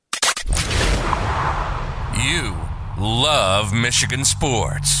You love Michigan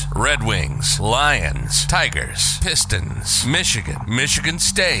sports. Red Wings, Lions, Tigers, Pistons, Michigan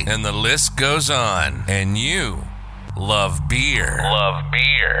State, and the list goes on. And you love beer.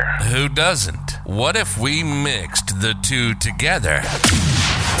 Who doesn't? What if we mixed the two together?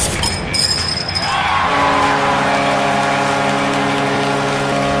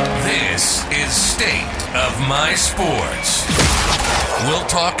 This is State of My Sports. We'll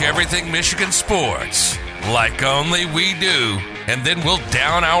talk everything Michigan sports, like only we do, and then we'll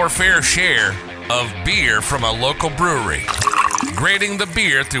down our fair share of beer from a local brewery, grading the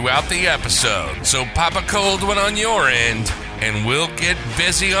beer throughout the episode. So pop a cold one on your end, and we'll get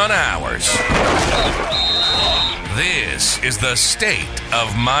busy on ours. This is the State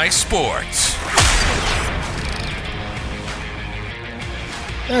of My Sports.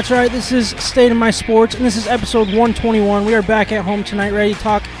 That's right, this is State of My Sports, and this is episode 121. We are back at home tonight, ready to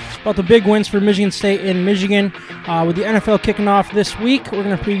talk about the big wins for Michigan State in Michigan. With the NFL kicking off this week, we're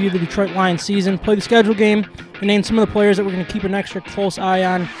going to preview the Detroit Lions season, play the schedule game, and name some of the players that we're going to keep an extra close eye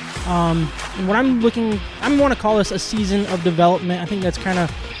on. And what I want to call this a season of development. I think that's kind of,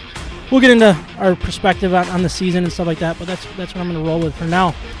 we'll get into our perspective on the season and stuff like that, but that's what I'm going to roll with for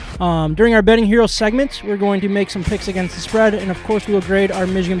now. During our Betting Heroes segment, we're going to make some picks against the spread, and of course we will grade our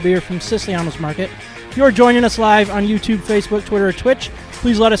Michigan beer from Siciliano's Market. If you're joining us live on YouTube, Facebook, Twitter, or Twitch,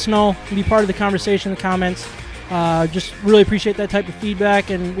 please let us know and be part of the conversation in the comments. Just really appreciate that type of feedback,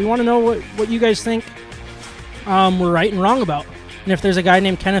 and we want to know what you guys think we're right and wrong about. And if there's a guy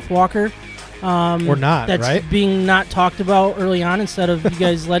named Kenneth Walker or not, that's right? being not talked about early on, instead of you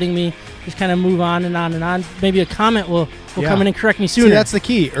guys letting me just kind of move on and on and on, maybe a comment will come in and correct me sooner. See, that's the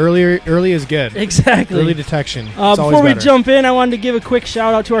key. Early is good. Exactly. Early detection. Before we jump in, I wanted to give a quick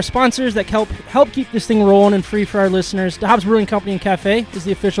shout out to our sponsors that help keep this thing rolling and free for our listeners. The Hobbs Brewing Company and Cafe is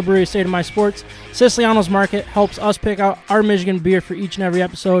the official brewery of State of My Sports. Siciliano's Market helps us pick out our Michigan beer for each and every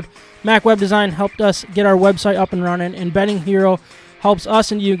episode. Mac Web Design helped us get our website up and running, and Betting Hero helps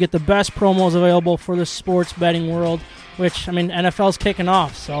us and you get the best promos available for the sports betting world, which, I mean, NFL's kicking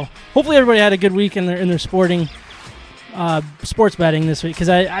off, so hopefully everybody had a good week in their sporting sports betting this week, because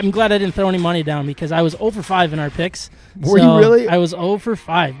I'm glad I didn't throw any money down, because I was 0 for 5 in our picks. Were you really? I was 0 for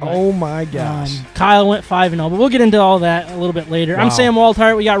 5. But, oh my gosh. Kyle went 5-0, but we'll get into all that a little bit later. Wow. I'm Sam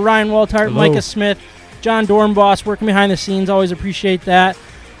Waltart. We got Ryan Waltart, Hello. Micah Smith, John Dornboss working behind the scenes. Always appreciate that.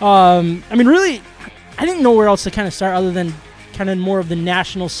 I mean, really, I didn't know where else to kind of start other than kind of more of the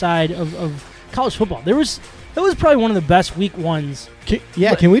national side of college football. That was probably one of the best week ones.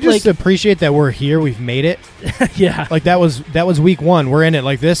 Can we just appreciate that we're here? We've made it. Yeah. Like that was week one. We're in it.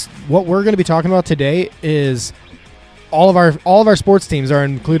 Like this, what we're going to be talking about today is all of our sports teams are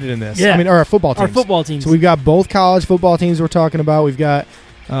included in this. Yeah. I mean, or our football teams. Our football teams. So we've got both college football teams we're talking about. We've got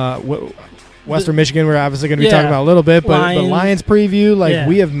Western Michigan. We're obviously going to be talking about a little bit, but the Lions preview,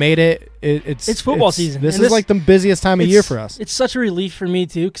 we have made it. It's football season. This is like the busiest time of year for us. It's such a relief for me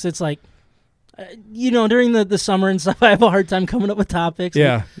too, because it's like, during the summer and stuff, I have a hard time coming up with topics.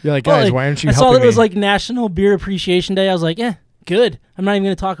 Yeah, you're like, guys, why aren't you helping me? I saw that it was like National Beer Appreciation Day. I was like, good. I'm not even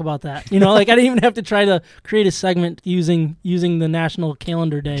going to talk about that. I didn't even have to try to create a segment using the National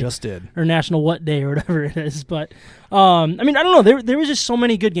Calendar Day. Just did. Or National What Day or whatever it is. But, I mean, I don't know. There was just so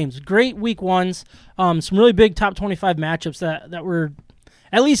many good games. Great week ones. Some really big top 25 matchups that were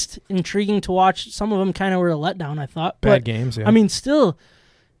at least intriguing to watch. Some of them kind of were a letdown, I thought. Bad games, yeah. I mean, still,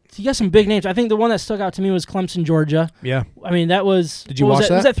 you got some big names. I think the one that stuck out to me was Clemson, Georgia. Yeah. I mean, that was... Did you watch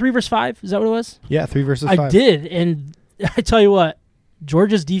that? Was that 3 versus 5? Is that what it was? Yeah, 3 versus 5. I did, and I tell you what,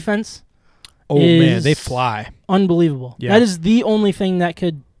 Georgia's defense man, they fly. Unbelievable. Yeah. That is the only thing that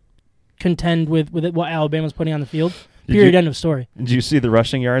could contend with what Alabama's putting on the field. Period, end of story. Did you see the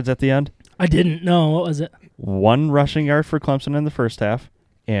rushing yards at the end? I didn't. No, what was it? 1 rushing yard for Clemson in the first half,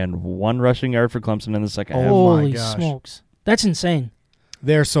 and 1 rushing yard for Clemson in the second half. Holy smokes. That's insane.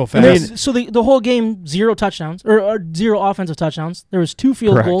 They're so fast. I mean, so the whole game, 0 touchdowns, or 0 offensive touchdowns. There was 2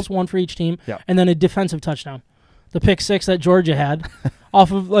 field goals, 1 for each team, and then a defensive touchdown. The pick 6 that Georgia had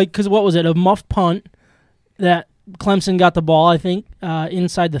off of, because what was it, a muffed punt that Clemson got the ball, I think,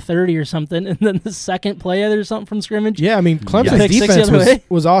 inside the 30 or something, and then the second play or something from scrimmage. Yeah, I mean, Clemson's defense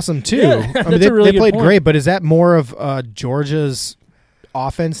was awesome, too. Yeah, I mean, they played great, but is that more of Georgia's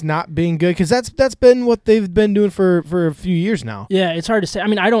offense not being good? Because that's been what they've been doing for a few years now. Yeah, it's hard to say. I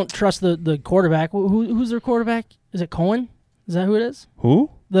mean, I don't trust the quarterback. Who's their quarterback? Is it Cohen? Is that who it is? Who?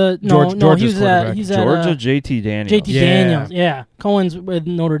 Georgia's quarterback. He's Georgia, JT Daniels. JT Daniels, yeah. Cohen's with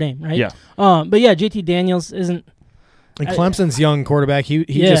Notre Dame, right? Yeah. But yeah, JT Daniels isn't. And Clemson's young quarterback, he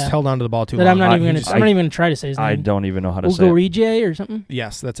just held on to the ball too long. I'm not even going to try to say his name. I don't even know how to say it. Ugorije or something?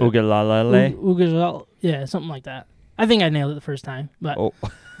 Yes, that's it. Ugalale. Yeah, something like that. I think I nailed it the first time. But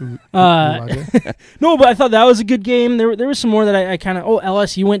no, but I thought that was a good game. There was some more that I kind of...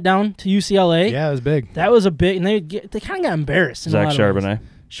 LSU went down to UCLA. Yeah, it was big. That was a big... And they kind of got embarrassed. Zach Charbonnet.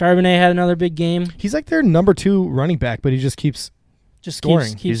 Charbonnet had another big game. He's like their number 2 running back, but he just keeps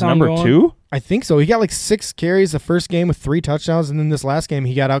scoring. He's number 2? I think so. He got like 6 carries the first game with 3 touchdowns, and then this last game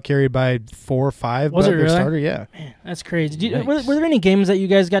he got out carried by 4 or 5. Was it really? Starter, yeah. Man, that's crazy. Were there any games that you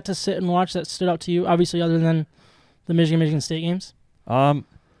guys got to sit and watch that stood out to you? Obviously, other than the Michigan State games.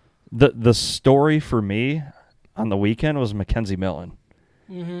 The story for me on the weekend was Mackenzie Milton.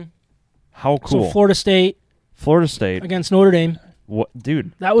 Mm-hmm. How cool! So Florida State against Notre Dame. What,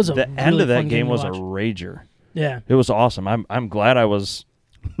 dude? That was the end of that game was a rager. Yeah, it was awesome. I'm glad I was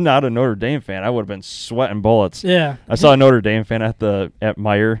not a Notre Dame fan. I would have been sweating bullets. Yeah, I saw a Notre Dame fan at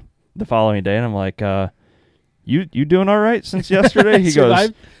Meyer the following day, and I'm like, "You doing all right since yesterday?"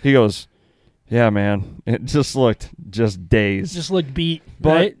 He goes, "Yeah, man. It just looked dazed. Just looked beat,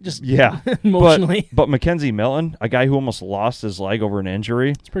 right? Yeah, emotionally." But Mackenzie Milton, a guy who almost lost his leg over an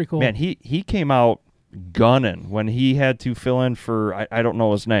injury, it's pretty cool. Man, he came out gunning when he had to fill in for I don't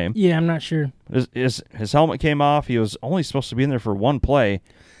know his name. Yeah, I'm not sure. His helmet came off. He was only supposed to be in there for one play,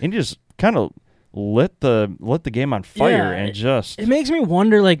 and he just kind of lit the game on fire. It makes me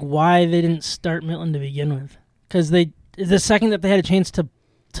wonder why they didn't start Milton to begin with, because the second that they had a chance to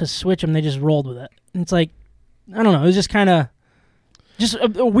switch him, they just rolled with it. And it's like, I don't know. It was just kind of just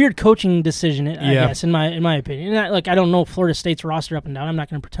a weird coaching decision, I guess, in my opinion. And I don't know Florida State's roster up and down. I'm not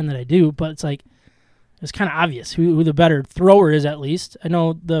going to pretend that I do, but it's like it's kind of obvious who the better thrower is, at least. I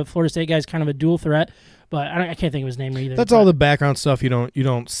know the Florida State guy's kind of a dual threat, but I can't think of his name either. That's all the background stuff you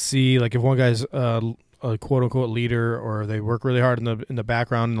don't see. Like if one guy's a quote unquote leader, or they work really hard in the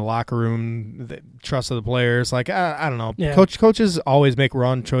background in the locker room, the trust of the players. Like I don't know. Yeah. Coaches always make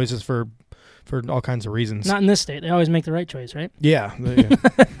wrong choices for all kinds of reasons. Not in this state. They always make the right choice, right? Yeah.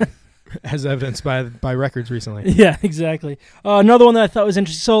 As evidenced by records recently. Yeah, exactly. Another one that I thought was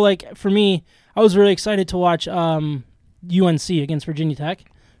interesting. So for me, I was really excited to watch UNC against Virginia Tech,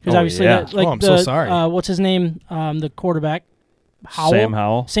 because obviously I'm so sorry. What's his name? The quarterback.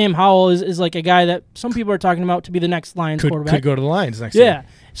 Howell. Sam Howell is like a guy that some people are talking about to be the next Lions quarterback. Could go to the Lions next year. Yeah.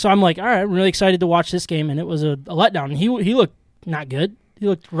 So I'm like, all right, I'm really excited to watch this game, and it was a letdown. And he looked not good. He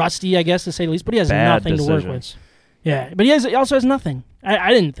looked rusty, I guess, to say the least, but he has nothing to work with. Yeah, but he also has nothing.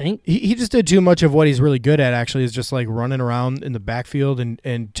 I didn't think. He just did too much of what he's really good at, actually, is just running around in the backfield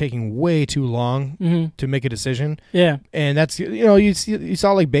and taking way too long to make a decision. Yeah. And that's, you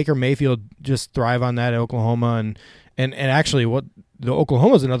saw Baker Mayfield just thrive on that at Oklahoma, and actually the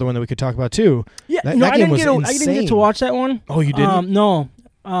Oklahoma's another one that we could talk about too. Yeah, that game was insane. I didn't get to watch that one. Oh, you didn't? No.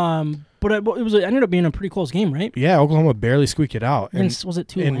 But it ended up being a pretty close game, right? Yeah, Oklahoma barely squeaked it out. And was it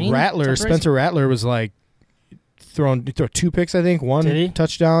Tulane? And Spencer Rattler was throw 2 picks, I think, 1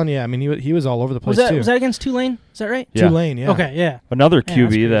 touchdown. Yeah, I mean he was all over the place too. Was that against Tulane? Is that right? Yeah. Tulane, yeah. Okay, yeah. Another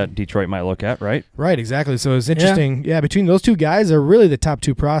QB that Detroit might look at, right? Right, exactly. So it's interesting. Yeah, between those 2 guys, they're really the top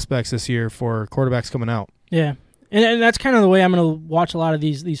 2 prospects this year for quarterbacks coming out. Yeah, and that's kind of the way I'm going to watch a lot of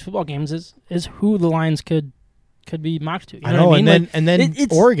these football games is who the Lions could be mocked to. I know, what I mean? and then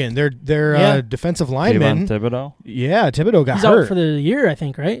Oregon, their defensive lineman, Thibodeau. Yeah, Thibodeau got He's hurt out for the year, I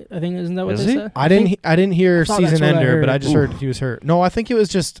think. Right? I think isn't that what they said? I didn't hear season ender, but I just heard he was hurt. No, I think it was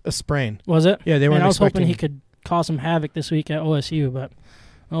just a sprain. Was it? Yeah, they weren't. I was hoping he could cause some havoc this week at OSU, but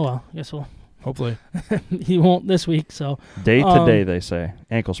oh well. I guess we'll. Hopefully, he won't this week. So day to day, they say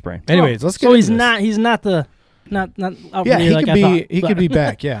ankle sprain. Anyways, let's get. So he's not out for the year like I thought. He could be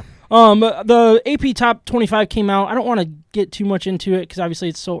back. Yeah. The AP Top 25 came out. I don't want to get too much into it because obviously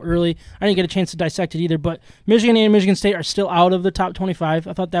it's so early. I didn't get a chance to dissect it either, but Michigan and Michigan State are still out of the top 25.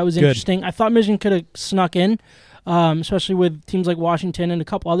 I thought that was interesting. I thought Michigan could have snuck in, especially with teams like Washington and a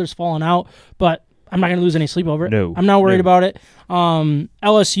couple others falling out, but I'm not going to lose any sleep over it. No. I'm not worried about it.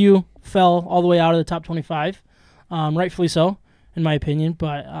 LSU fell all the way out of the top 25, rightfully so, in my opinion,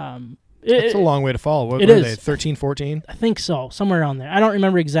 but it's a long way to fall. What were they, 13, 14? I think so, somewhere around there. I don't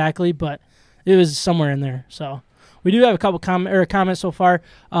remember exactly, but it was somewhere in there. So we do have a couple comments so far.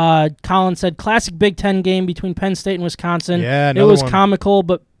 Colin said, classic Big Ten game between Penn State and Wisconsin. Yeah, it was comical,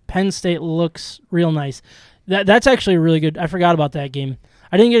 but Penn State looks real nice. That's actually really good. I forgot about that game.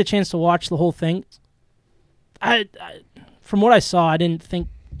 I didn't get a chance to watch the whole thing. I from what I saw, I didn't think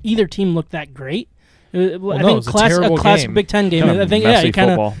either team looked that great. I think a classic Big Ten game. I think he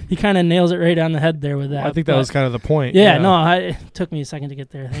kind of nails it right on the head there with that. I think that was kind of the point. Yeah. No, it took me a second to get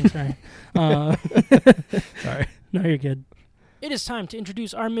there. Thanks, sorry. Sorry. No, you're good. It is time to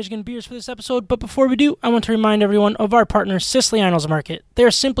introduce our Michigan beers for this episode, but before we do, I want to remind everyone of our partner, Siciliano's Market. They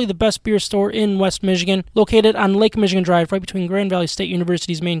are simply the best beer store in West Michigan, located on Lake Michigan Drive, right between Grand Valley State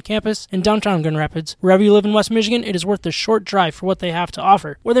University's main campus and downtown Grand Rapids. Wherever you live in West Michigan, it is worth the short drive for what they have to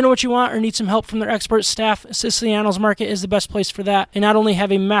offer. Whether they know what you want or need some help from their expert staff, Siciliano's Market is the best place for that. They not only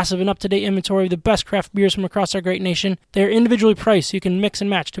have a massive and up-to-date inventory of the best craft beers from across our great nation, they are individually priced so you can mix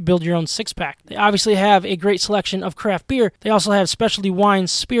and match to build your own six-pack. They obviously have a great selection of craft beer. They also have specialty wines,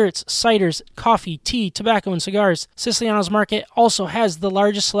 spirits, ciders, coffee, tea, tobacco, and cigars. Siciliano's Market also has the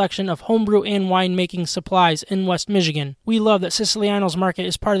largest selection of homebrew and winemaking supplies in West Michigan. We love that Siciliano's Market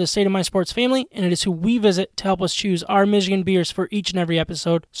is part of the State of My Sports family, and it is who we visit to help us choose our Michigan beers for each and every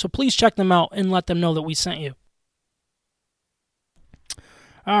episode. So please check them out and let them know that we sent you.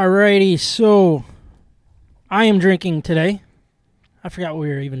 Alrighty, so I am drinking today. I forgot what we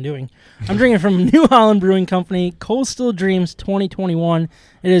were even doing. I'm drinking from New Holland Brewing Company, Coastal Dreams 2021.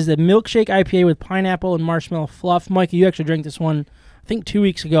 It is the Milkshake IPA with pineapple and marshmallow fluff. Mikey, you actually drank this one, I think, 2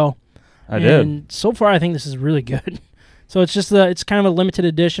 weeks ago. I did. And so far, I think this is really good. So it's just it's kind of a limited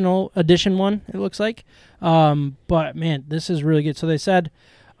edition one, it looks like. But, man, this is really good. So they said,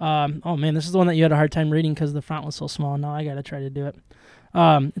 oh, man, this is the one that you had a hard time reading because the font was so small. Now I got to try to do it.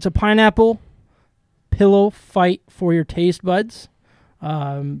 It's a pineapple pillow fight for your taste buds.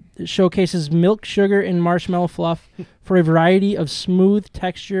 It showcases milk, sugar, and marshmallow fluff for a variety of smooth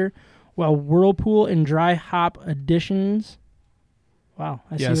texture, while whirlpool and dry hop additions. Wow,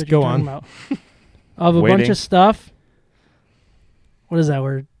 I see what you're talking about. Of a bunch of stuff. What is that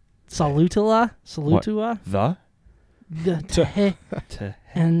word? Salutua?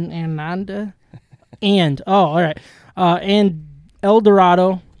 And all right. And El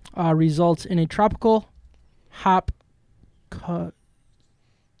Dorado results in a tropical hop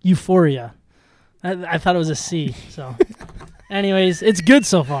euphoria. I thought it was a C. So, anyways, it's good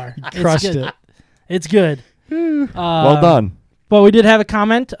so far. Crushed it. It's good. Well done. But we did have a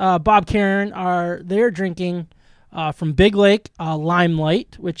comment. Bob Karen they're drinking from Big Lake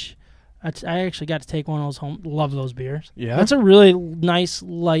Limelight, which I actually got to take one of those home. Love those beers. Yeah, that's a really nice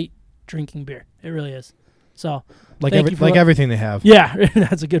light drinking beer. It really is. So like everything they have. Yeah,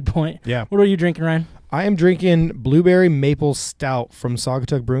 that's a good point. Yeah. What are you drinking, Ryan? I am drinking Blueberry Maple Stout from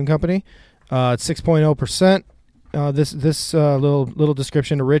Saugatuck Brewing Company. It's 6.0%. This little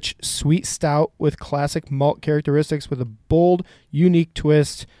description: a rich, sweet stout with classic malt characteristics with a bold, unique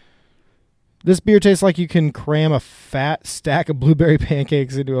twist. This beer tastes like you can cram a fat stack of blueberry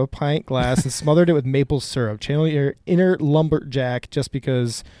pancakes into a pint glass and smothered it with maple syrup. Channel your inner lumberjack just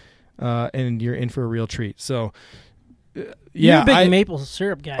because, and you're in for a real treat. So, you're a big maple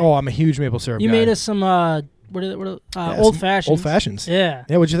syrup guy. Oh, I'm a huge maple syrup guy. You made us some old fashions. Old fashions. Yeah.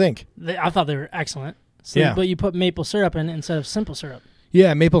 Yeah, what'd you think? I thought they were excellent. So, yeah. But you put maple syrup in it instead of simple syrup.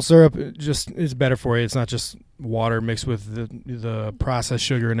 Yeah, maple syrup just is better for you. It's not just water mixed with the processed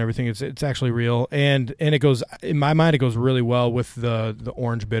sugar and everything. It's actually real, and it goes, in my mind, it goes really well with the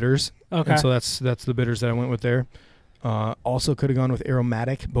orange bitters. Okay. And so that's the bitters that I went with there. Also could have gone with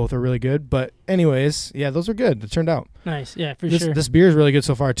aromatic. Both are really good. But anyways, yeah, those are good. It turned out. Nice. Yeah, for sure. This beer is really good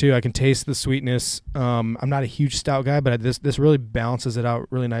so far, too. I can taste the sweetness. I'm not a huge stout guy, but this really balances it out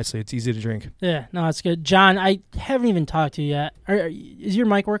really nicely. It's easy to drink. Yeah, no, it's good. John, I haven't even talked to you yet. Is your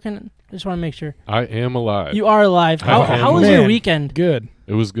mic working? I just want to make sure. I am alive. You are alive. How was your weekend? Good.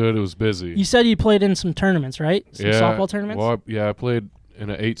 It was good. It was busy. You said you played in some tournaments, right? Some softball tournaments? Well, I played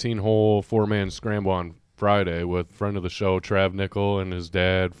in an 18-hole four-man scramble on Friday with friend of the show Trav Nickel and his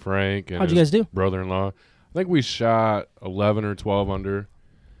dad Frank and how'd you guys do? Brother-in-law. I think we shot 11 or 12 under,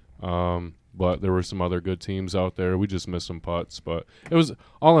 but there were some other good teams out there. We just missed some putts, but it was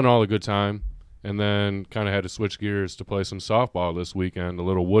all in all a good time. And then kind of had to switch gears to play some softball this weekend, a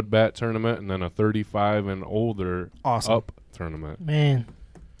little wood bat tournament, and then a 35 and older up tournament. Man,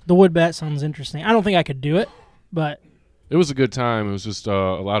 the wood bat sounds interesting. I don't think I could do it, but it was a good time. It was just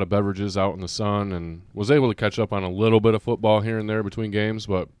a lot of beverages out in the sun, and was able to catch up on a little bit of football here and there between games,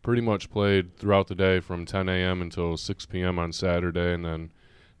 but pretty much played throughout the day from 10 a.m. until 6 p.m. on Saturday, and then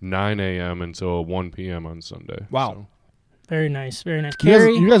 9 a.m. until 1 p.m. on Sunday. Wow. So. Very nice, very nice.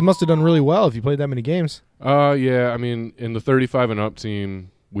 You guys must have done really well if you played that many games. Yeah, I mean, in the 35 and up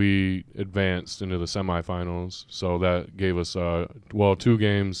team, we advanced into the semifinals, so that gave us 2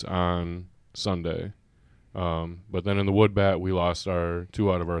 games on Sunday. But then in the wood bat, we lost our 2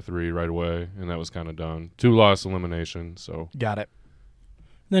 out of our 3 right away, and that was kind of done. 2 loss elimination. So got it.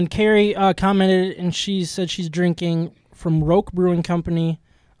 Then Carrie commented, and she said she's drinking from Roke Brewing Company,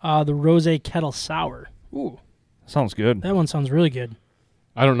 the Rosé Kettle Sour. Ooh. Sounds good. That one sounds really good.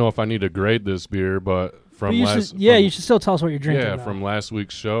 I don't know if I need to grade this beer, but from you should still tell us what you're drinking. Yeah, from last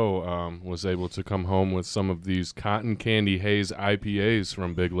week's show, was able to come home with some of these Cotton Candy Haze IPAs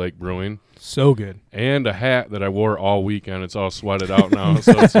from Big Lake Brewing. So good. And a hat that I wore all weekend. It's all sweated out now,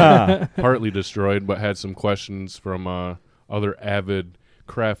 so it's partly destroyed, but had some questions from other avid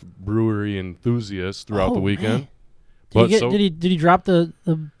craft brewery enthusiasts throughout the weekend. Man. Did he drop the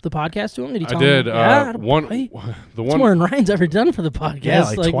podcast to him? Did he tell him? I did. The one more than Ryan's ever done for the podcast. Yeah,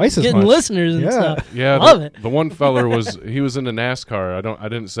 like twice as much. Getting listeners and stuff. Yeah, love it. The one feller he was into NASCAR. I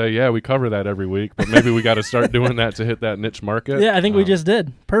didn't say we cover that every week, but maybe we got to start doing that to hit that niche market. Yeah, I think we just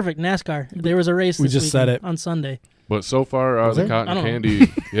did. Perfect NASCAR. There was a race. We just said it on Sunday. But so far, the cotton candy,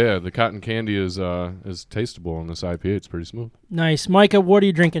 the cotton candy is tasteable in this IPA. It's pretty smooth. Nice, Micah. What are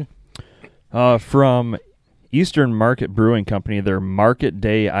you drinking? From Eastern Market Brewing Company, their Market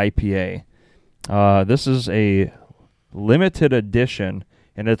Day IPA. This is a limited edition,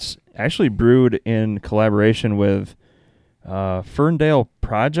 and it's actually brewed in collaboration with Ferndale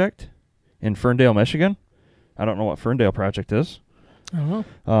Project in Ferndale, Michigan. I don't know what Ferndale Project is. I don't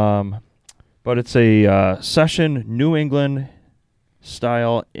know. But it's a Session New England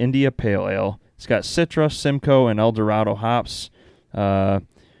style India Pale Ale. It's got Citra, Simcoe, and El Dorado hops.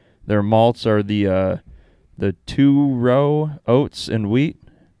 Their malts are the 2-row oats and wheat,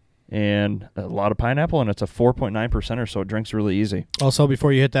 and a lot of pineapple, and it's a 4.9%, so it drinks really easy. Also,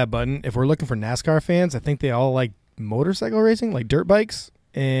 before you hit that button, if we're looking for NASCAR fans, I think they all like motorcycle racing, like dirt bikes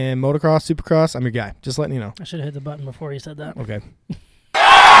and motocross, supercross. I'm your guy. Just letting you know. I should have hit the button before you said that. Okay.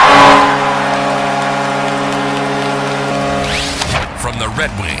 From the Red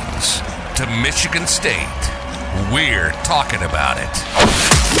Wings to Michigan State, we're talking about it.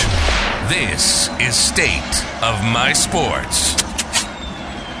 This is State of My Sports.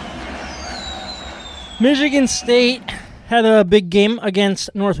 Michigan State had a big game against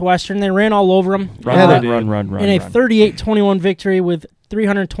Northwestern. They ran all over them. Run. In a 38-21 victory with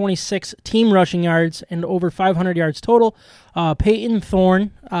 326 team rushing yards and over 500 yards total. Peyton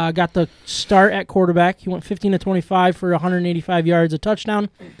Thorne got the start at quarterback. He went 15-25 for 185 yards, a touchdown,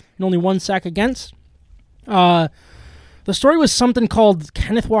 and only one sack against. The story was something called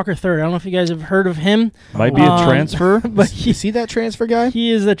Kenneth Walker III. I don't know if you guys have heard of him. Might be a transfer. But you see that transfer guy? He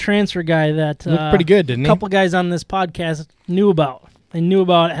is a transfer guy that looked pretty good, didn't he? A couple guys on this podcast knew about. They knew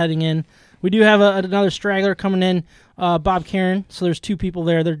about it heading in. We do have another straggler coming in, Bob Karen. So there's two people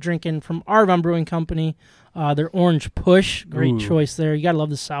there. They're drinking from Arvon Brewing Company. Their Orange Push. Great choice there. You got to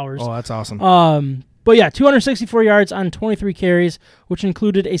love the sours. Oh, that's awesome. But yeah, 264 yards on 23 carries, which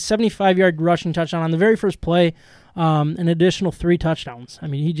included a 75-yard rushing touchdown on the very first play. An additional 3 touchdowns. I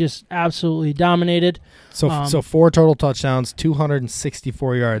mean, he just absolutely dominated. So 4 total touchdowns,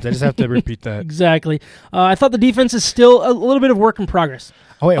 264 yards. I just have to repeat that. Exactly. I thought the defense is still a little bit of work in progress.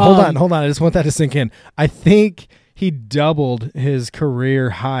 Oh, wait, hold on. I just want that to sink in. I think he doubled his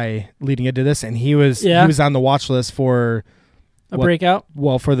career high leading into this, and he was on the watch list for a breakout.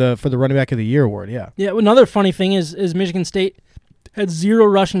 Well, for the running back of the year award, yeah. Yeah. Another funny thing is Michigan State had 0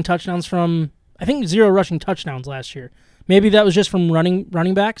 rushing touchdowns from. I think 0 rushing touchdowns last year. Maybe that was just from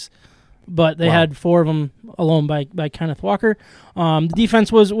running backs, but they had 4 of them alone by Kenneth Walker. The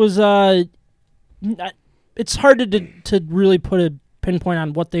defense was it's hard to really put a pinpoint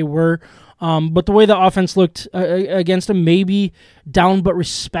on what they were, but the way the offense looked against them, maybe down but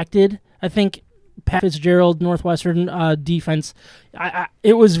respected. I think Pat Fitzgerald, Northwestern defense,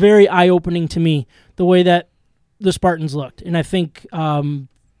 it was very eye-opening to me the way that the Spartans looked, and I think.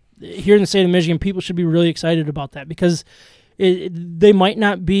 Here in the state of Michigan, people should be really excited about that because they might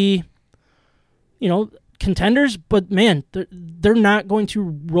not be, contenders, but man, they're not going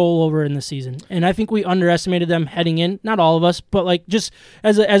to roll over in the season. And I think we underestimated them heading in. Not all of us, but just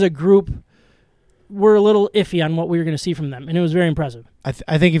as a group, we're a little iffy on what we were going to see from them, and it was very impressive.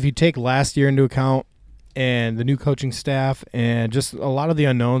 I think if you take last year into account and the new coaching staff and just a lot of the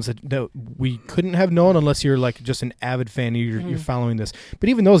unknowns that we couldn't have known unless you're like just an avid fan, you're following this. But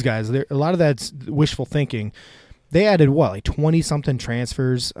even those guys, a lot of that's wishful thinking. They added, 20-something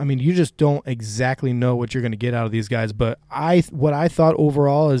transfers? I mean, you just don't exactly know what you're going to get out of these guys. But what I thought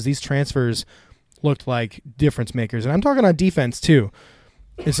overall is these transfers looked like difference makers. And I'm talking on defense too.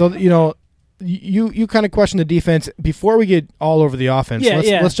 And so, you kind of question the defense. Before we get all over the offense,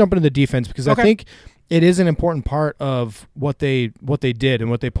 let's jump into the defense because I think it is an important part of what they did and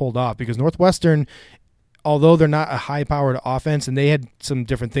what they pulled off because Northwestern, although they're not a high-powered offense and they had some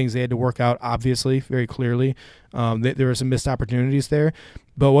different things they had to work out, obviously, very clearly, there were some missed opportunities there.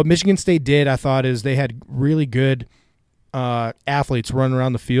 But what Michigan State did, I thought, is they had really good athletes running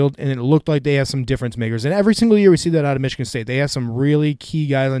around the field, and it looked like they have some difference makers. And every single year we see that out of Michigan State. They have some really key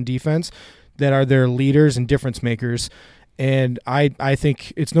guys on defense that are their leaders and difference makers. And I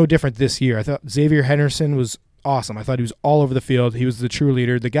think it's no different this year. I thought Xavier Henderson was awesome. I thought he was all over the field. He was the true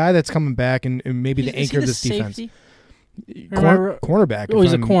leader. The guy that's coming back and maybe the anchor of this defense. Cornerback. Oh,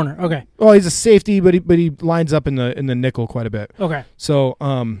 he's a corner. Okay. Oh, he's a safety, but he lines up in the nickel quite a bit. Okay. So,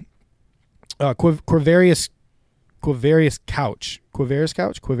 Quavarius Couch.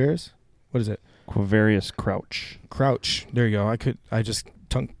 What is it? Quavarius Crouch. There you go. I just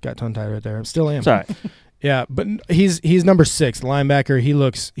got tongue tied right there. I still am. Sorry. Yeah, but he's number 6, linebacker. He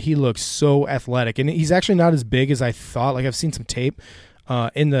looks so athletic, and he's actually not as big as I thought. Like I've seen some tape.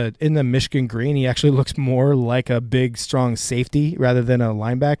 In the Michigan green, he actually looks more like a big, strong safety rather than a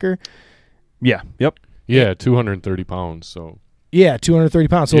linebacker. Yeah. Yep. Yeah, 230 pounds. So. Yeah, 230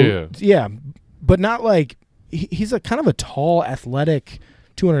 pounds. So yeah, but not like he's a kind of a tall, athletic.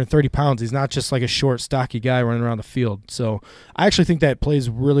 230 pounds. He's not just like a short, stocky guy running around the field. So I actually think that plays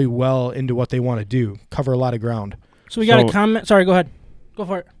really well into what they want to do, cover a lot of ground. So we got a comment. Sorry, go ahead. Go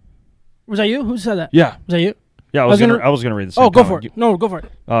for it. Was that you? Who said that? Yeah. Was that you? Yeah, I was gonna read the same. Oh, go for it. No, go for it.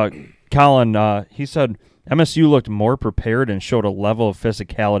 Colin, he said MSU looked more prepared and showed a level of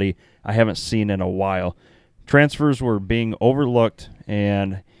physicality I haven't seen in a while. Transfers were being overlooked,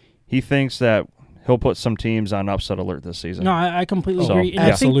 and he thinks that he'll put some teams on upset alert this season. No, I completely agree. And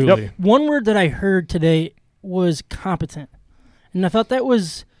absolutely. I think one word that I heard today was competent. And I thought that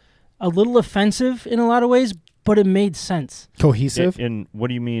was a little offensive in a lot of ways, but it made sense. Cohesive? And what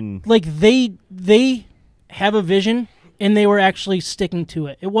do you mean? Like they have a vision, and they were actually sticking to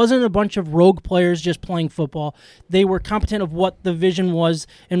it. It wasn't a bunch of rogue players just playing football. They were competent of what the vision was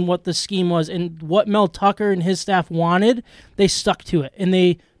and what the scheme was. And what Mel Tucker and his staff wanted, they stuck to it, and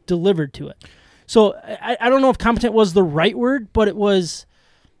they delivered to it. So I don't know if competent was the right word, but it was.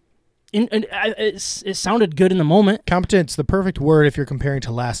 It sounded good in the moment. Competent's the perfect word if you're comparing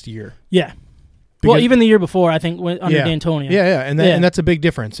to last year. Yeah. Well, even the year before, I think under D'Antonio. Yeah, and that's a big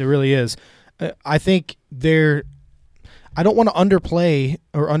difference. It really is. I think I don't want to underplay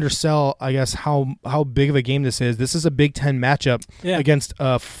or undersell, I guess, how big of a game this is. This is a Big Ten matchup against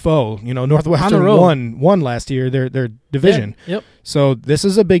a foe. Northwestern won last year their division. Yeah. Yep. So this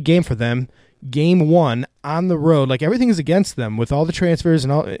is a big game for them. Game 1 on the road, like everything is against them with all the transfers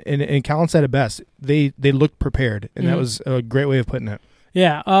and all. And Colin said it best. They looked prepared, and that was a great way of putting it.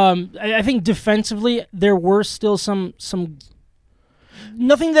 Yeah. I think defensively there were still some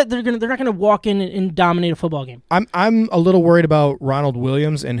nothing that they're not gonna walk in and dominate a football game. I'm a little worried about Ronald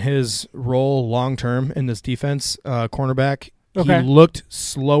Williams and his role long term in this defense, cornerback. Okay. He looked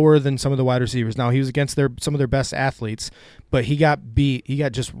slower than some of the wide receivers. Now, he was against some of their best athletes, but he got beat. He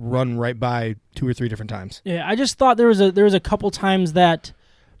got just run right by 2 or 3 different times. Yeah, I just thought there was a couple times that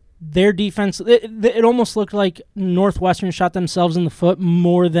their defense, it almost looked like Northwestern shot themselves in the foot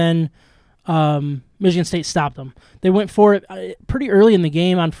more than Michigan State stopped them. They went for it pretty early in the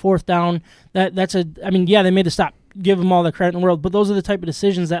game on 4th down. They made the stop. Give them all the credit in the world, but those are the type of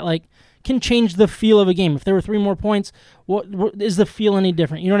decisions that can change the feel of a game. If there were 3 more points, what is the feel any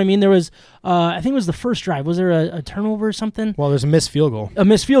different? You know what I mean? There was, I think it was the first drive. Was there a turnover or something? Well, there's a missed field goal. A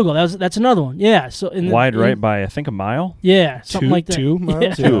missed field goal. That's another one. Yeah. So right by I think a mile. Yeah, something like that. 2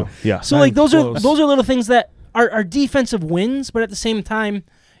 miles. Yeah. 2. Yeah. So those are little things that are defensive wins, but at the same time,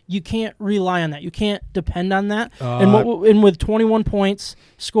 you can't rely on that. You can't depend on that. And with 21 points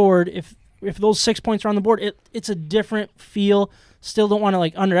scored, if those 6 points are on the board, it's a different feel. Still don't want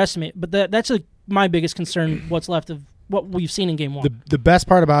to underestimate, but that's my biggest concern. What's left of what we've seen in game 1. The best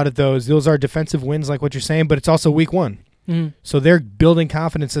part about it though is those are defensive wins, like what you're saying, but it's also week 1. Mm-hmm. So they're building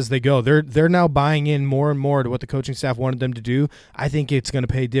confidence as they go. They're now buying in more and more to what the coaching staff wanted them to do. I think it's going to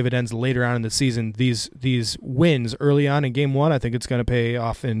pay dividends later on in the season. These wins early on in game 1, I think it's going to pay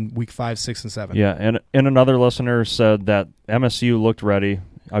off in week 5, 6, and 7. Yeah, and another listener said that MSU looked ready,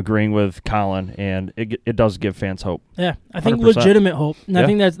 agreeing with Colin, and it does give fans hope. Yeah, I think 100%. Legitimate hope, and I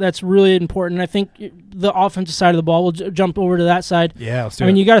think that's really important. I think the offensive side of the ball, we'll jump over to that side. Yeah, let's do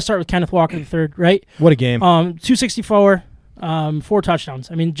it. You got to start with Kenneth Walker III, right? What a game. 264, 4 touchdowns.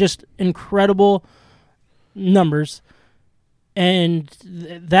 Just incredible numbers, and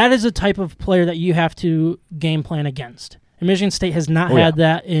that is a type of player that you have to game plan against. And Michigan State has not had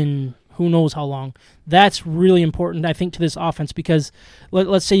that in who knows how long. That's really important, I think, to this offense because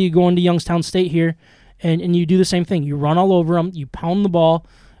let's say you go into Youngstown State here and you do the same thing. You run all over them. You pound the ball.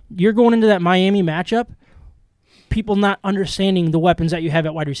 You're going into that Miami matchup, people not understanding the weapons that you have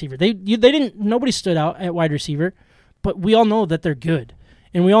at wide receiver. Nobody stood out at wide receiver, but we all know that they're good.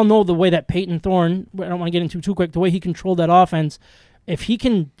 And we all know the way that Peyton Thorne, I don't want to get into too quick, the way he controlled that offense if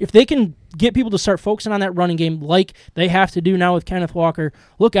they can get people to start focusing on that running game like they have to do now with Kenneth Walker,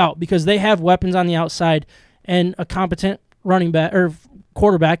 look out, because they have weapons on the outside and a competent running back or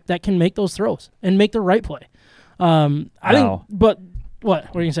quarterback that can make those throws and make the right play. I think, but what are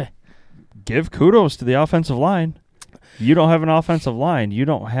you going to say? Give kudos to the offensive line. You don't have an offensive line. You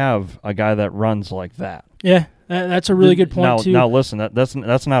don't have a guy that runs like that. Yeah, that's a really good point, too. Now, listen,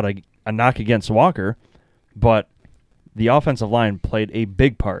 that's not a knock against Walker, but the offensive line played a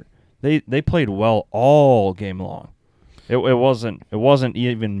big part. They played well all game long. It wasn't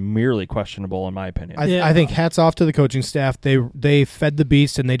even merely questionable in my opinion. I think hats off to the coaching staff. They fed the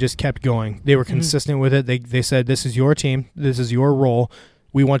beast and they just kept going. They were consistent with it. They said, this is your team. This is your role.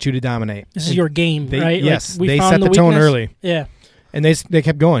 We want you to dominate. This is your game, right? Yes, they set the tone early. Yeah. And they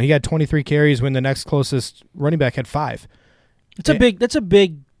kept going. He had 23 carries when the next closest running back had 5. That's a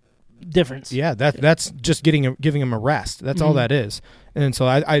big difference. Yeah, that's just giving him a rest. That's all that is. And so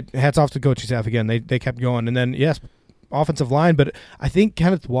I hats off to the coaching staff again. They kept going. And then, yes, offensive line, but I think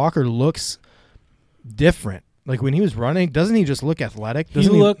Kenneth Walker looks different. Like when he was running, doesn't he just look athletic?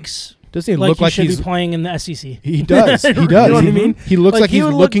 Doesn't he look like he should be playing in the SEC? He does. He does. You know what I mean? He looks like he's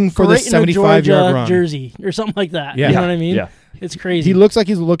looking for the 75-yard run jersey or something like that. Yeah. You know what I mean? Yeah. It's crazy. He looks like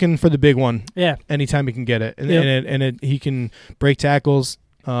he's looking for the big one. Yeah. Anytime he can get it, and he can break tackles.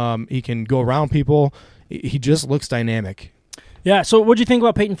 He can go around people. He just looks dynamic. Yeah. So what'd you think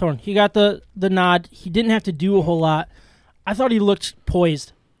about Payton Thorne? He got the nod. He didn't have to do a whole lot. I thought he looked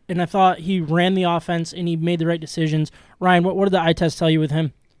poised, and I thought he ran the offense and he made the right decisions. Ryan, what did the eye test tell you with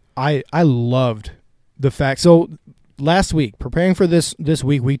him? I loved the fact. So last week, preparing for this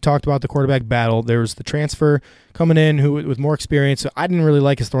week, we talked about the quarterback battle. There was the transfer coming in who with more experience. So I didn't really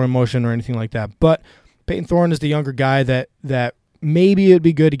like his throwing motion or anything like that. But Payton Thorne is the younger guy that maybe it'd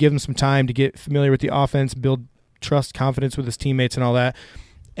be good to give him some time to get familiar with the offense, build trust, confidence with his teammates and all that.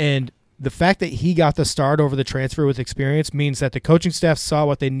 And the fact that he got the start over the transfer with experience means that the coaching staff saw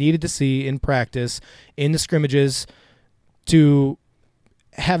what they needed to see in practice, in the scrimmages, to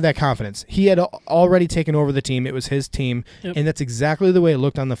have that confidence. He had already taken over the team. It was his team, and that's exactly the way it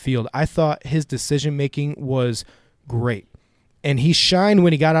looked on the field. I thought his decision-making was great, and he shined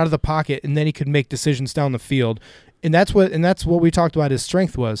when he got out of the pocket, and then he could make decisions down the field. And that's what we talked about his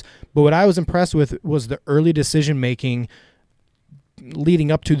strength was. But what I was impressed with was the early decision-making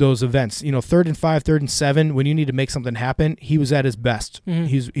leading up to those events. 3rd and 5, 3rd and 7, when you need to make something happen, he was at his best. Mm-hmm.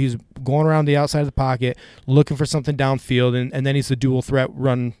 He's going around the outside of the pocket, looking for something downfield, and then he's the dual threat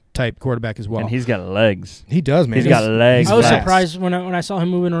run type quarterback as well. And he's got legs. He does, man. He's got legs. I was surprised when I saw him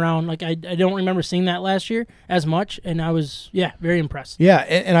moving around. Like I don't remember seeing that last year as much, and I was very impressed. Yeah,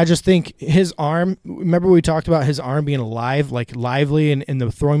 and I just think his arm. Remember we talked about his arm being alive, like lively, and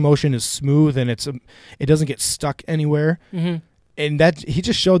the throwing motion is smooth, and it doesn't get stuck anywhere. Mm-hmm. And that he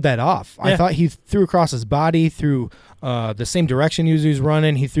just showed that off. Yeah. I thought he threw across his body, threw the same direction he was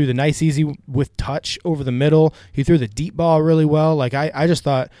running. He threw the nice, easy with touch over the middle. He threw the deep ball really well. Like I just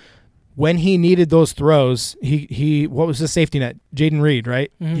thought when he needed those throws, he what was the safety net? Jaden Reed,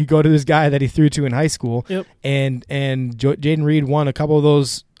 right? Mm-hmm. You go to this guy that he threw to in high school, and Jaden Reed won a couple of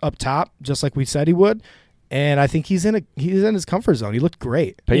those up top, just like we said he would. And I think he's in his comfort zone. He looked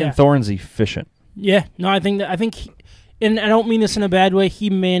great. Payton Thorne's efficient. Yeah, no, I think and I don't mean this in a bad way,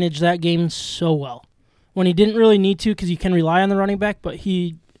 he managed that game so well. When he didn't really need to because you can rely on the running back, but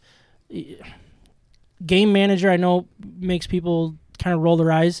game manager, I know makes people kind of roll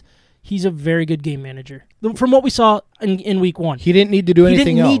their eyes. He's a very good game manager. From what we saw in week 1. He didn't need to do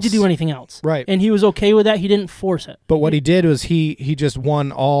anything else. Right. And he was okay with that. He didn't force it. But what he did was he just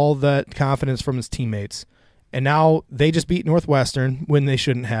won all the confidence from his teammates. And now they just beat Northwestern when they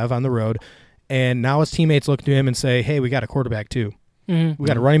shouldn't have on the road. And now his teammates look to him and say, hey, we got a quarterback too. Mm-hmm. We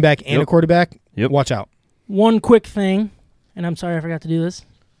got a running back and a quarterback. Yep. Watch out. One quick thing, and I'm sorry I forgot to do this.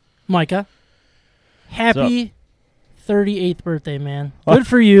 Micah, happy 38th birthday, man. Good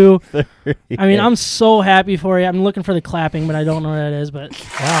for you. I mean, I'm so happy for you. I'm looking for the clapping, but I don't know what that is. But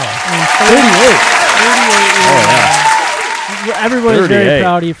wow. 38 years. Everybody's 38. Very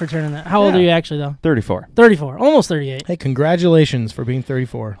proud of you for turning that. How old are you actually, though? 34. 34. Almost 38. Hey, congratulations for being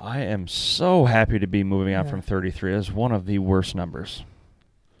 34. I am so happy to be moving on from 33. It's one of the worst numbers.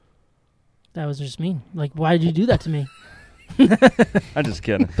 That was just mean. Like, why did you do that to me? I'm just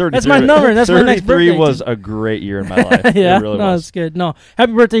kidding. 33, that's my number. That's my next birthday. 33 was a great year in my life. Yeah, it really no, was. It's good. No,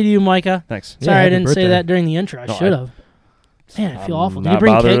 happy birthday to you, Micah. Thanks. Sorry I didn't say that during the intro. I should have. Man, I feel awful. Did you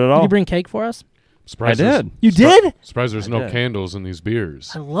bring cake? Did you bring cake for us? I did. You did? Surprised there's no candles in these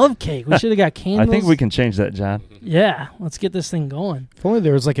beers. I love cake. We should have got candles. I think we can change that, John. Yeah, let's get this thing going. If only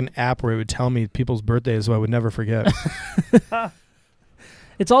there was like an app where it would tell me people's birthdays so I would never forget.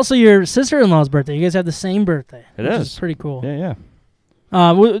 It's also your sister-in-law's birthday. You guys have the same birthday. It is pretty cool. Yeah.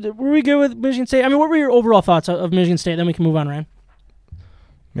 Were we good with Michigan State? I mean, what were your overall thoughts of Michigan State? Then we can move on, Ryan.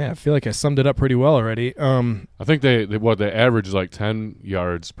 Yeah, I feel like I summed it up pretty well already. I think they average is like 10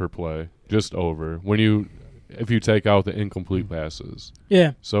 yards per play, just over. If you take out the incomplete passes.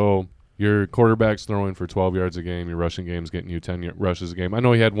 Yeah. So your quarterback's throwing for 12 yards a game. Your rushing game's getting you 10 rushes a game. I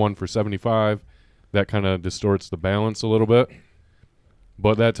know he had one for 75. That kind of distorts the balance a little bit.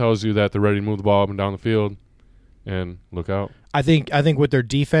 But that tells you that they're ready to move the ball up and down the field. And look out. I think with their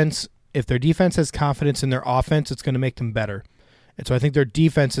defense, if their defense has confidence in their offense, it's going to make them better. And so I think their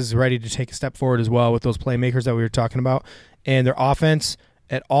defense is ready to take a step forward as well with those playmakers that we were talking about. And their offense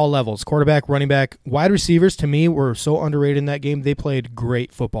at all levels, quarterback, running back, wide receivers, to me, were so underrated in that game. They played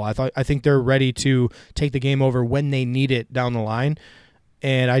great football. I think they're ready to take the game over when they need it down the line.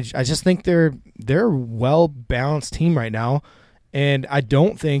 And I just think they're a well-balanced team right now. And I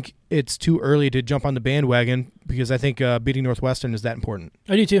don't think it's too early to jump on the bandwagon because I think beating Northwestern is that important.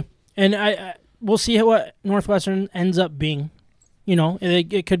 I do too. And we'll see what Northwestern ends up being. You know,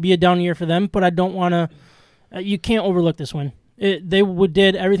 it could be a down year for them, but I don't want to you can't overlook this win. They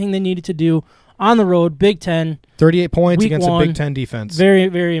did everything they needed to do on the road, Big Ten. 38 points against a Big Ten defense. Very,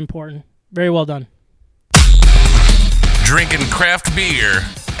 very important. Very well done. Drinking craft beer,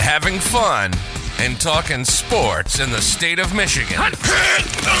 having fun, and talking sports in the state of Michigan.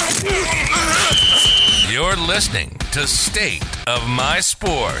 You're listening to State of My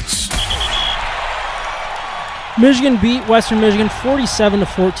Sports. Michigan beat Western Michigan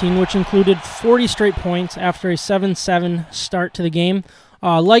 47-14, which included 40 straight points after a 7-7 start to the game.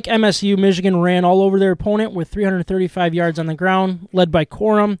 Like MSU, Michigan ran all over their opponent with 335 yards on the ground, led by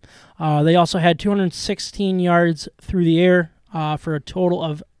Corum. They also had 216 yards through the air for a total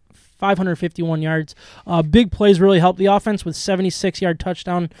of 551 yards. Big plays really helped the offense with 76-yard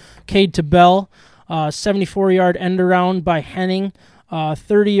touchdown, Cade to Bell, 74-yard end-around by Henning,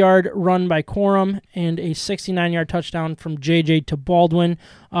 30-yard run by Corum, and a 69-yard touchdown from JJ to Baldwin.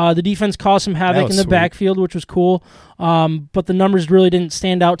 The defense caused some havoc in the backfield, which was cool, but the numbers really didn't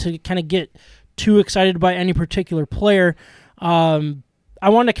stand out to kind of get too excited by any particular player. I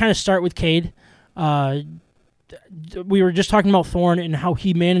wanted to kind of start with Cade. We were just talking about Thorne and how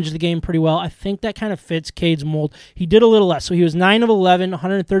he managed the game pretty well. I think that kind of fits Cade's mold. He did a little less. So he was 9 of 11,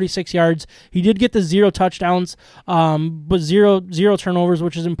 136 yards. He did get the 0 touchdowns, but zero turnovers,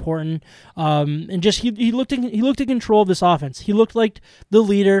 which is important. And just he looked in control of this offense. He looked like the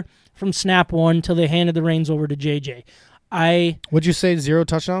leader from snap one until they handed the reins over to JJ. Would you say 0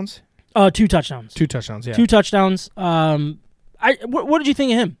 touchdowns? 2 touchdowns. 2 touchdowns, yeah. 2 touchdowns. What did you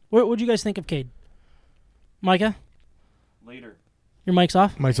think of him? What did you guys think of Cade? Micah? Later. Your mic's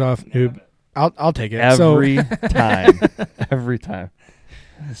off? Mic's off, dude. I'll take it. Every time. Every time.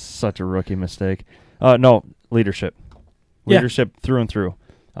 Such a rookie mistake. No, leadership. Leadership through and through.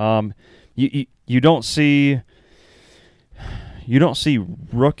 You don't see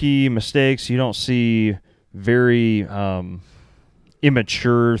rookie mistakes. You don't see very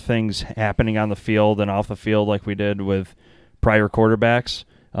immature things happening on the field and off the field like we did with prior quarterbacks.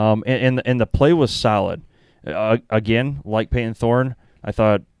 And the play was solid. Again, like Peyton Thorne, I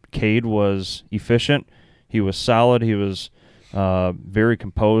thought Cade was efficient. He was solid. He was very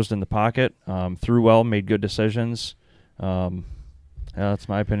composed in the pocket, threw well, made good decisions. That's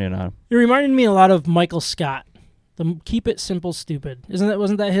my opinion on him. It reminded me a lot of Michael Scott. The keep it simple, stupid.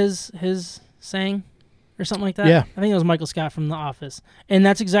 Wasn't that his saying or something like that? Yeah. I think it was Michael Scott from The Office. And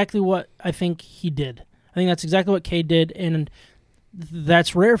that's exactly what I think he did. I think that's exactly what Cade did, and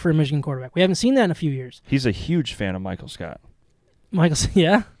that's rare for a Michigan quarterback. We haven't seen that in a few years. He's a huge fan of Michael Scott.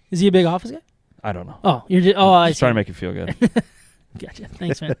 Yeah? Is he a big Office guy? I don't know. Oh, I just trying to make you feel good. Gotcha.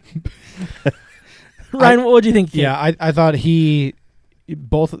 Thanks, man. Ryan, what did you think? Yeah, I thought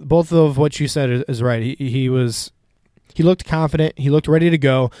both of what you said is right. He looked confident. He looked ready to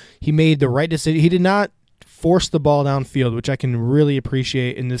go. He made the right decision. He did not force the ball downfield, which I can really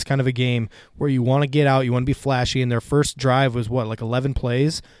appreciate in this kind of a game where you want to get out, you want to be flashy, and their first drive was, 11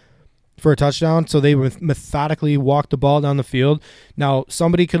 plays for a touchdown? So they methodically walked the ball down the field. Now,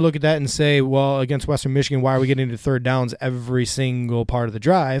 somebody could look at that and say, well, against Western Michigan, why are we getting to third downs every single part of the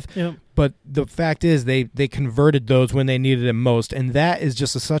drive? Yep. But the fact is they converted those when they needed them most, and that is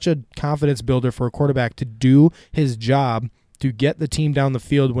just such a confidence builder for a quarterback to do his job, to get the team down the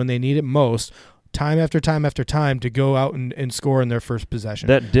field when they need it most, time after time after time, to go out and score in their first possession.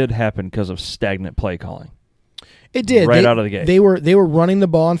 That did happen because of stagnant play calling. It did. Out of the gate. They were running the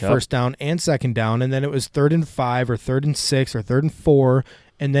ball on first down and second down, and then it was 3rd and 5 or 3rd and 6 or 3rd and 4,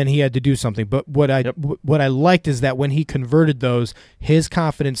 and then he had to do something. But what I liked is that when he converted those, his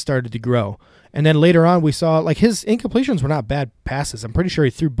confidence started to grow. And then later on, we saw like his incompletions were not bad passes. I'm pretty sure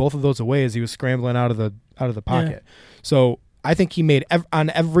he threw both of those away as he was scrambling out of the pocket. Yeah. So I think he made on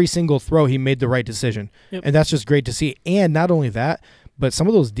every single throw, he made the right decision, and that's just great to see. And not only that, but some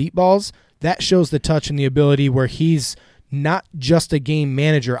of those deep balls, that shows the touch and the ability where he's not just a game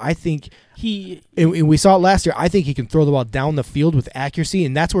manager. I think and we saw it last year, I think he can throw the ball down the field with accuracy,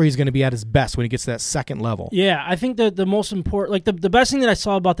 and that's where he's going to be at his best when he gets to that second level. Yeah, I think the most important, like the best thing that I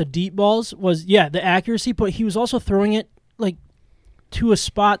saw about the deep balls was, the accuracy, but he was also throwing it like to a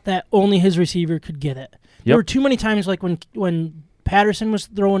spot that only his receiver could get it. There were too many times like when Patterson was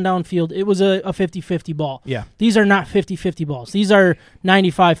throwing downfield, it was a 50-50 ball. Yeah. These are not 50-50 balls. These are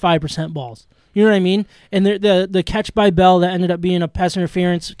 95% balls. You know what I mean? And the catch by Bell that ended up being a pass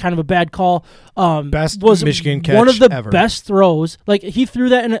interference, kind of a bad call. Best was Michigan catch one of the ever. Best throws. Like he threw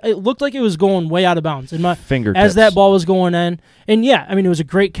that, and it looked like it was going way out of bounds. And fingertips as that ball was going in, and it was a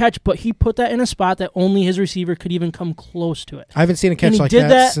great catch. But he put that in a spot that only his receiver could even come close to it. I haven't seen a catch like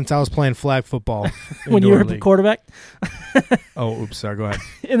that since I was playing flag football when you were the quarterback. Oh, oops! Sorry, go ahead.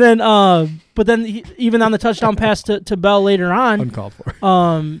 And then, but then even on the touchdown pass to Bell later on, uncalled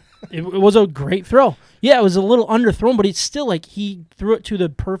for. It was a great throw. Yeah, it was a little underthrown, but it's still like he threw it to the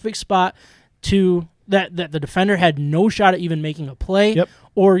perfect spot to that the defender had no shot at even making a play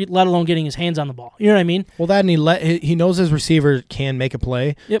or let alone getting his hands on the ball. You know what I mean? Well, that and he knows his receiver can make a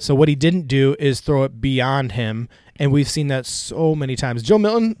play. Yep. So what he didn't do is throw it beyond him, and we've seen that so many times. Joe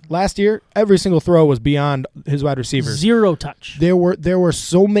Milton last year, every single throw was beyond his wide receivers. Zero touch. There were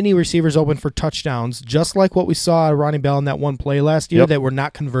so many receivers open for touchdowns, just like what we saw at Ronnie Bell in that one play last year that were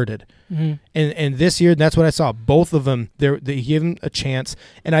not converted. Mm-hmm. And this year, that's what I saw. Both of them, they gave him a chance.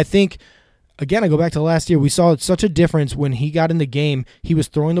 And I think, again, I go back to last year, we saw such a difference when he got in the game. He was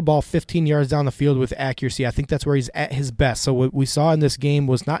throwing the ball 15 yards down the field with accuracy. I think that's where he's at his best. So what we saw in this game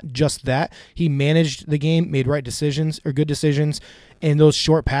was not just that. He managed the game, made good decisions, and those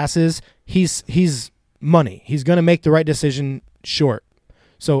short passes, he's money. He's going to make the right decision short.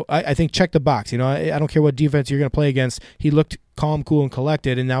 So I think check the box. I don't care what defense you're going to play against. He looked calm, cool, and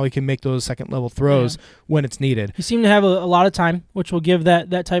collected, and now he can make those second-level throws when it's needed. He seemed to have a lot of time, which will give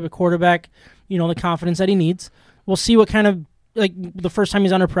that type of quarterback, the confidence that he needs. We'll see what kind of, like, the first time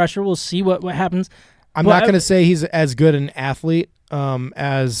he's under pressure, we'll see what happens. I'm not going to say he's as good an athlete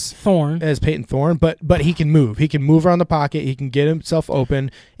as Peyton Thorne, but he can move. He can move around the pocket. He can get himself open,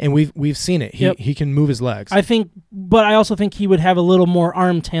 and we've seen it. He can move his legs. But I also think he would have a little more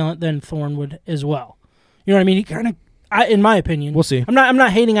arm talent than Thorne would as well. You know what I mean? He kind of, in my opinion, we'll see. I'm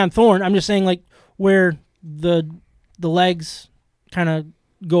not hating on Thorne. I'm just saying like where the legs kind of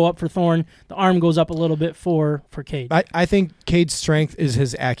go up for Thorne, the arm goes up a little bit for Cade. I think Cade's strength is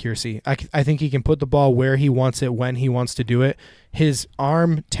his accuracy. I think he can put the ball where he wants it when he wants to do it. His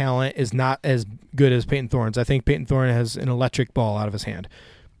arm talent is not as good as Peyton Thorne's. I think Peyton Thorne has an electric ball out of his hand.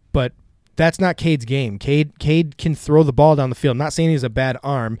 But that's not Cade's game. Cade can throw the ball down the field. I'm not saying he has a bad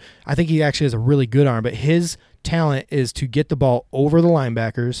arm. I think he actually has a really good arm, but his talent is to get the ball over the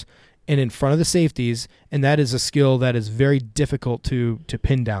linebackers and in front of the safeties, and that is a skill that is very difficult to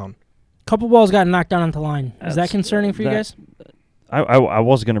pin down. A couple balls got knocked down onto the line. Is that concerning for you guys? I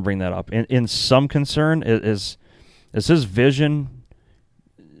was going to bring that up. In some concern is his vision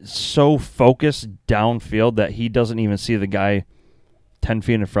so focused downfield that he doesn't even see the guy 10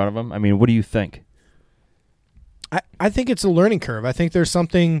 feet in front of him? I mean, what do you think? I think it's a learning curve. I think there's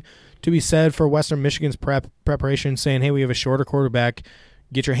something to be said for Western Michigan's preparation, saying, hey, we have a shorter quarterback.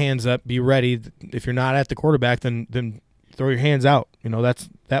 Get your hands up. Be ready. If you're not at the quarterback, then throw your hands out.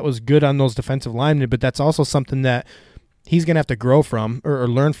 That was good on those defensive linemen, but that's also something that he's going to have to grow from or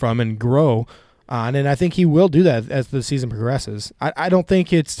learn from and grow on, and I think he will do that as the season progresses. I don't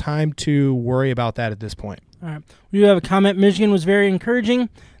think it's time to worry about that at this point. All right. We do have a comment. Michigan was very encouraging.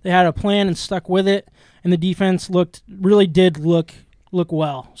 They had a plan and stuck with it, and the defense really did look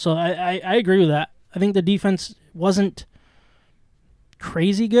well. So I agree with that. I think the defense wasn't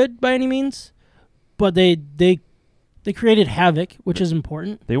crazy good by any means, but they created havoc, which is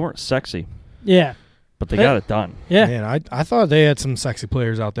important. They weren't sexy. Yeah. But they got it done. Yeah. Man, I thought they had some sexy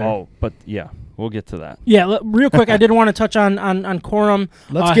players out there. Oh, but yeah, we'll get to that. Yeah, real quick, I did want to touch on Corum.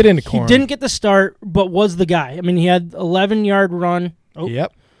 Let's get into Corum. He didn't get the start, but was the guy. I mean, he had 11-yard run. Oh.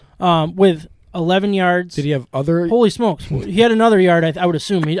 Yep. With 11 yards. Did he have other? Holy smokes. He had another yard, I would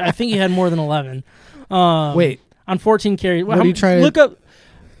assume. I think he had more than 11. Wait. On 14 carries. What are you trying to... Look up.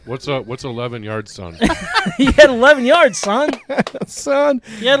 What's 11 yards, son? He had 11 yards, son.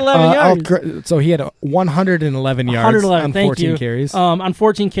 He had 11 yards. So he had 111 yards on 14 carries. On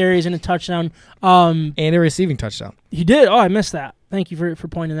 14 carries and a touchdown. And a receiving touchdown. He did. Oh, I missed that. Thank you for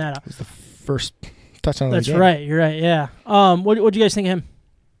pointing that out. It was the first touchdown of the game. That's right. You're right, yeah. What do you guys think of him?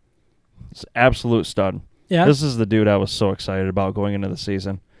 It's absolute stud. Yeah. This is the dude I was so excited about going into the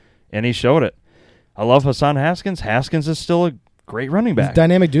season, and he showed it. I love Hassan Haskins. Haskins is still a great running back.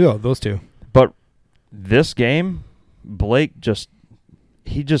 Dynamic duo, those two. But this game, Blake just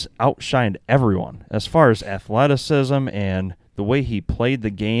outshined everyone as far as athleticism and the way he played the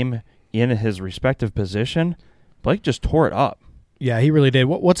game in his respective position. Blake just tore it up. Yeah, he really did.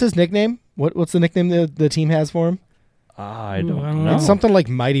 What's his nickname? What's the nickname the team has for him? I don't know. It's something like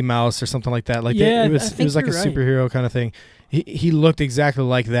Mighty Mouse or something like that. Like it was like a superhero kind of thing. He looked exactly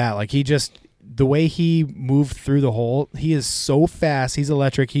like that. Like the way he moved through the hole, he is so fast. He's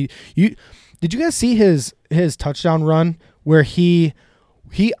electric. Did you guys see his touchdown run where he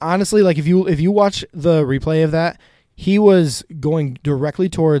honestly, like if you watch the replay of that, he was going directly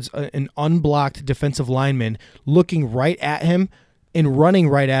towards an unblocked defensive lineman, looking right at him and running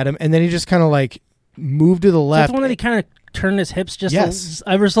right at him, and then he just kind of like moved to the left. That's the one that he kind of turned his hips just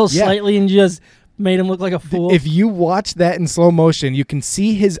ever so slightly and just made him look like a fool. If you watch that in slow motion, you can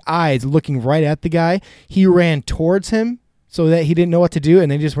see his eyes looking right at the guy. He ran towards him so that he didn't know what to do,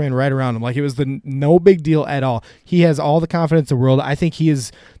 and they just ran right around him. Like it was no big deal at all. He has all the confidence in the world. I think he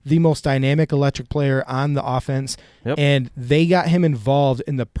is the most dynamic electric player on the offense, and they got him involved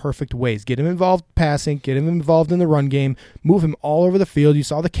in the perfect ways. Get him involved passing, get him involved in the run game, move him all over the field. You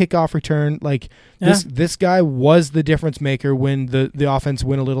saw the kickoff return. Like this guy was the difference maker when the offense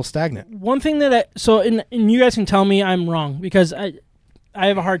went a little stagnant. One thing that and you guys can tell me I'm wrong because I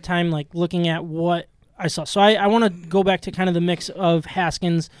have a hard time like looking at what I saw. So I want to go back to kind of the mix of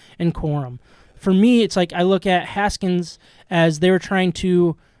Haskins and Corum. For me, it's like I look at Haskins as they were trying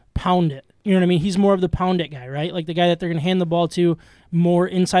to pound it. You know what I mean? He's more of the pound it guy, right? Like the guy that they're going to hand the ball to more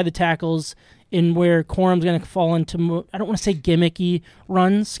inside the tackles, in where Corum's going to fall into, I don't want to say gimmicky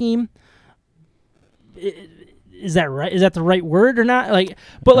run scheme. Is that right? Is that the right word or not? Like,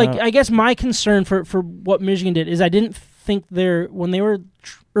 but like I guess my concern for what Michigan did is I didn't think when they were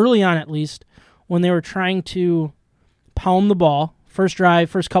early on, at least, when they were trying to pound the ball, first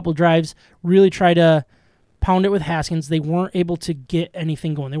couple drives, really try to pound it with Haskins, they weren't able to get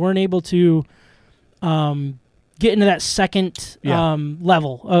anything going. They weren't able to get into that second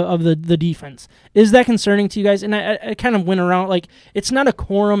level of the defense. Is that concerning to you guys? And I kind of went around, like, it's not a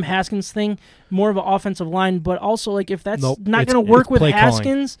Corum Haskins thing, more of an offensive line, but also, like, if that's not going to work with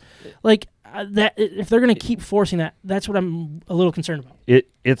Haskins, like, that if they're going to keep forcing that, that's what I'm a little concerned about.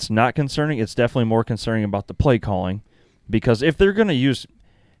 It's not concerning. It's definitely more concerning about the play calling, because if they're going to use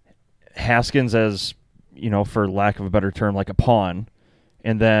Haskins as, for lack of a better term, like a pawn,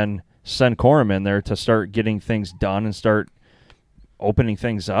 and then send Corum in there to start getting things done and start opening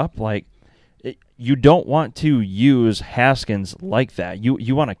things up, you don't want to use Haskins like that.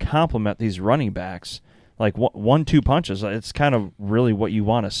 You want to complement these running backs. Like 1-2 punches, it's kind of really what you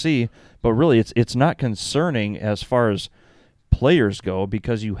want to see. But really, it's not concerning as far as players go,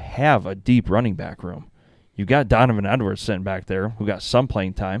 because you have a deep running back room. You got Donovan Edwards sitting back there who got some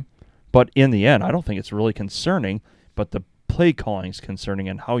playing time. But in the end, I don't think it's really concerning, but the play calling is concerning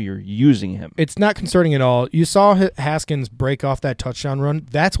and how you're using him. It's not concerning at all. You saw Haskins break off that touchdown run.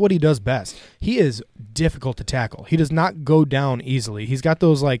 That's what he does best. He is difficult to tackle. He does not go down easily. He's got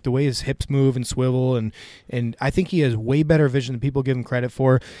those, like, the way his hips move and swivel, and I think he has way better vision than people give him credit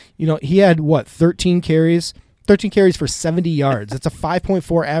for. He had 13 carries for 70 yards. That's a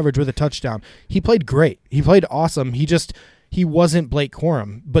 5.4 average with a touchdown. He played great. He played awesome. He wasn't Blake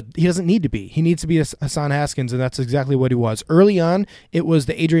Corum, but he doesn't need to be. He needs to be Hassan Haskins, and that's exactly what he was. Early on, it was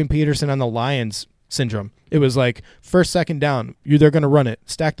the Adrian Peterson on the Lions syndrome. It was like, first, second down, they're going to run it,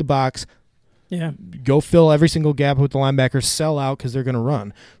 stack the box, go fill every single gap with the linebackers, sell out because they're going to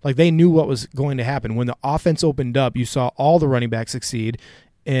run. Like, they knew what was going to happen. When the offense opened up, you saw all the running backs succeed,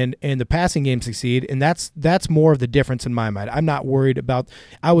 and the passing game succeed, and that's more of the difference in my mind. I'm not worried about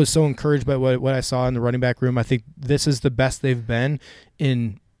 – I was so encouraged by what I saw in the running back room. I think this is the best they've been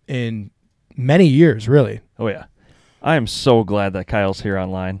in many years, really. Oh, yeah. I am so glad that Kyle's here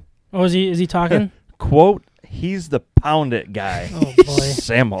online. Oh, is he talking? Quote, he's the pound it guy. Oh, boy.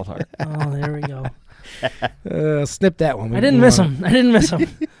 Sam Walthart. Oh, there we go. Snip that one. I didn't miss him.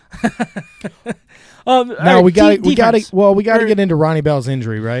 Now we got to get into Ronnie Bell's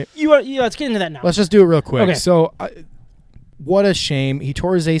injury, right? Let's get into that now. Let's just do it real quick. Okay. So, what a shame. He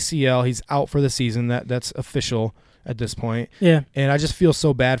tore his ACL. He's out for the season. That's official. at this point. Yeah. And I just feel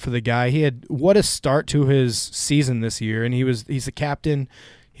so bad for the guy. He had what a start to his season this year, and he's the captain.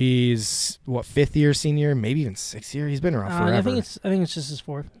 He's fifth year senior, maybe even sixth year. He's been around forever. I think it's just his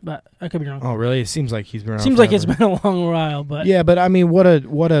fourth, but I could be wrong. Oh, really? It seems like he's been around. Seems forever. like it's been a long while, but yeah. But I mean, what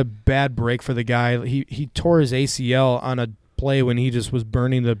a bad break for the guy. He tore his ACL on a play when he just was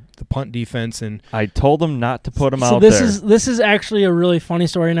burning the punt defense, and I told him not to put him out there. So this is actually a really funny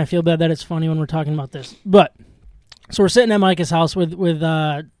story, and I feel bad that it's funny when we're talking about this. But so we're sitting at Micah's house with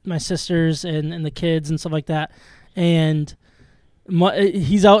my sisters and the kids and stuff like that, and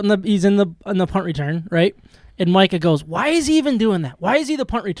he's in the punt return, right? And Micah goes, "Why is he even doing that? Why is he the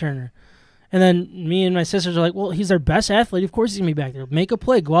punt returner?" And then me and my sisters are like, "Well, he's our best athlete. Of course he's gonna be back there. Make a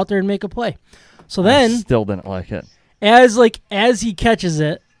play. Go out there and make a play." So then I still didn't like it. As he catches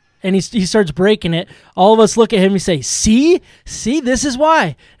it and he starts breaking it, all of us look at him and say, see, this is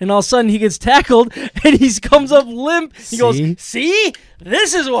why. And all of a sudden he gets tackled and he comes up limp. He goes, see,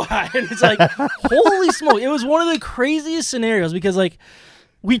 this is why. And it's like, holy smoke. It was one of the craziest scenarios because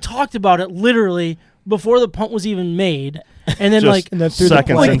we talked about it literally before the punt was even made. And then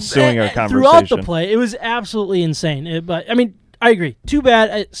seconds ensuing our conversation. Throughout the play, it was absolutely insane. But I mean, I agree. Too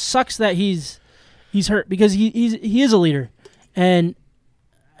bad. It sucks that he's hurt because he is a leader, and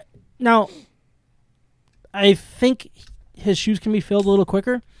now I think his shoes can be filled a little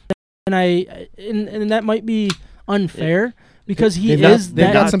quicker, and that might be unfair because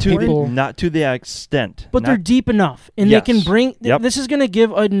they've got some people not to the extent, but they're deep enough, and they can bring. Yep. This is going to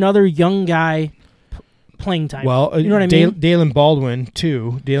give another young guy playing time. Well, you know what I mean? Dalen Baldwin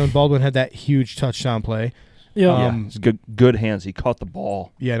too. Dalen Baldwin had that huge touchdown play. Yeah, it's good hands. He caught the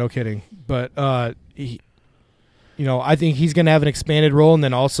ball. Yeah, no kidding. But I think he's going to have an expanded role, and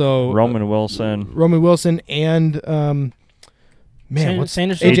then also Roman Wilson, and Sanderson?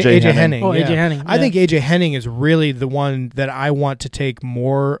 AJ Henning. Oh, yeah. AJ Henning. I think AJ Henning is really the one that I want to take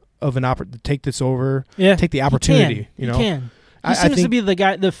more of take this over. Yeah, take the opportunity. He can. He seems to be the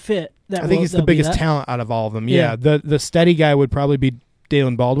guy, the fit. I think he's the biggest talent out of all of them. Yeah. The steady guy would probably be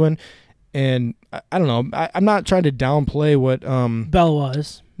Dalen Baldwin. And I don't know. I'm not trying to downplay what Bell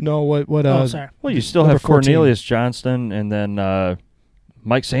was. No, what? Oh, sorry. Well, you still have Cornelius Johnston and then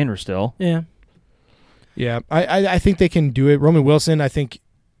Mike Sanders still. Yeah. Yeah, I think they can do it. Roman Wilson, I think,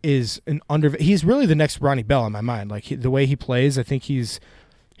 is he's really the next Ronnie Bell in my mind. Like the way he plays, I think he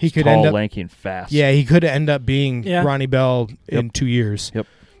could tall, end up lanky, and fast. Yeah, he could end up being Ronnie Bell in 2 years. Yep.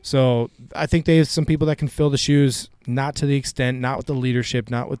 So I think they have some people that can fill the shoes, not to the extent, not with the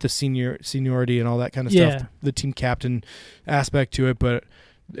leadership, not with the seniority and all that kind of stuff, the team captain aspect to it, but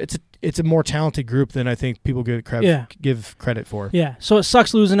it's a more talented group than I think people give credit for. Yeah, so it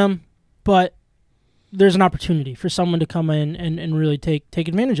sucks losing them, but there's an opportunity for someone to come in and really take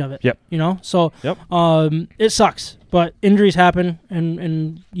advantage of it. Yep. So it sucks, but injuries happen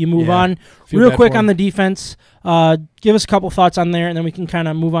and you move on. Real quick on the defense, give us a couple thoughts on there, and then we can kind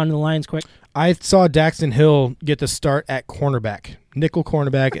of move on to the Lions quick. I saw Daxton Hill get the start at cornerback, nickel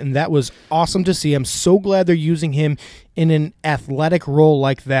cornerback, and that was awesome to see. I'm so glad they're using him in an athletic role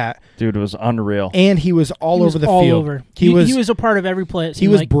like that. Dude, it was unreal. And he was all over the field. He was a part of every play. He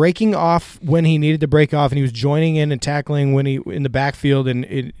was breaking off when he needed to break off, and he was joining in and tackling when he in the backfield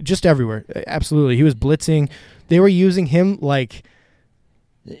and just everywhere. Absolutely. He was blitzing. They were using him like...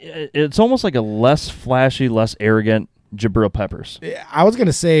 It's almost like a less flashy, less arrogant Jabril Peppers. I was going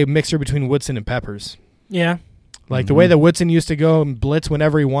to say mixture between Woodson and Peppers. Yeah. Like the way that Woodson used to go and blitz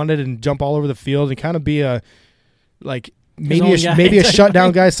whenever he wanted and jump all over the field and kind of be maybe a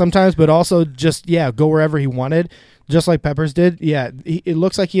shutdown guy sometimes, but also just, go wherever he wanted, just like Peppers did. Yeah, it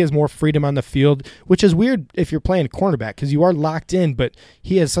looks like he has more freedom on the field, which is weird if you're playing cornerback because you are locked in, but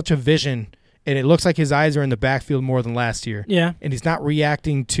he has such a vision. And it looks like his eyes are in the backfield more than last year. Yeah. And he's not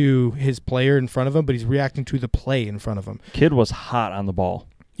reacting to his player in front of him, but he's reacting to the play in front of him. Kid was hot on the ball.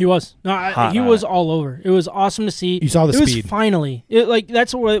 He was. He was all over. It was awesome to see. You saw the speed. It was finally.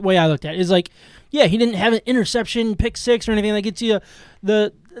 That's the way I looked at it. It's like, he didn't have an interception, pick six, or anything that gets you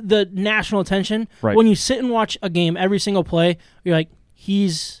the national attention. Right. When you sit and watch a game, every single play, you're like,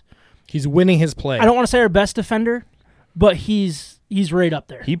 he's winning his play. I don't want to say our best defender, but he's right up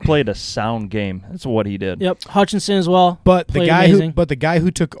there. He played a sound game. That's what he did. Yep, Hutchinson as well. But the guy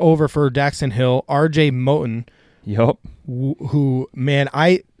who took over for Daxton Hill, R.J. Moten. Yep. Who man,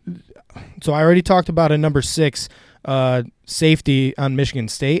 so I already talked about a number 6 safety on Michigan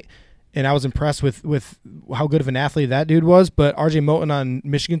State, and I was impressed with how good of an athlete that dude was. But R.J. Moten on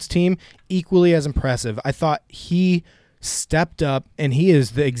Michigan's team, equally as impressive. I thought he stepped up, and he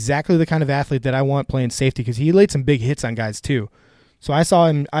is exactly the kind of athlete that I want playing safety because he laid some big hits on guys too. So I saw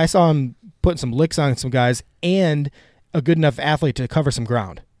him putting some licks on some guys, and a good enough athlete to cover some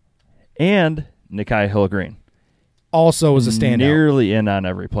ground. And Nikhai Hill-Green also was a standout. Nearly in on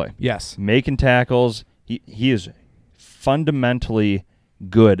every play. Yes. Making tackles. He is fundamentally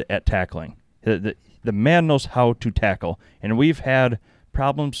good at tackling. The man knows how to tackle. And we've had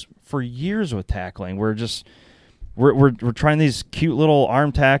problems for years with tackling. We're trying these cute little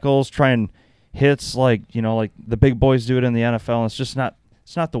arm tackles, trying hits like the big boys do it in the NFL, and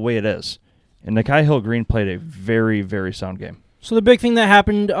it's not the way it is. And Nikhai Hill-Green played a very, very sound game. So the big thing that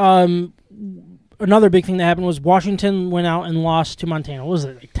happened, another big thing that happened was Washington went out and lost to Montana. What was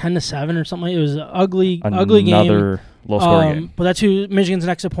it, like 10-7 or something? It was an ugly game. Another low-scoring game. But that's who Michigan's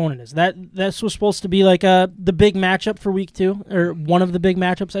next opponent is. This was supposed to be like the big matchup for week 2, or one of the big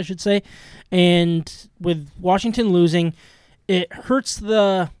matchups, I should say. And with Washington losing, it hurts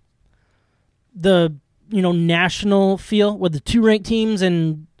the national feel with the 2 ranked teams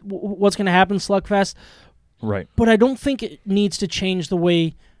and what's going to happen, slugfest. Right. But I don't think it needs to change the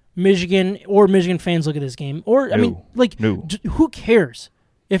way Michigan or Michigan fans look at this game. Or, who cares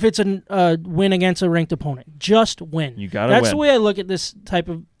if it's a win against a ranked opponent? Just win. You got to win. That's the way I look at this type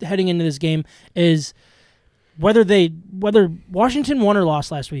of heading into this game is whether Washington won or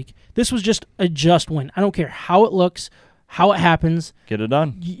lost last week, this was just a just win. I don't care how it looks, how it happens. Get it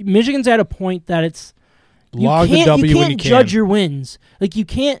done. Michigan's at a point that it's you can't judge your wins. Like you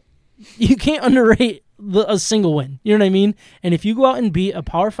can't underrate a single win. You know what I mean? And if you go out and beat a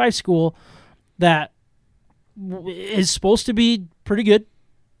Power 5 school that is supposed to be pretty good,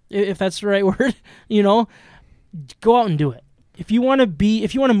 if that's the right word, go out and do it. If you want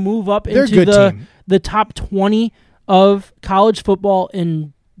to move up into the top 20 of college football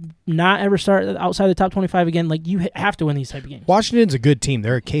and not ever start outside the top 25 again, like you have to win these type of games. Washington's a good team.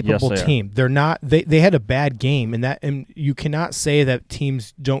 They're a capable team. They're not. They had a bad game, and you cannot say that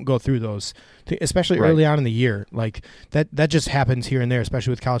teams don't go through those, especially early on in the year. Like that just happens here and there,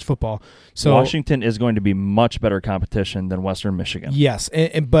 especially with college football. So Washington is going to be much better competition than Western Michigan. Yes,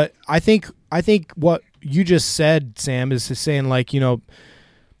 but I think what you just said, Sam, is saying like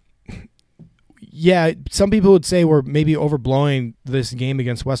yeah, some people would say we're maybe overblowing this game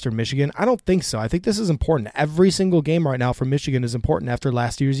against Western Michigan. I don't think so. I think this is important. Every single game right now for Michigan is important after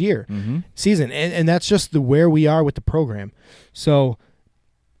last year's season, and that's just where we are with the program. So,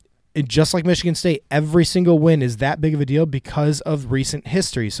 just like Michigan State, every single win is that big of a deal because of recent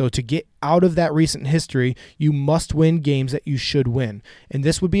history. So to get out of that recent history, you must win games that you should win, and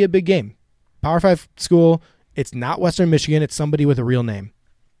this would be a big game. Power 5 school. It's not Western Michigan. It's somebody with a real name.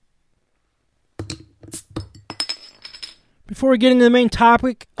 Before we get into the main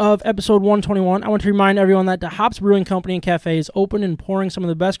topic of episode 121, I want to remind everyone that the Hops Brewing Company and Cafe is open and pouring some of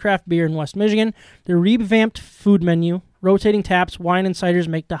the best craft beer in West Michigan. Their revamped food menu, rotating taps, wine, and ciders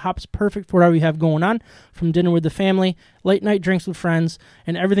make the Hops perfect for whatever you have going on, from dinner with the family, late night drinks with friends,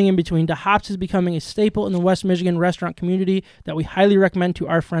 and everything in between. The Hops is becoming a staple in the West Michigan restaurant community that we highly recommend to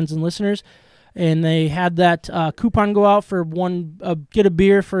our friends and listeners. And they had that coupon go out for get a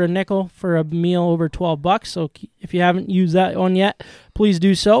beer for a nickel for a meal over $12. So if you haven't used that one yet, please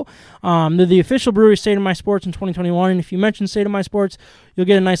do so. They're the official brewery of State of My Sports in 2021. And if you mention State of My Sports, you'll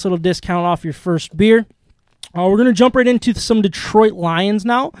get a nice little discount off your first beer. We're going to jump right into some Detroit Lions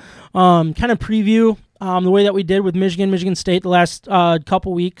now. Kind of preview the way that we did with Michigan State the last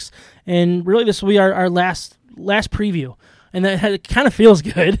couple weeks. And really this will be our last preview. And that it kind of feels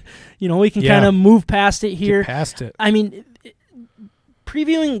good. We can kind of move past it here. Get past it. I mean,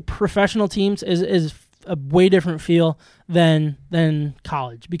 previewing professional teams is a way different feel than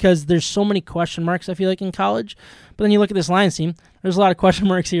college because there's so many question marks, I feel like, in college. But then you look at this Lions team, there's a lot of question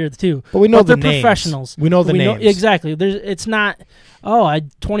marks here, too. But we know the they're professionals. We know the names. Exactly. It's not,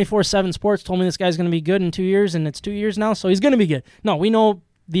 24/7 Sports told me this guy's going to be good in 2 years, and it's 2 years now, so he's going to be good. No, we know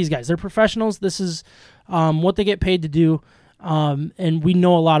these guys. They're professionals. This is what they get paid to do. And we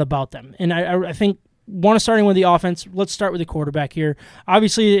know a lot about them. And I think, starting with the offense, let's start with the quarterback here.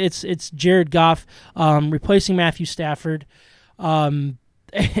 Obviously, it's Jared Goff replacing Matthew Stafford. I'm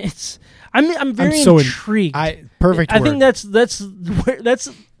very intrigued. Perfect. I think that's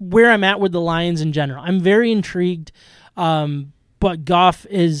where I'm at with the Lions in general. I'm very intrigued. But Goff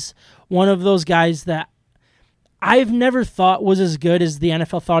is one of those guys that I've never thought was as good as the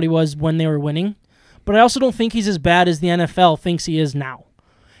NFL thought he was when they were winning. But I also don't think he's as bad as the NFL thinks he is now.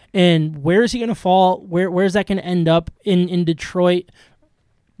 And where is he going to fall? Where is that going to end up in Detroit?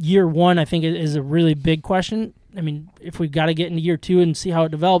 Year one, I think, is a really big question. I mean, if we've got to get into year 2 and see how it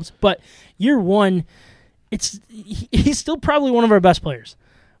develops. But year 1, he's still probably one of our best players.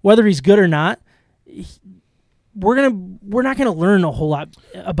 Whether he's good or not, we're not gonna learn a whole lot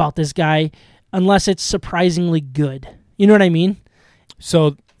about this guy unless it's surprisingly good. You know what I mean?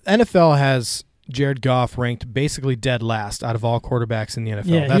 So NFL has Jared Goff ranked basically dead last out of all quarterbacks in the NFL.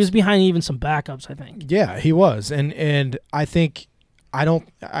 Yeah, he was behind even some backups, I think. Yeah, he was, and I think I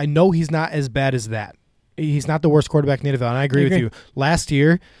know he's not as bad as that. He's not the worst quarterback in the NFL, and I agree with you. Last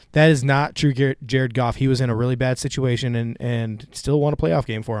year, that is not true. Jared Goff, he was in a really bad situation and still won a playoff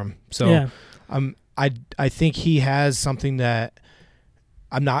game for him. So, I think he has something that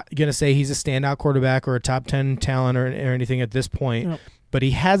I'm not going to say he's a standout quarterback or a top 10 talent or anything at this point, but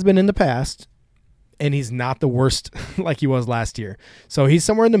he has been in the past, and he's not the worst like he was last year. So he's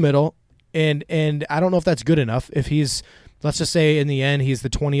somewhere in the middle, and I don't know if that's good enough. If he's, let's just say in the end he's the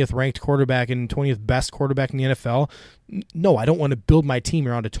 20th ranked quarterback and 20th best quarterback in the NFL. No, I don't want to build my team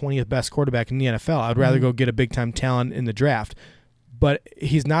around a 20th best quarterback in the NFL. I'd rather go get a big-time talent in the draft. But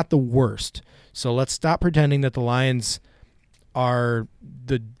he's not the worst. So let's stop pretending that the Lions are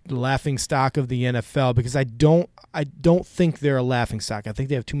the laughing stock of the NFL, because I don't think they're a laughing stock. I think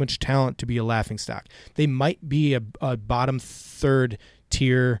they have too much talent to be a laughing stock. They might be a bottom third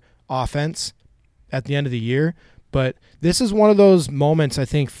tier offense at the end of the year, but this is one of those moments, I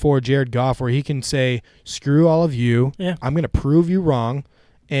think, for Jared Goff where he can say, screw all of you. Yeah. I'm going to prove you wrong,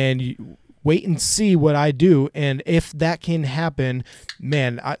 and wait and see what I do. And if that can happen,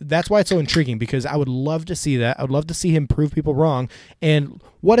 man, that's why it's so intriguing, because I would love to see that. I would love to see him prove people wrong. And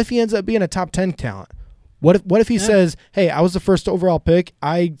what if he ends up being a top 10 talent? What if he says, hey, I was the first overall pick.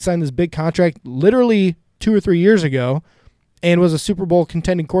 I signed this big contract literally 2 or 3 years ago and was a Super Bowl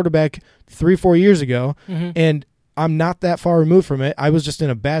contending quarterback 3-4 years ago. Mm-hmm. And I'm not that far removed from it. I was just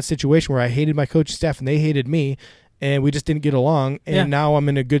in a bad situation where I hated my coaching staff and they hated me, and we just didn't get along. And now I'm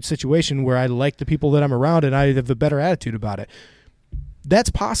in a good situation where I like the people that I'm around and I have a better attitude about it. That's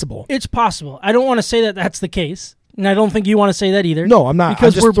possible. It's possible. I don't want to say that that's the case, and I don't think you want to say that either. No, I'm not.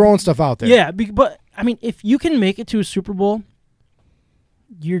 Because I'm just throwing stuff out there. Yeah, but I mean, if you can make it to a Super Bowl,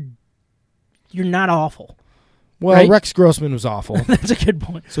 you're not awful. Well, right? Rex Grossman was awful. That's a good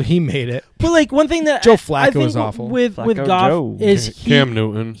point. So he made it. But like one thing that Joe Flacco was awful. With Goff is Cam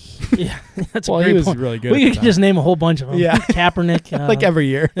Newton. Yeah, that's a great point. Was really good. We could just name a whole bunch of them. Yeah, Kaepernick, like every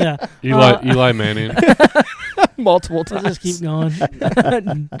year. Yeah, Eli Manning, multiple times. Let's just keep going.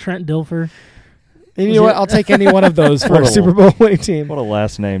 Trent Dilfer. And you know what? I'll take any one of those for a Super Bowl winning team. What a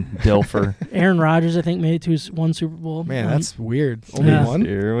last name, Dilfer. Aaron Rodgers, I think, made it to one Super Bowl. Man, that's weird. Only one.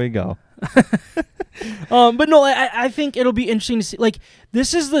 Here we go. But no, I think it'll be interesting to see. Like,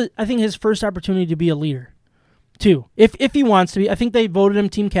 this is I think his first opportunity to be a leader, too. If he wants to be. I think they voted him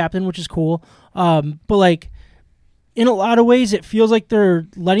team captain, which is cool. But like, in a lot of ways, it feels like they're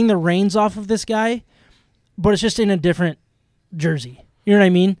letting the reins off of this guy, but it's just in a different jersey. You know what I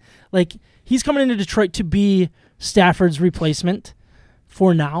mean? Like, he's coming into Detroit to be Stafford's replacement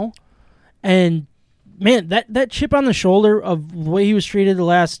for now, and man, that chip on the shoulder of the way he was treated the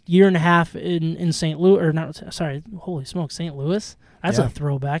last year and a half in St. Louis, or not, sorry, holy smoke, St. Louis? That's a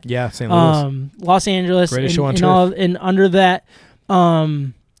throwback. Yeah, St. Louis. Los Angeles. Greatest show on turf. And under that,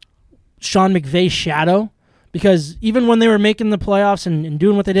 Sean McVay's shadow, because even when they were making the playoffs and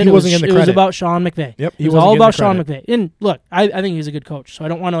doing what they did, it was about Sean McVay. Yep, it was all about Sean McVay. And look, I think he's a good coach, so I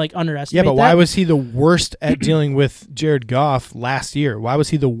don't want to like underestimate that. Yeah, but why was he the worst at dealing with Jared Goff last year? Why was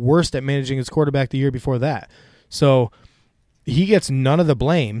he the worst at managing his quarterback the year before that? So he gets none of the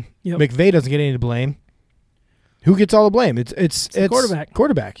blame. Yep. McVay doesn't get any of the blame. Who gets all the blame? It's quarterback.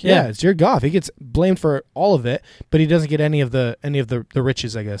 Quarterback. Yeah, it's Jared Goff. He gets blamed for all of it, but he doesn't get any of the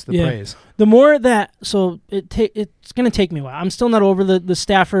riches, I guess, the praise. The more that, so it's going to take me a while. I'm still not over the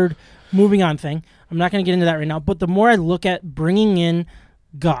Stafford moving on thing. I'm not going to get into that right now. But the more I look at bringing in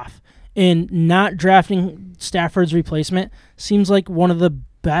Goff and not drafting Stafford's replacement, seems like one of the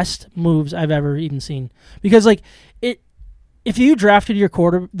best moves I've ever even seen. Because like if you drafted your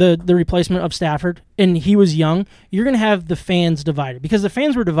the replacement of Stafford and he was young, you're going to have the fans divided, because the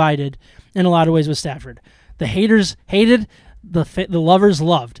fans were divided in a lot of ways with Stafford. The haters hated, the lovers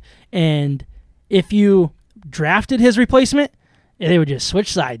loved. And if you drafted his replacement, they would just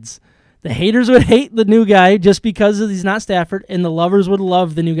switch sides. The haters would hate the new guy just because he's not Stafford, and the lovers would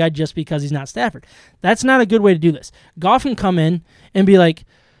love the new guy just because he's not Stafford. That's not a good way to do this. Goff can come in and be like,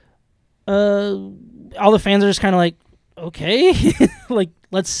 all the fans are just kind of like, okay, like,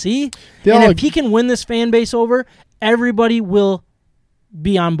 let's see. And if he can win this fan base over, everybody will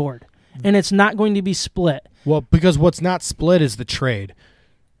be on board. And it's not going to be split. Well, because what's not split is the trade.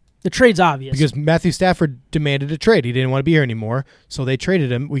 The trade's obvious. Because Matthew Stafford demanded a trade. He didn't want to be here anymore, so they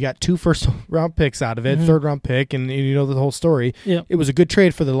traded him. We got 2 first-round picks out of it, third-round pick, and you know the whole story. Yep. It was a good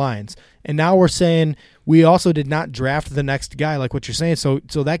trade for the Lions. And now we're saying we also did not draft the next guy, like what you're saying. So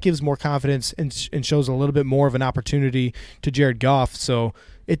that gives more confidence and shows a little bit more of an opportunity to Jared Goff. So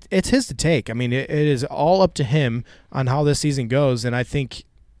it's his to take. I mean, it is all up to him on how this season goes, and I think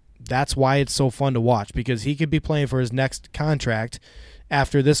that's why it's so fun to watch, because he could be playing for his next contract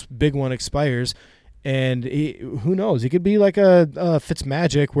after this big one expires, and who knows? He could be like a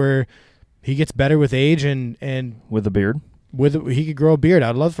Fitzmagic where he gets better with age and with a beard. He could grow a beard.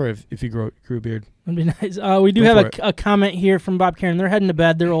 I'd love for if he grew a beard. That'd be nice. We do have a comment here from Bob Karen. They're heading to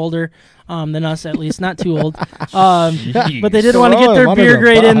bed. They're older than us, at least, not too old. But they did want to get their beer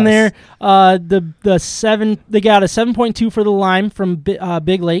grade in there. They got a 7.2 for the lime from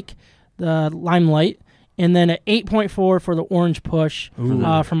Big Lake, the Limelight. And then an 8.4 for the Orange Push from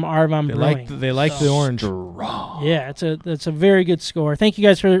Arvon Brewing. They like the orange. Yeah, it's a very good score. Thank you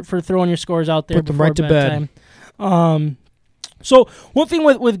guys for throwing your scores out there. Put them right to bed. So one thing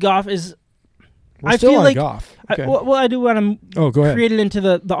with Goff is I feel like Goff. Okay. I do want to create it into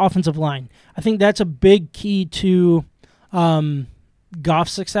the offensive line. I think that's a big key to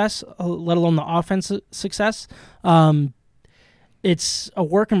Goff's success, let alone the offensive success. It's a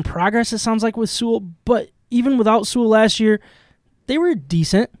work in progress, it sounds like, with Sewell. But even without Sewell last year, they were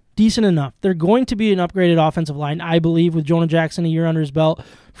decent enough. They're going to be an upgraded offensive line, I believe, with Jonah Jackson a year under his belt.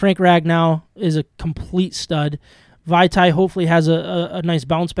 Frank Ragnow is a complete stud. Vaitai hopefully has a nice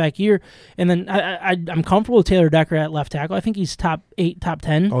bounce-back year. And then I'm comfortable with Taylor Decker at left tackle. I think he's top 8, top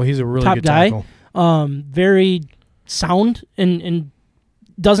 10. Oh, he's a really good guy. Tackle. Very sound and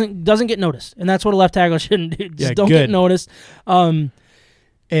doesn't get noticed, and that's what a left tackle shouldn't do. Just don't get noticed. And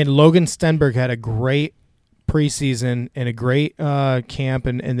Logan Stenberg had a great preseason and a great camp,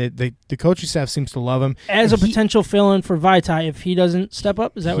 and the coaching staff seems to love him as a potential fill-in for Vaitai if he doesn't step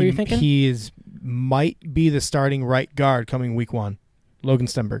up. Is that what you're thinking? He might be the starting right guard coming week 1. Logan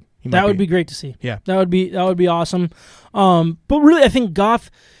Stenberg. That would be great to see. Yeah, that would be awesome. But really, I think Goff,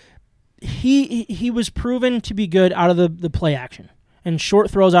 he was proven to be good out of the play action and short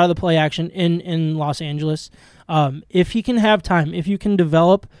throws out of the play action in Los Angeles. If he can have time, if you can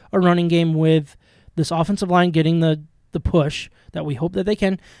develop a running game with this offensive line getting the push that we hope that they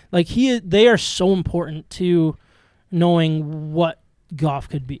can, they are so important to knowing what Goff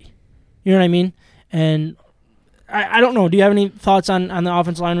could be. You know what I mean? And I don't know. Do you have any thoughts on the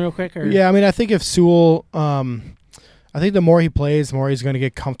offensive line real quick? Or? Yeah, I mean, I think if Sewell, I think the more he plays, the more he's going to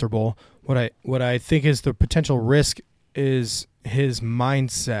get comfortable. What I think is the potential risk is his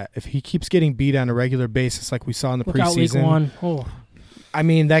mindset. If he keeps getting beat on a regular basis like we saw in the preseason, week 1. Oh. I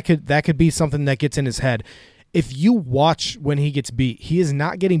mean, that could be something that gets in his head. If you watch when he gets beat, he is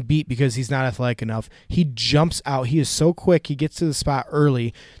not getting beat because he's not athletic enough. He jumps out. He is so quick. He gets to the spot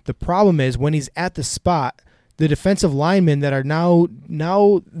early. The problem is when he's at the spot, the defensive linemen that are now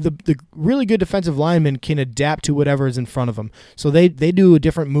the really good defensive linemen can adapt to whatever is in front of them. So they do a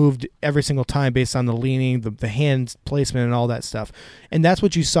different move every single time based on the leaning, the hand placement, and all that stuff. And that's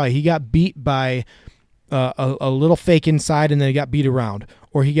what you saw. He got beat by a little fake inside, and then he got beat around,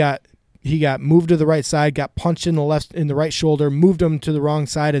 or he got moved to the right side, got punched in the right shoulder, moved him to the wrong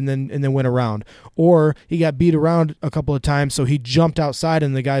side, and then went around. Or he got beat around a couple of times, so he jumped outside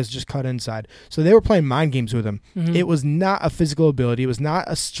and the guys just cut inside. So they were playing mind games with him. Mm-hmm. It was not a physical ability. It was not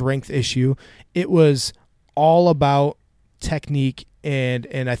a strength issue. It was all about technique, and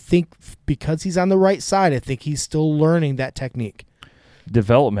I think because he's on the right side, I think he's still learning that technique.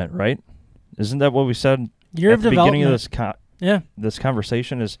 Development, right? Isn't that what we said at the beginning of this this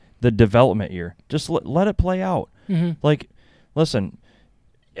conversation is the development year. Just let it play out. Mm-hmm. Listen,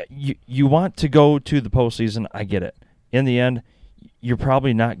 you want to go to the postseason. I get it. In the end, you're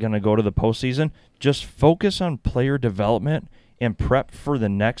probably not going to go to the postseason. Just focus on player development and prep for the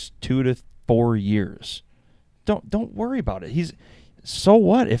next 2 to 4 years. Don't worry about it. So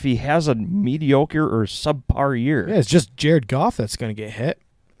what if he has a mediocre or subpar year? Yeah, it's just Jared Goff that's going to get hit.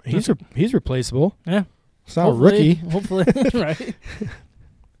 He's replaceable. Yeah. It's not a rookie. Hopefully, right.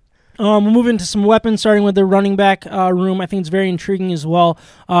 We'll move into some weapons, starting with the running back room. I think it's very intriguing as well.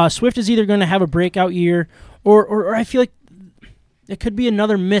 Swift is either going to have a breakout year, or I feel like it could be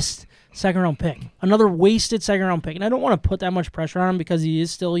another missed second-round pick, another wasted second-round pick. And I don't want to put that much pressure on him because he is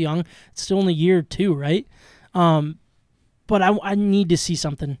still young. It's still only year 2, right? But I need to see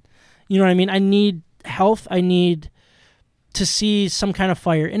something. You know what I mean? I need health. I need to see some kind of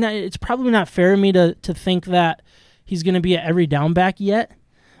fire. And it's probably not fair of me to think that he's going to be at every down back yet.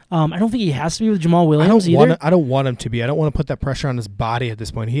 I don't think he has to be with Jamal Williams either. I don't want him to be. I don't want to put that pressure on his body at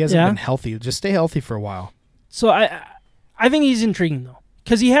this point. He hasn't been healthy. Just stay healthy for a while. So I think he's intriguing, though,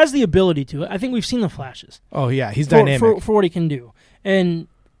 because he has the ability to. I think we've seen the flashes. Oh, yeah. He's dynamic. For what he can do. And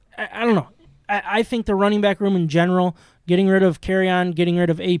I don't know. I think the running back room in general, getting rid of Kerryon, getting rid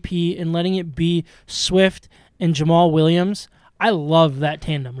of AP, and letting it be Swift and Jamal Williams, I love that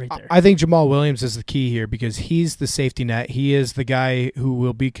tandem right there. I think Jamal Williams is the key here because he's the safety net. He is the guy who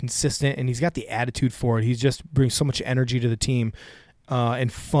will be consistent, and he's got the attitude for it. He just brings so much energy to the team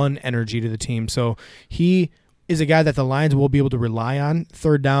and fun energy to the team. So he is a guy that the Lions will be able to rely on.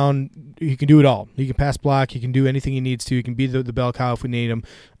 Third down, he can do it all. He can pass block. He can do anything he needs to. He can be the bell cow if we need him.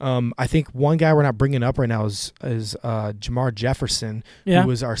 I think one guy we're not bringing up right now is Jamar Jefferson, who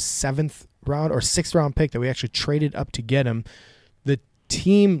was our 7th round or 6th round pick that we actually traded up to get him. The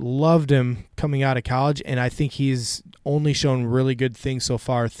team loved him coming out of college, and I think he's only shown really good things so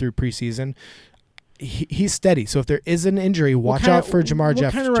far through preseason. He's steady. So if there is an injury, watch out for Jamar Jefferson.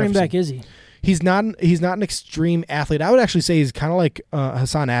 What kind of running back is he? He's not an extreme athlete. I would actually say he's kind of like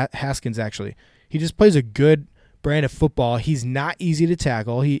Hassan Haskins, actually. He just plays a good brand of football. He's not easy to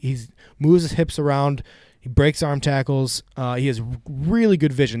tackle. He moves his hips around. He breaks arm tackles. He has really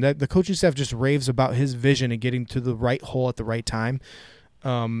good vision. The coaching staff just raves about his vision and getting to the right hole at the right time.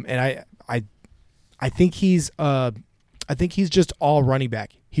 And I think he's just all running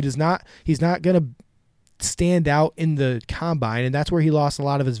back. He's not going to stand out in the combine, and that's where he lost a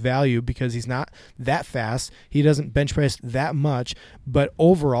lot of his value because he's not that fast. He doesn't bench press that much, but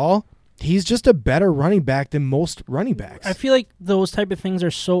overall, he's just a better running back than most running backs. I feel like those type of things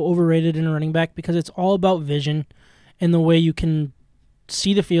are so overrated in a running back because it's all about vision and the way you can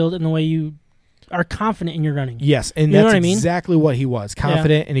see the field and the way you are confident in your running. Yes, and that's exactly what he was,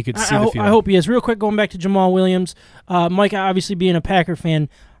 confident, and he could see the field. I hope he is. Real quick, going back to Jamal Williams, Mike, obviously being a Packer fan,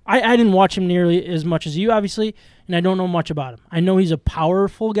 I didn't watch him nearly as much as you, obviously, and I don't know much about him. I know he's a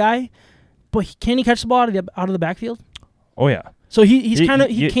powerful guy, but can he catch the ball out of the backfield? Oh, yeah. So he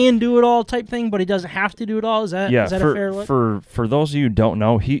can do it all type thing, but he doesn't have to do it all. Is that a fair look? For those of you who don't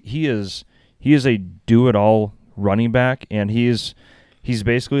know, he is a do it all running back, and he's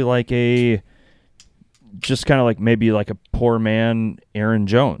basically like just kind of like maybe like a poor man Aaron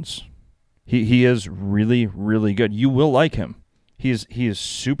Jones. He is really, really good. You will like him. He is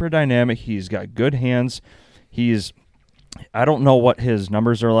super dynamic. He's got good hands. I don't know what his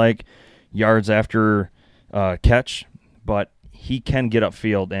numbers are like, yards after catch, but he can get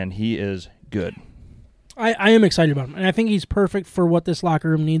upfield, and he is good. I am excited about him, and I think he's perfect for what this locker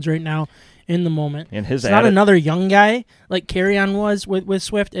room needs right now in the moment. And it's not another young guy like Kerryon was with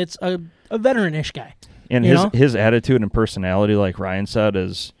Swift. It's a veteran-ish guy. And his attitude and personality, like Ryan said,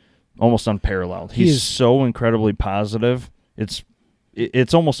 is almost unparalleled. He's so incredibly positive.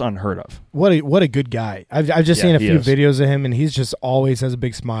 It's almost unheard of. What a good guy. I've just seen a few videos of him, and he's just always has a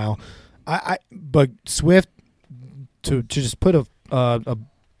big smile. But Swift, to just put a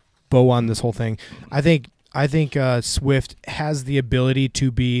bow on this whole thing, I think Swift has the ability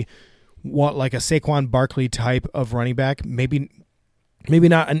to be like a Saquon Barkley type of running back. Maybe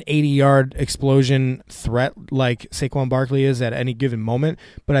not an 80-yard explosion threat like Saquon Barkley is at any given moment,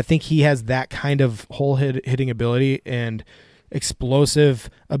 but I think he has that kind of hole hitting ability and explosive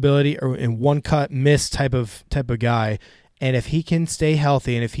ability, or in one cut miss type of guy. And if he can stay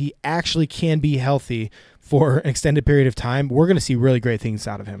healthy, and if he actually can be healthy for an extended period of time, we're going to see really great things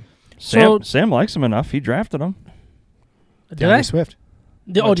out of him. Sam likes him enough. He drafted him. Did I? Swift.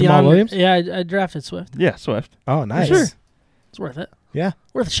 Jamal Williams? Yeah, I drafted Swift. Yeah, Swift. Oh, nice. Sure. It's worth it. Yeah.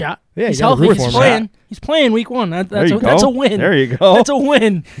 Worth a shot. Yeah, he's healthy. He's playing week 1. That's a win. There you go. That's a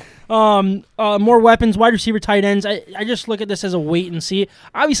win. More weapons, wide receiver, tight ends. I just look at this as a wait and see.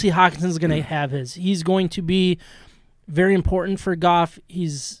 Obviously, Hawkinson's going to have his. He's going to be very important for Goff.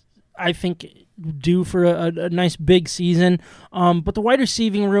 He's, I think, due for a nice big season. But the wide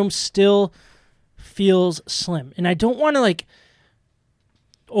receiving room still feels slim, and I don't want to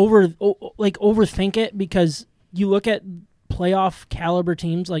overthink it, because you look at playoff caliber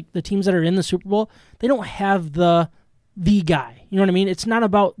teams, like the teams that are in the Super Bowl, they don't have the guy. You know what I mean? It's not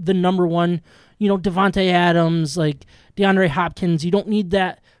about the number one, Devontae Adams, like DeAndre Hopkins. You don't need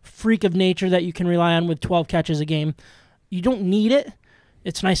that freak of nature that you can rely on with 12 catches a game. You don't need it.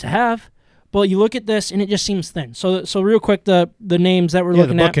 It's nice to have. But you look at this, and it just seems thin. So real quick, the names that we're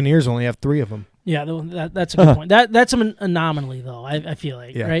looking at. The Buccaneers only have 3 of them. Yeah, that's a good point. That's an anomaly, though, I feel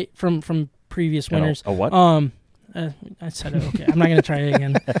like, right? From previous winners. A what? I said it. Okay, I'm not going to try it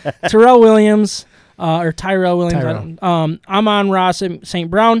again. Tyrell Williams, Amon-Ra St.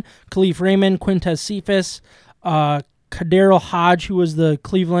 Brown, Khalif Raymond, Quintez Cephas, KhaDarel Hodge, who was the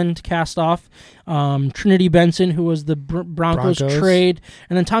Cleveland cast-off, Trinity Benson, who was the Broncos trade,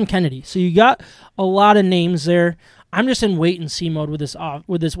 and then Tom Kennedy. So you got a lot of names there. I'm just in wait-and-see mode with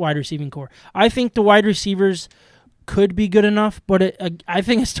this wide receiving core. I think the wide receivers could be good enough, but I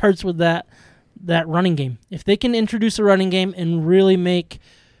think it starts with that running game. If they can introduce a running game and really make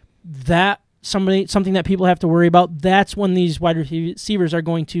that something that people have to worry about, that's when these wide receivers are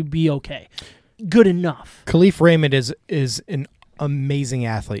going to be okay. Good enough. Khalif Raymond is an amazing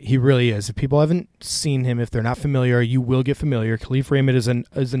athlete. He really is. If people haven't seen him, if they're not familiar, you will get familiar. Khalif Raymond is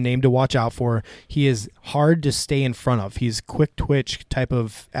a name to watch out for. He is hard to stay in front of. He's quick twitch type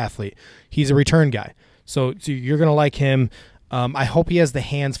of athlete. He's a return guy. So you're going to like him. I hope he has the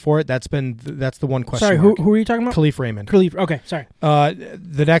hands for it. That's the one question. Sorry, who are you talking about? Khalif Raymond. Okay, sorry.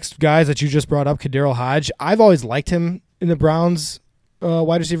 The next guys that you just brought up, KhaDarel Hodge, I've always liked him in the Browns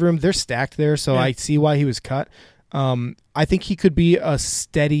wide receiver room. They're stacked there, so I see why he was cut. I think he could be a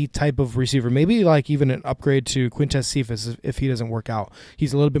steady type of receiver, maybe like even an upgrade to Quintez Cephas if he doesn't work out.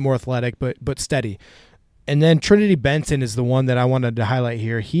 He's a little bit more athletic, but steady. And then Trinity Benson is the one that I wanted to highlight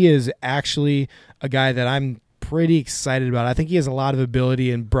here. He is actually a guy that I'm pretty excited about. I think he has a lot of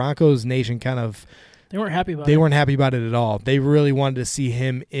ability, and Broncos Nation they weren't happy about it. They weren't happy about it at all. They really wanted to see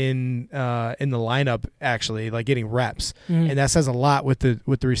him in the lineup, actually, like getting reps, and that says a lot with the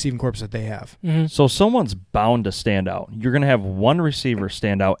receiving corps that they have. Mm-hmm. So someone's bound to stand out. You're going to have one receiver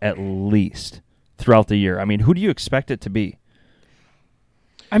stand out at least throughout the year. I mean, who do you expect it to be?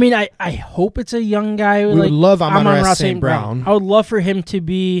 I mean, I hope it's a young guy. We would love Amon-Ra St. Brown. I would love for him to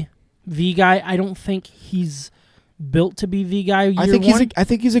be the guy. I don't think he's built to be the guy. I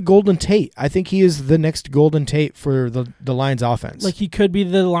think he's a Golden Tate. I think he is the next Golden Tate for the Lions offense. Like he could be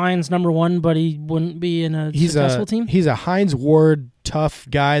the Lions #1, but he wouldn't be in a successful team. He's a Hines Ward tough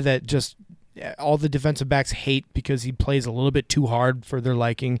guy that just all the defensive backs hate because he plays a little bit too hard for their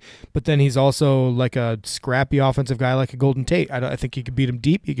liking. But then he's also like a scrappy offensive guy, like a Golden Tate. I think he could beat him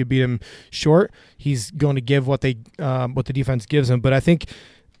deep. He could beat him short. He's going to give what the defense gives him. But I think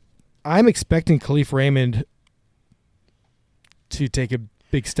I'm expecting Khalif Raymond to take a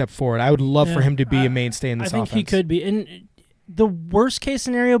big step forward. I would love for him to be a mainstay in this offense. I think he could be. And the worst case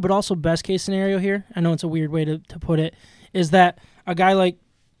scenario, but also best case scenario here, I know it's a weird way to put it, is that a guy like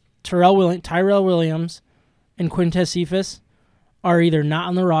Tyrell Williams and Quintez Cephas are either not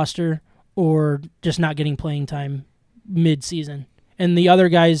on the roster or just not getting playing time mid-season. And the other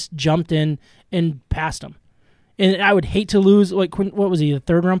guys jumped in and passed him. And I would hate to lose, like, what was he, the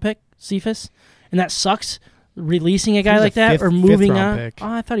third-round pick, Cephas? And that sucks, releasing a guy like that or moving on. Pick. Oh,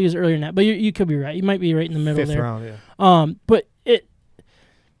 I thought he was earlier than that, but you could be right. You might be right in the middle there. 5th round, yeah. But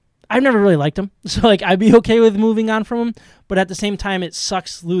I've never really liked him, so like I'd be okay with moving on from him. But at the same time, it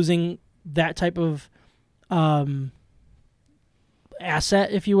sucks losing that type of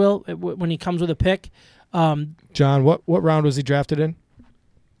asset, if you will, when he comes with a pick. John, what round was he drafted in?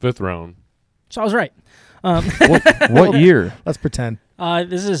 5th round. So I was right. What year? Let's pretend.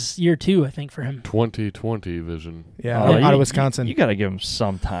 This is year 2, I think, for him. 2020 vision. Yeah, out of Wisconsin. You got to give him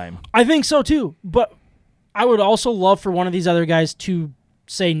some time. I think so too, but I would also love for one of these other guys to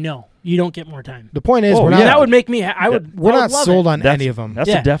say no. You don't get more time. The point is, that would make me. We're not sold on any of them.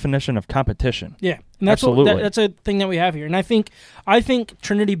 That's the definition of competition. Yeah, and that's absolutely. That's a thing that we have here, and I think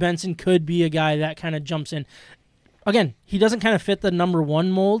Trinity Benson could be a guy that kind of jumps in. Again, he doesn't kind of fit the #1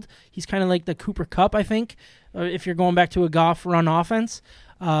 mold. He's kind of like the Cooper Kupp, I think, if you're going back to a Goff run offense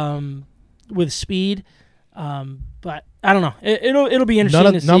with speed. But I don't know. It'll be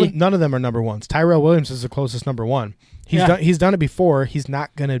interesting to see. None of them are #1s. Tyrell Williams is the closest #1. He's done it before. He's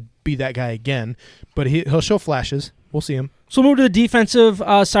not going to be that guy again, but he'll show flashes. We'll see him. So we'll move to the defensive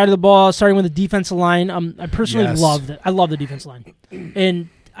side of the ball, starting with the defensive line. I personally loved it. I love the defensive line, and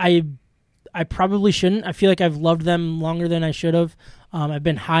I probably shouldn't. I feel like I've loved them longer than I should have. I've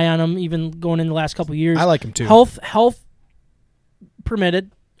been high on them even going in the last couple of years. I like them too. Health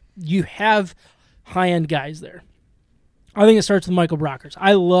permitted. You have high-end guys there. I think it starts with Michael Brockers.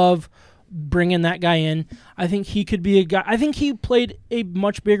 I love bringing that guy in. I think he could be a guy. I think he played a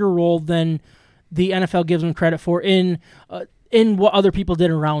much bigger role than the NFL gives him credit for in what other people did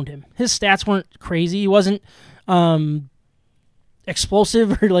around him. His stats weren't crazy. He wasn't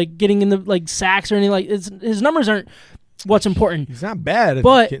explosive or like getting in the like sacks or anything like. His numbers aren't what's important. He's not bad at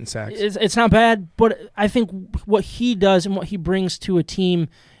getting sacks. It's not bad, but I think what he does and what he brings to a team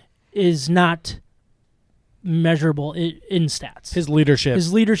is not measurable in stats. His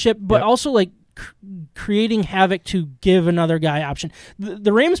leadership, but also like creating havoc to give another guy option.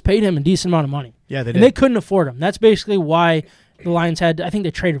 The Rams paid him a decent amount of money. Yeah, they did. And they couldn't afford him. That's basically why the Lions I think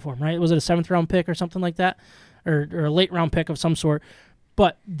they traded for him, right? Was it a 7th round pick or something like that? or a late round pick of some sort.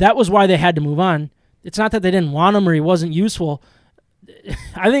 But that was why they had to move on. It's not that they didn't want him or he wasn't useful.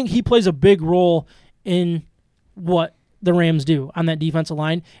 I think he plays a big role in what the Rams do on that defensive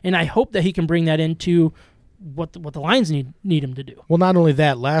line, and I hope that he can bring that into what the Lions need him to do. Well, not only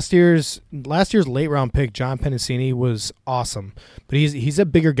that, last year's late round pick, John Penisini, was awesome. But he's a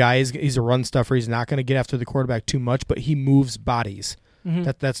bigger guy. He's a run stuffer. He's not going to get after the quarterback too much, but he moves bodies.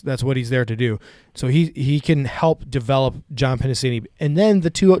 Mm-hmm. That's what he's there to do. So he can help develop John Penisini. And then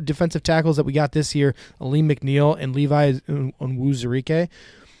the two defensive tackles that we got this year, Aleem McNeil and Levi Onwuzurike,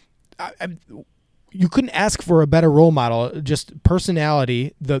 you couldn't ask for a better role model. Just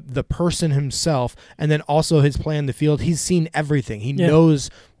personality, the person himself, and then also his play on the field. He's seen everything. He knows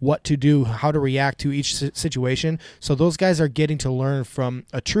what to do, how to react to each situation. So those guys are getting to learn from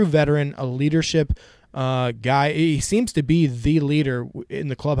a true veteran, a leadership guy. He seems to be the leader in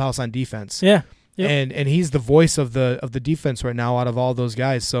the clubhouse on defense. Yeah. Yep. And he's the voice of the defense right now out of all those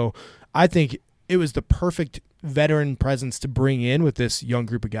guys. So I think it was the perfect veteran presence to bring in with this young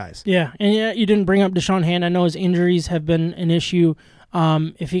group of guys. Yeah, and you didn't bring up Deshaun Hand. I know his injuries have been an issue.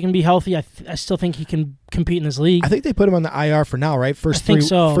 If he can be healthy, I still think he can compete in this league. I think they put him on the IR for now, right? First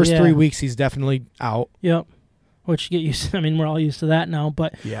 3 weeks, he's definitely out. Yep. Which you get used to. I mean, we're all used to that now.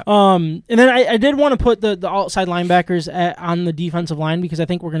 But yeah. And then I did want to put the outside linebackers on the defensive line because I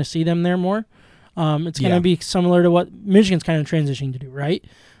think we're going to see them there more. It's going to be similar to what Michigan's kind of transitioning to do, right?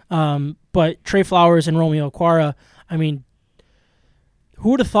 But Trey Flowers and Romeo Okwara, I mean, who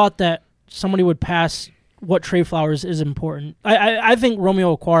would have thought that somebody would pass what Trey Flowers is important? I think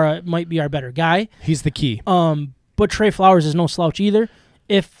Romeo Okwara might be our better guy. He's the key. But Trey Flowers is no slouch either.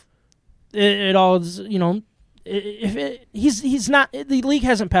 If it all is, he's not, the league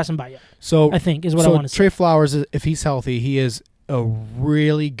hasn't passed him by yet. So I think is what I want to say. Trey Flowers, if he's healthy, he is a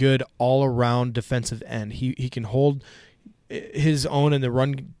really good all-around defensive end. He can hold his own in the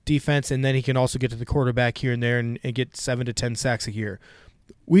run defense, and then he can also get to the quarterback here and there and get 7 to 10 sacks a year.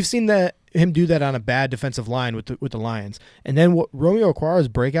 We've seen him do that on a bad defensive line with the Lions. And then what Romeo Okwara's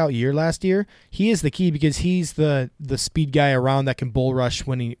breakout year last year, he is the key because he's the speed guy around that can bull rush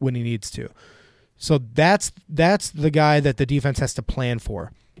when he needs to. So that's the guy that the defense has to plan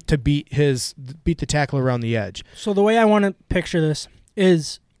for to beat the tackle around the edge. So the way I want to picture this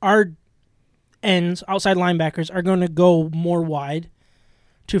is our ends, outside linebackers, are going to go more wide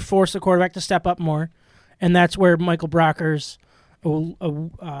to force the quarterback to step up more, and that's where Michael Brockers,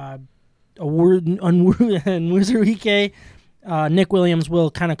 Onwuzurike, Nick Williams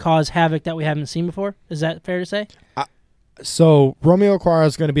will kind of cause havoc that we haven't seen before. Is that fair to say? So Romeo Okwara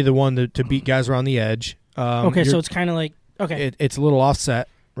is going to be the one to beat guys around the edge. Okay, so it's kind of like it's a little offset,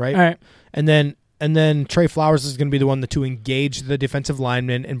 right? All right, and then Trey Flowers is going to be the one to engage the defensive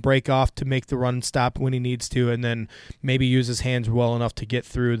lineman and break off to make the run stop when he needs to, and then maybe use his hands well enough to get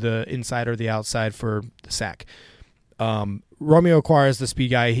through the inside or the outside for the sack. Romeo Okwara is the speed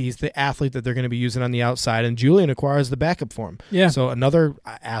guy. He's the athlete that they're going to be using on the outside, and Julian Okwara is the backup for him. Yeah. So another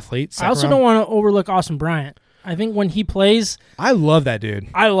athlete. I also don't want to overlook Austin Bryant. I think when he plays, I love that dude.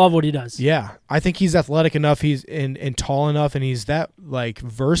 I love what he does. Yeah, I think he's athletic enough. He's and tall enough, and he's that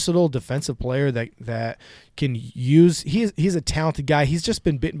versatile defensive player that can use. He's a talented guy. He's just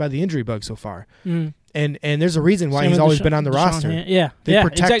been bitten by the injury bug so far, and there's a reason why he's always been on the roster. Yeah, they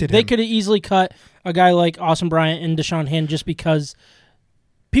protected him. They could have easily cut a guy like Austin Bryant and Deshaun Hand just because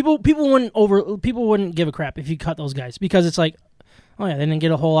people wouldn't give a crap if you cut those guys because it's like, oh yeah, they didn't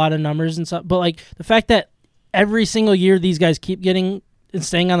get a whole lot of numbers and stuff. But like the fact that every single year these guys keep getting and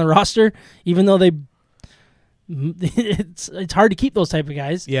staying on the roster, even though it's hard to keep those type of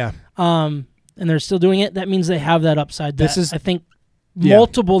guys. Yeah. And they're still doing it. That means they have that upside. I think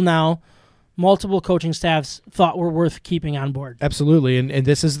multiple coaching staffs thought were worth keeping on board. Absolutely. And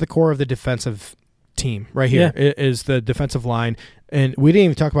this is the core of the defensive team right here. It is the defensive line. And we didn't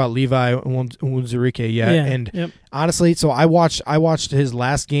even talk about Levi Onwuzurike yet. Yeah. And honestly, so I watched his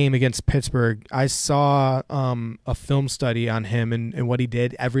last game against Pittsburgh. I saw a film study on him and what he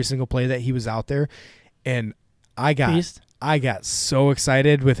did every single play that he was out there. And I got so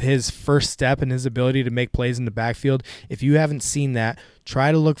excited with his first step and his ability to make plays in the backfield. If you haven't seen that,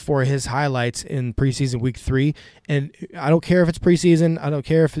 try to look for his highlights in preseason week 3. And I don't care if it's preseason. I don't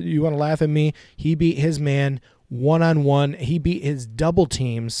care if you want to laugh at me. He beat his man one-on-one. He beat his double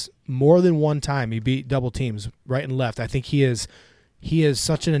teams more than one time. He beat double teams right and left. I think he is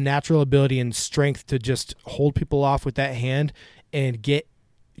such a natural ability and strength to just hold people off with that hand and get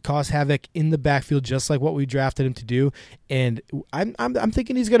cause havoc in the backfield, just like what we drafted him to do. And I'm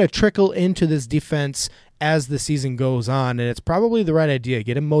thinking he's going to trickle into this defense as the season goes on, and it's probably the right idea.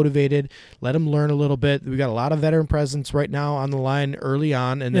 Get him motivated, let him learn a little bit. We got a lot of veteran presence right now on the line early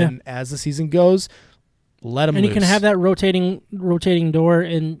on, and then as the season goes, let him. And loose. You can have that rotating door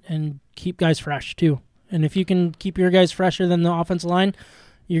and keep guys fresh too. And if you can keep your guys fresher than the offensive line,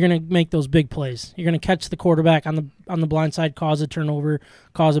 you're going to make those big plays. You're going to catch the quarterback on the blind side, cause a turnover,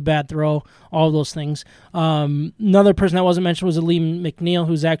 cause a bad throw, all of those things. Another person that wasn't mentioned was Aleem McNeil,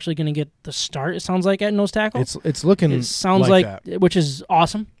 who's actually going to get the start, it sounds like, at nose tackle. It's looking it sounds like that. Which is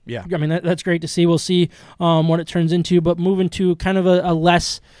awesome. Yeah. I mean, that's great to see. We'll see what it turns into. But moving to kind of a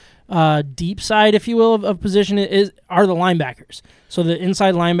less deep side, if you will, of position are the linebackers. So the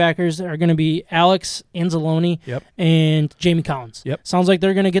inside linebackers are going to be Alex Anzalone and Jamie Collins. Yep. Sounds like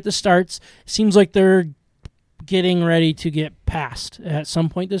they're going to get the starts. Seems like they're getting ready to get passed at some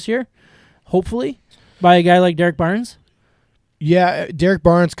point this year, hopefully, by a guy like Derek Barnes. Yeah, Derek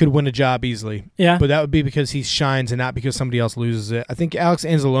Barnes could win a job easily. Yeah, but that would be because he shines and not because somebody else loses it. I think Alex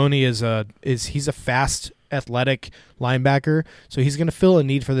Anzalone he's a fast, athletic linebacker, so he's going to fill a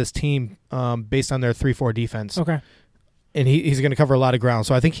need for this team based on their 3-4 defense. Okay. And he's going to cover a lot of ground,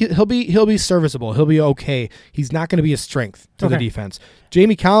 so I think he'll be serviceable. He'll be okay. He's not going to be a strength to the defense.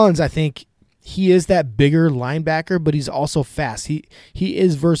 Jamie Collins, I think he is that bigger linebacker, but he's also fast. He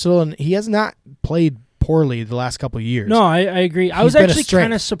is versatile, and he has not played poorly the last couple of years. No, I agree. I was actually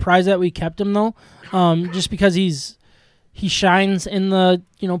kind of surprised that we kept him though, just because he shines in the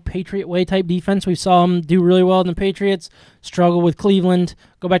Patriot way type defense. We saw him do really well in the Patriots, struggle with Cleveland,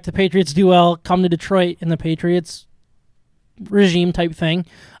 go back to the Patriots, do well, come to Detroit in the Patriots regime type thing.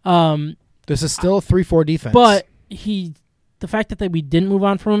 This is still a 3-4 defense, but the fact that we didn't move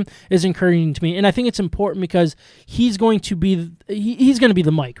on from him is encouraging to me, and I think it's important because he's going to be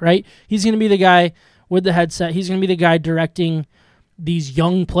the mic, right? He's going to be the guy with the headset. He's going to be the guy directing these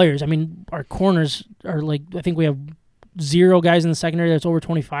young players. I mean, our corners are like, I think we have 0 guys in the secondary that's over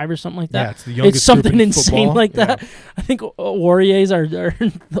 25 or something like that. Yeah, it's the youngest it's something group in insane football. like that. I think Warriors are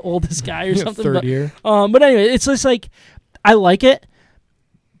the oldest guy or something. Third year. But anyway, it's just like, I like it,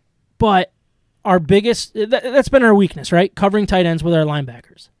 but our biggest that's been our weakness, right? Covering tight ends with our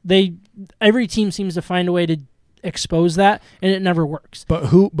linebackers. Every team seems to find a way to expose that, and it never works. But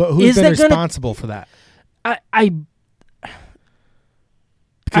who's been responsible for that? I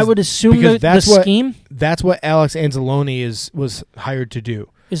would assume the scheme. That's what Alex Anzalone was hired to do.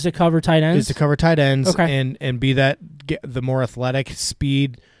 Is to cover tight ends. Okay. and be the more athletic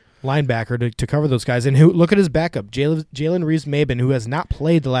speed linebacker to cover those guys. And look at his backup, Jalen Reeves-Maben, who has not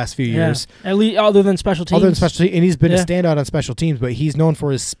played the last few years. At least other than special teams. And he's been a standout on special teams, but he's known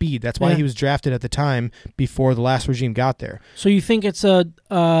for his speed. That's why he was drafted at the time before the last regime got there. So you think it's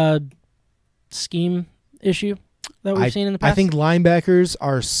a scheme issue that we've seen in the past? I think linebackers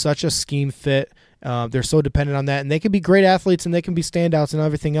are such a scheme fit. They're so dependent on that, and they can be great athletes and they can be standouts and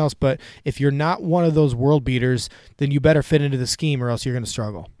everything else, but if you're not one of those world beaters, then you better fit into the scheme or else you're going to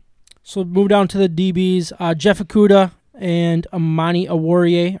struggle. So move down to the DBs. Jeff Okudah and Amani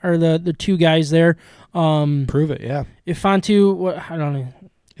Aworiye are the 2 guys there. Prove it, yeah. Ifantu, I don't know.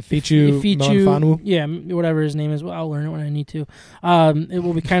 Ifichu Melifonwu. Yeah, whatever his name is. Well, I'll learn it when I need to. It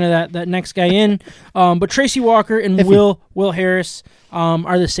will be kind of that next guy in. But Tracy Walker and Will Harris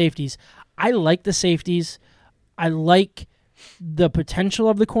are the safeties. I like the safeties. I like the potential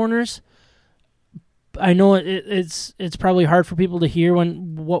of the corners. I know it's probably hard for people to hear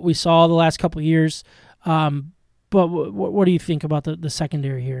what we saw the last couple of years. But what do you think about the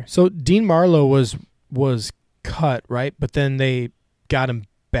secondary here? So Dean Marlowe was cut, right? But then they got him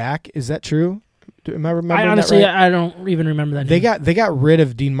back. Is that true? Am I remembering honestly, that right? I don't even remember that. They got rid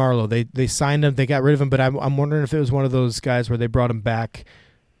of Dean Marlowe. They signed him. They got rid of him. But I'm wondering if it was one of those guys where they brought him back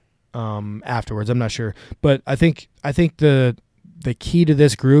afterwards. I'm not sure. But I think the key to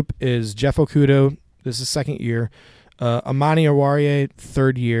this group is Jeff Okudah. This is 2nd year. Amani Aworiye,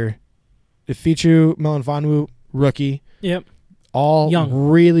 3rd year. Ifichu Melifonwu, rookie. Yep. All young.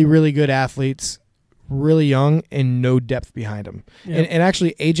 Really, really good athletes, really young, and no depth behind them. Yep. And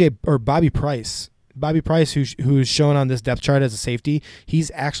actually, Bobby Price, who's shown on this depth chart as a safety, he's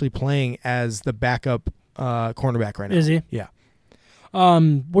actually playing as the backup cornerback right now. Is he? Yeah. What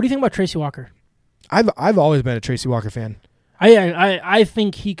do you think about Tracy Walker? I've always been a Tracy Walker fan. I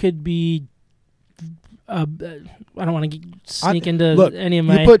think he could be. I don't want to sneak into any of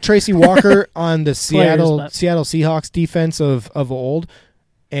my. You put Tracy Walker on the Seattle Seahawks defense of old.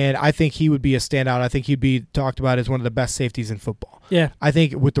 And I think he would be a standout. I think he'd be talked about as one of the best safeties in football. Yeah. I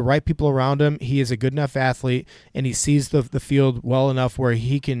think with the right people around him, he is a good enough athlete, and he sees the field well enough where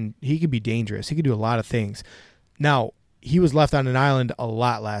he can be dangerous. He can do a lot of things. Now, he was left on an island a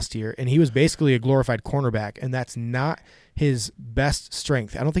lot last year, and he was basically a glorified cornerback, and that's not his best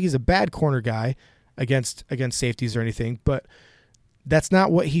strength. I don't think he's a bad corner guy against safeties or anything, but that's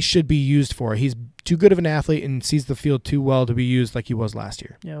not what he should be used for. He's too good of an athlete and sees the field too well to be used like he was last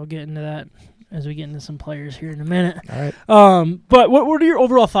year. Yeah, we'll get into that as we get into some players here in a minute. All right. But what are your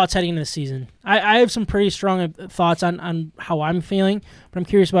overall thoughts heading into the season? I have some pretty strong thoughts on how I'm feeling, but I'm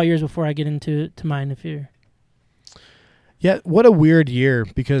curious about yours before I get into mine. If you're... Yeah, what a weird year,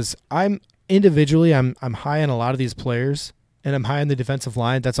 because I'm high on a lot of these players, and I'm high on the defensive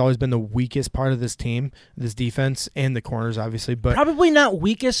line. That's always been the weakest part of this team, this defense, and the corners, obviously. But probably not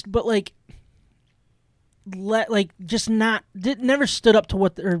weakest, but never stood up to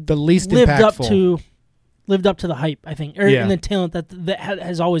what the least impactful. Lived up to the hype, I think, and the talent that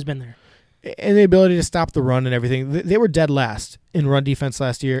has always been there, and the ability to stop the run and everything. They were dead last in run defense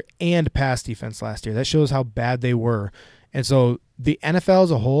last year and pass defense last year. That shows how bad they were. And so the NFL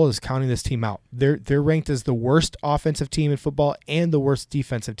as a whole is counting this team out. They're ranked as the worst offensive team in football and the worst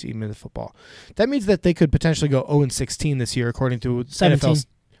defensive team in football. That means that they could potentially go 0-16 this year, according to 17. NFL.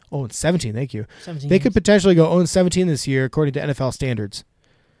 0-17, thank you. 17 they could potentially go 0-17 this year, according to NFL standards.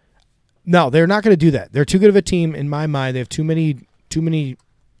 No, they're not going to do that. They're too good of a team in my mind. They have too many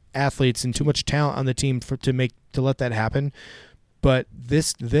athletes and too much talent on the team to let that happen. But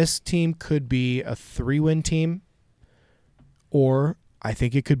this team could be a 3-win team. Or I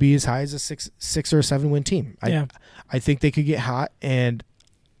think it could be as high as a 6 or a 7-win team. I think they could get hot, and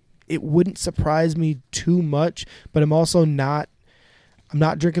it wouldn't surprise me too much. But I'm not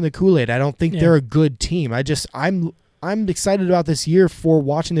drinking the Kool-Aid. I don't think they're a good team. I'm excited about this year for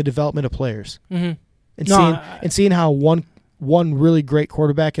watching the development of players and seeing how one really great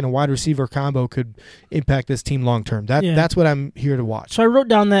quarterback and a wide receiver combo could impact this team long term. That's what I'm here to watch. So I wrote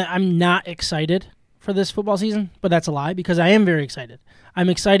down that I'm not excited for this football season, but that's a lie, because I am very excited. I'm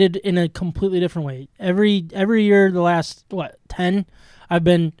excited in a completely different way. Every year, the last 10, I've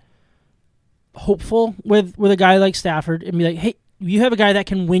been hopeful with a guy like Stafford and be like, hey, you have a guy that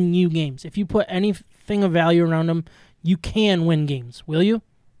can win you games. If you put anything of value around him, you can win games. Will you?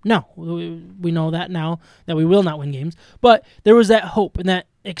 No, we know that now, that we will not win games. But there was that hope and that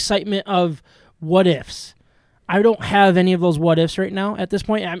excitement of what ifs. I don't have any of those what ifs right now at this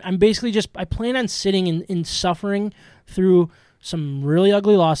point. I'm basically I plan on sitting and suffering through some really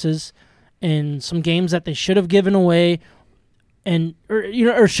ugly losses and some games that they should have given away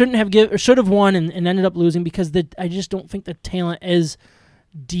or shouldn't have or should have won and ended up losing, because I just don't think the talent is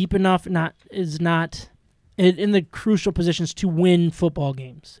deep enough, is not in the crucial positions to win football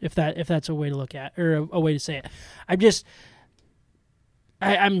games, if that's a way to look at, or a way to say it.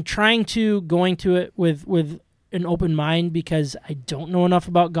 I'm trying to go into it with an open mind, because I don't know enough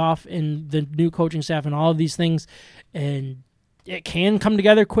about Goff and the new coaching staff and all of these things, and it can come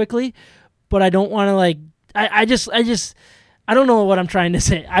together quickly, but I don't want to I don't know what I'm trying to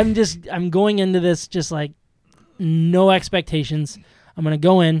say. I'm going into this just like no expectations. I'm going to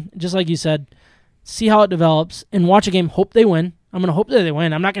go in, just like you said, see how it develops, and watch a game, hope they win. I'm going to hope that they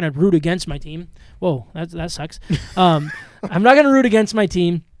win. I'm not going to root against my team. Whoa, that sucks. I'm not going to root against my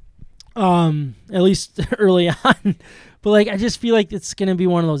team. At least early on, but I just feel like it's gonna be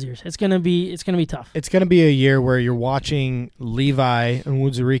one of those years. It's gonna be tough. It's gonna be a year where you're watching Levi and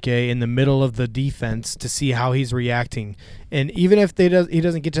Onwuzurike in the middle of the defense to see how he's reacting, and even if he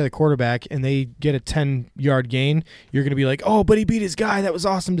doesn't get to the quarterback and they get a 10-yard gain, you're gonna be like, oh, but he beat his guy. That was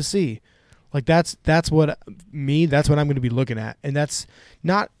awesome to see. That's what I'm gonna be looking at, and that's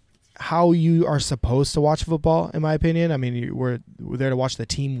not how you are supposed to watch football, in my opinion. I mean, we're there to watch the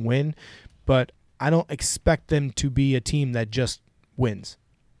team win, but I don't expect them to be a team that just wins.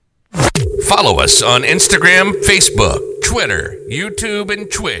 Follow us on Instagram, Facebook, Twitter, YouTube,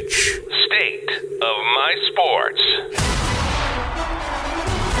 and Twitch. State of My Sports.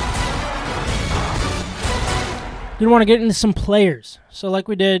 Did want to get into some players. So like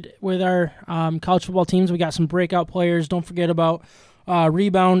we did with our college football teams, we got some breakout players. Don't forget about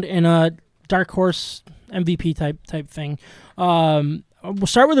rebound and a dark horse MVP type thing. We'll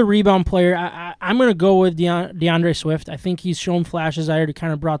start with a rebound player. I'm going to go with DeAndre Swift. I think he's shown flashes. I already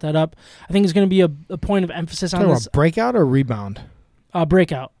kind of brought that up. I think it's going to be a point of emphasis on this. Breakout or rebound?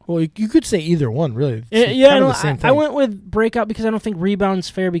 Breakout. Well, you could say either one, really. I went with breakout because I don't think rebound's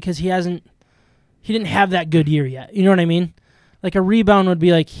fair, because he didn't have that good year yet. You know what I mean? Like a rebound would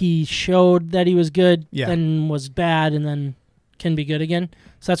be like he showed that he was good, then was bad, and then can be good again.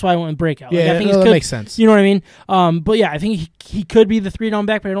 So that's why I went with breakout. Yeah, I think that makes sense. You know what I mean? But yeah, I think he could be the 3-down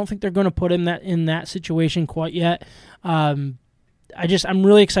back, but I don't think they're going to put him in that situation quite yet. I'm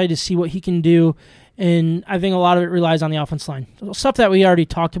really excited to see what he can do, and I think a lot of it relies on the offense line. Stuff that we already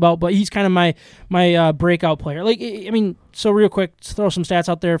talked about, but he's kind of my breakout player. So real quick, let's throw some stats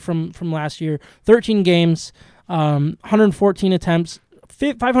out there from last year. 13 games, 114 attempts,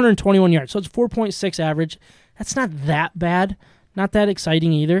 521 yards. So it's 4.6 average. That's not that bad. Not that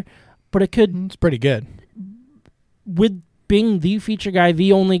exciting either, but it's pretty good. With being the feature guy,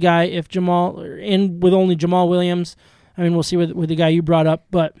 the only guy, and with only Jamal Williams, I mean, we'll see with the guy you brought up,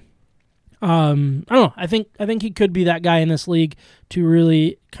 but I don't know. I think he could be that guy in this league to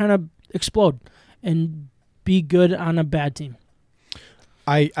really kind of explode and be good on a bad team.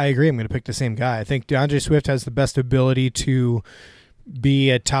 I agree. I'm going to pick the same guy. I think DeAndre Swift has the best ability to be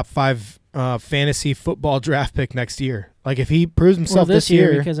a top 5 fantasy football draft pick next year. Like if he proves himself this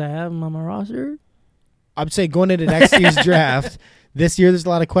year, because I have him on my roster, I'd say going into next year's draft. This year, there's a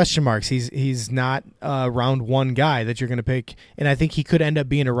lot of question marks. He's not a round 1 guy that you're going to pick, and I think he could end up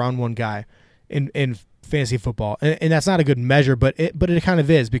being a round 1 guy in fantasy football, and that's not a good measure, but it kind of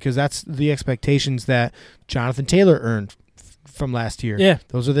is, because that's the expectations that Jonathan Taylor earned from last year. Yeah,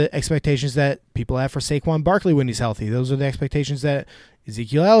 those are the expectations that people have for Saquon Barkley when he's healthy. Those are the expectations that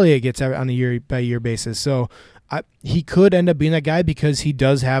Ezekiel Elliott gets on a year-by-year basis. So he could end up being that guy because he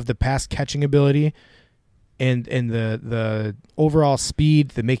does have the pass catching ability and the overall speed,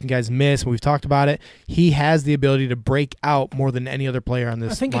 the making guys miss. We've talked about it. He has the ability to break out more than any other player on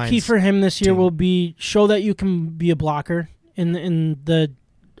this. I think a key for him this year will be show that you can be a blocker in the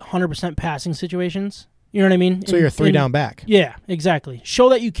 100% passing situations. You know what I mean? So you're a 3-down back. Yeah, exactly. Show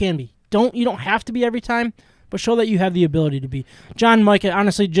that you can be. You don't have to be every time, but show that you have the ability to be. John, Mike,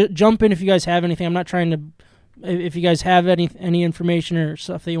 honestly, jump in if you guys have anything. I'm not trying to. If you guys have any information or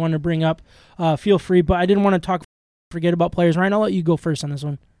stuff that you want to bring up, feel free. But I didn't want to forget about players. Ryan, I'll let you go first on this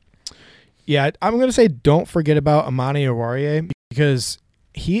one. Yeah, I'm going to say don't forget about Amani Oruwariye, because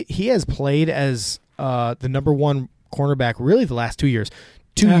he has played as the number 1 cornerback really the last 2 years.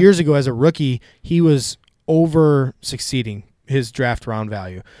 2 years ago as a rookie, he was over succeeding his draft round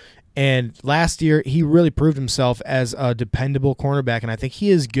value. And last year, he really proved himself as a dependable cornerback, and I think he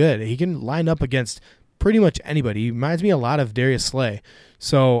is good. He can line up against pretty much anybody. He reminds me a lot of Darius Slay.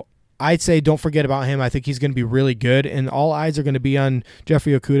 So I'd say don't forget about him. I think he's going to be really good, and all eyes are going to be on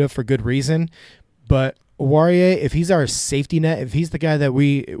Jeffrey Okudah for good reason. But Oruwariye, if he's our safety net, if he's the guy that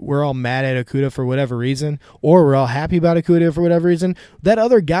we're all mad at Okudah for whatever reason, or we're all happy about Okudah for whatever reason, that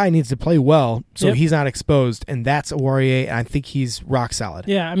other guy needs to play well so he's not exposed, and that's Oruwariye, and I think he's rock solid.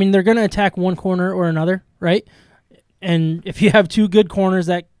 Yeah, I mean, they're going to attack one corner or another, right? And if you have 2 good corners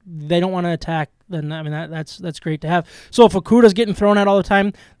that they don't want to attack, then I mean that's great to have. So if Okudah's getting thrown at all the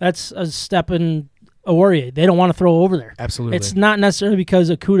time, that's a step in Oruwariye. They don't want to throw over there. Absolutely. It's not necessarily because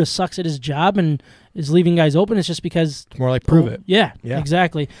Okudah sucks at his job and is leaving guys open. It's just because it's more like prove it. Yeah,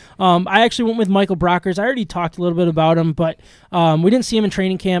 exactly. I actually went with Michael Brockers. I already talked a little bit about him, but we didn't see him in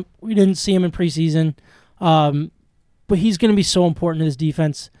training camp. We didn't see him in preseason. But he's going to be so important to this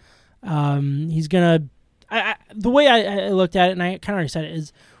defense. He's going to the way I looked at it, and I kind of already said it,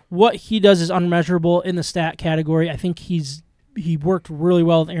 is what he does is unmeasurable in the stat category. I think he worked really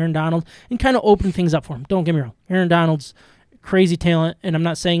well with Aaron Donald and kind of opened things up for him. Don't get me wrong. Aaron Donald's crazy talent, and I'm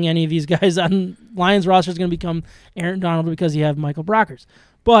not saying any of these guys on Lions roster is going to become Aaron Donald because you have Michael Brockers.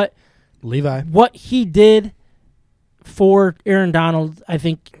 But Levi, what he did for Aaron Donald, I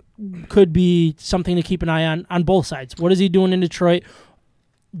think, could be something to keep an eye on both sides. What is he doing in Detroit?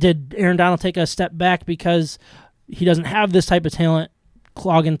 Did Aaron Donald take a step back because he doesn't have this type of talent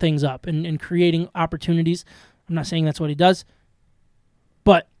clogging things up and creating opportunities? I'm not saying that's what he does,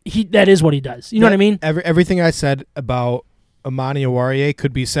 but that is what he does. You know what I mean? Everything I said about Amani Oruwariye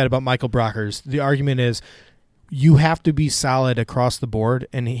could be said about Michael Brockers. The argument is you have to be solid across the board,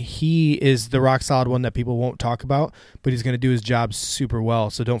 and he is the rock solid one that people won't talk about, but he's going to do his job super well.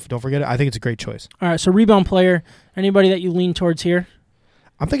 So don't forget it. I think it's a great choice. All right, so rebound player, anybody that you lean towards here?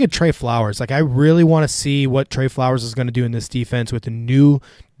 I'm thinking Trey Flowers. Like, I really want to see what Trey Flowers is going to do in this defense with the new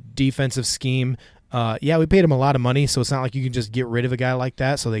defensive scheme. We paid him a lot of money, so it's not like you can just get rid of a guy like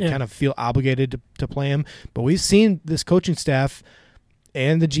that, so they kind of feel obligated to play him. But we've seen this coaching staff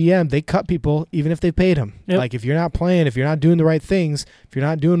and the GM, they cut people even if they paid him. Yep. Like, if you're not playing, if you're not doing the right things, if you're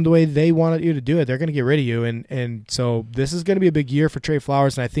not doing the way they wanted you to do it, they're going to get rid of you. And so this is going to be a big year for Trey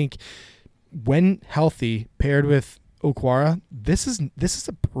Flowers, and I think when healthy, paired with Okwara, this is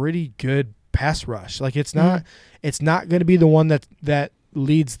a pretty good pass rush. Like, it's not going to be the one that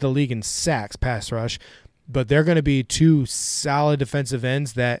leads the league in sacks pass rush, but they're going to be two solid defensive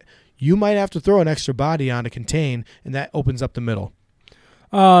ends that you might have to throw an extra body on to contain, and that opens up the middle.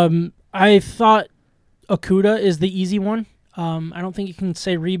 I thought Okudah is the easy one. I don't think you can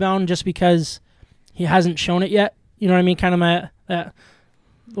say rebound just because he hasn't shown it yet. You know what I mean? Kind of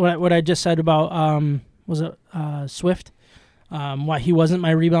what I just said about was it Swift? Why he wasn't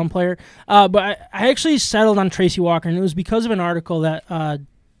my rebound player. But I actually settled on Tracy Walker, and it was because of an article that a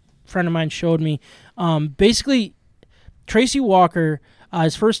friend of mine showed me. Basically, Tracy Walker,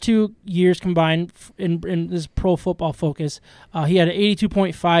 his first 2 years combined in this Pro Football Focus, he had an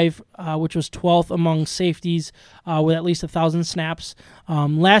 82.5, which was 12th among safeties with at least 1,000 snaps.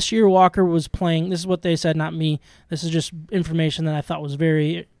 Last year, Walker was playing, this is what they said, not me. This is just information that I thought was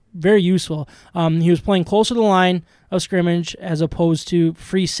very, very useful. He was playing close to the line of scrimmage as opposed to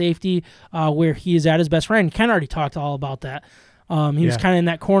free safety, where he is at his best. Ryan Ken already talked all about that. He was kind of in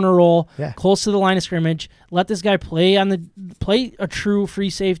that corner role, close to the line of scrimmage. Let this guy play a true free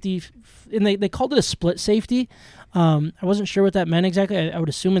safety, and they called it a split safety. I wasn't sure what that meant exactly. I would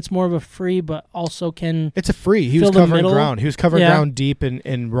assume it's more of a free, but also can. It's a free. He was covering ground. He was covering ground deep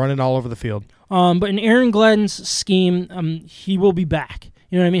and running all over the field. But in Aaron Glenn's scheme, he will be back.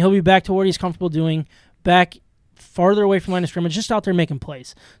 You know what I mean? He'll be back to what he's comfortable doing, back farther away from line of scrimmage, just out there making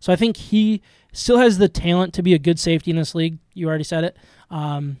plays. So I think he still has the talent to be a good safety in this league. You already said it.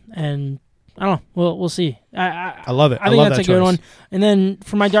 And I don't know. We'll see. I love it. I think that's a good one. And then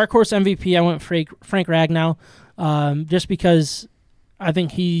for my dark horse MVP, I went Frank Ragnow, just because I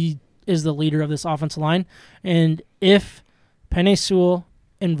think he is the leader of this offensive line. And if Penei Sewell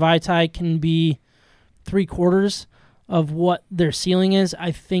and Vaitai can be 3/4 of what their ceiling is,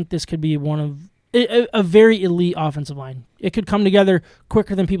 I think this could be one of a very elite offensive line. It could come together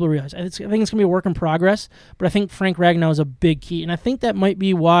quicker than people realize. I think it's going to be a work in progress, but I think Frank Ragnow is a big key, and I think that might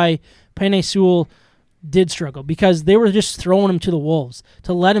be why Penei Sewell did struggle, because they were just throwing him to the wolves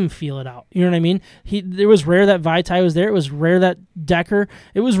to let him feel it out. You know what I mean? It was rare that Vaitai was there. It was rare that Decker.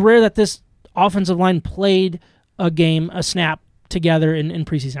 It was rare that this offensive line played a snap together in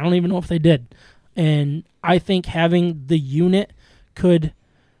preseason. I don't even know if they did. And I think having the unit could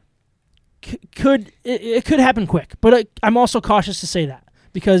happen quick, but I'm also cautious to say that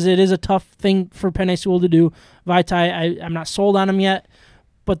because it is a tough thing for Penei Sewell to do. Vaitai, I'm not sold on him yet,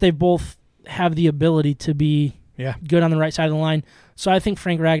 but they both have the ability to be good on the right side of the line. So I think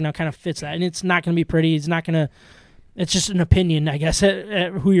Frank Ragnow kind of fits that, and it's not going to be pretty. It's just an opinion, I guess,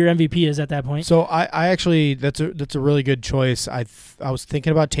 at who your MVP is at that point. So I actually, that's a really good choice. I was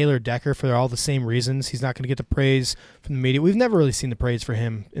thinking about Taylor Decker for all the same reasons. He's not going to get the praise from the media. We've never really seen the praise for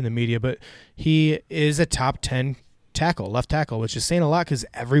him in the media, but he is a top 10 left tackle, which is saying a lot because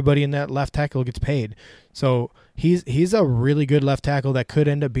everybody in that left tackle gets paid. So he's a really good left tackle that could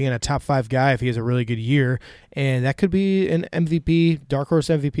end up being a top 5 guy if he has a really good year, and that could be an MVP, dark horse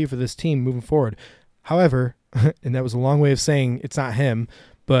MVP for this team moving forward. However, and that was a long way of saying it's not him,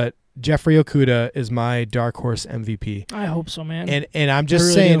 but Jeffrey Okudah is my dark horse MVP. I hope so, man. And I'm just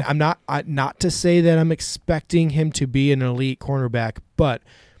really saying, I'm not to say that I'm expecting him to be an elite cornerback, but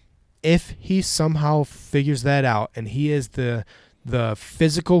if he somehow figures that out and he is the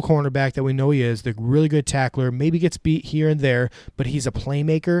physical cornerback that we know he is, the really good tackler, maybe gets beat here and there, but he's a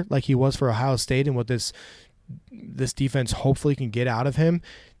playmaker like he was for Ohio State and what this defense hopefully can get out of him,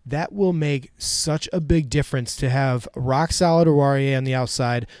 that will make such a big difference to have rock-solid Oruwariye on the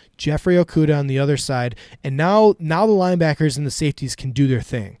outside, Jeffrey Okudah on the other side, and now the linebackers and the safeties can do their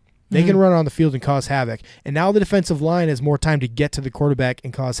thing. They can run on the field and cause havoc. And now the defensive line has more time to get to the quarterback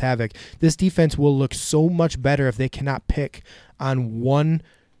and cause havoc. This defense will look so much better if they cannot pick on one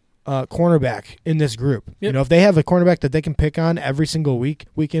cornerback in this group. Yep. You know, if they have a cornerback that they can pick on every single week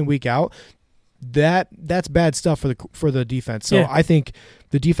in, week out, that's bad stuff for the defense. So I think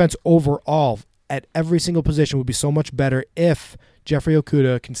the defense overall at every single position would be so much better if Jeffrey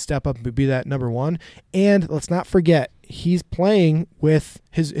Okudah can step up and be that number one. And let's not forget, he's playing with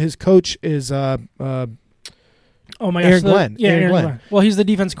his coach is Aaron Glenn. Aaron Glenn. Well, he's the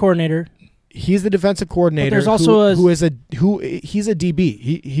defense coordinator. He's the defensive coordinator. But there's also he's a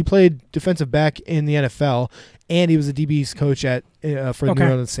DB. He played defensive back in the NFL, and he was a DB's coach for the New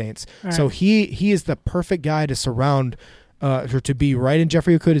Orleans Saints. Right. So he is the perfect guy to surround. To be right in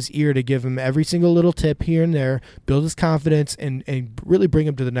Jeffrey Okudah's ear to give him every single little tip here and there, build his confidence, and really bring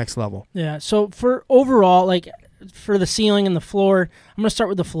him to the next level. Yeah, so for overall, like for the ceiling and the floor, I'm going to start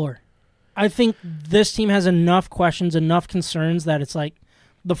with the floor. I think this team has enough questions, enough concerns that it's like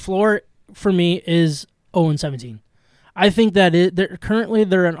the floor for me is 0-17. I think that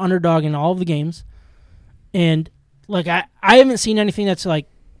they're an underdog in all of the games, and like I haven't seen anything that's like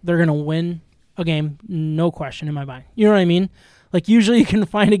they're going to win a game, no question in my mind. You know what I mean? Like, usually you can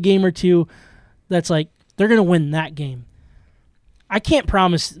find a game or two that's like, they're going to win that game. I can't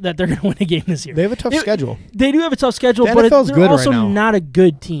promise that they're going to win a game this year. They have a tough schedule. They do have a tough schedule, but they're also not a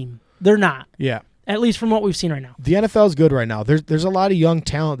good team. They're not. Yeah. At least from what we've seen right now. The NFL is good right now. There's a lot of young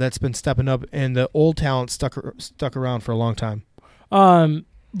talent that's been stepping up, and the old talent stuck around for a long time. For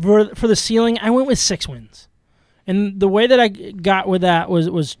the ceiling, I went with 6 wins. And the way that I got with that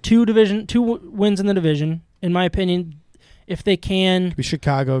was 2 wins in the division. In my opinion, if they can. Could be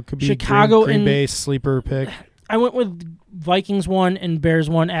Chicago. Could be Chicago Green Bay, sleeper pick. I went with Vikings 1 and Bears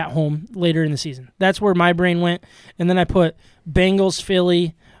 1 at home later in the season. That's where my brain went. And then I put Bengals,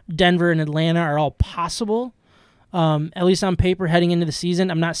 Philly, Denver, and Atlanta are all possible, at least on paper heading into the season.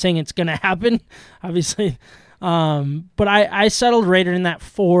 I'm not saying it's going to happen, obviously. But I settled right in that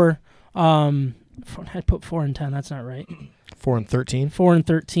 4. I put 4 and 10. That's not right. 4 and 13? 4 and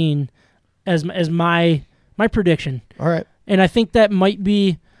 13 as my prediction. All right. And I think that might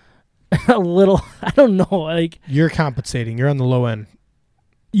be a little, I don't know. Like, you're compensating. You're on the low end.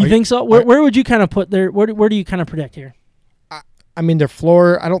 You think so? Where would you kind of put there? Where do you kind of predict here? I mean, their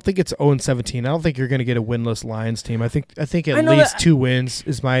floor, I don't think it's 0-17. I don't think you're going to get a winless Lions team. I think at least 2 wins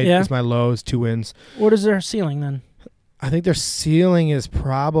is my low, is 2 wins. What is their ceiling then? I think their ceiling is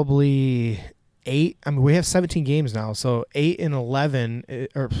probably 8. I mean, we have 17 games now, so 8 and 11,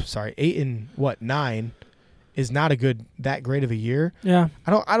 8 and 9 is not that great of a year. Yeah.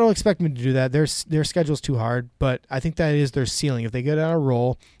 I don't expect them to do that. Their schedule's too hard, but I think that is their ceiling. If they get on a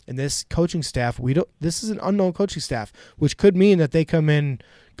roll, and this coaching staff, this is an unknown coaching staff, which could mean that they come in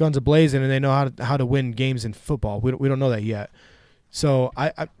guns a-blazing and they know how to win games in football. We don't know that yet. So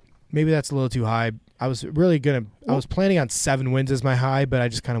I maybe that's a little too high. I was planning on 7 wins as my high, but I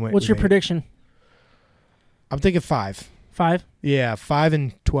just kind of went. What's your prediction? I'm thinking 5. 5? Yeah, 5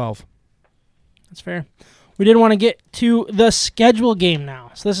 and 12. That's fair. We did want to get to the schedule game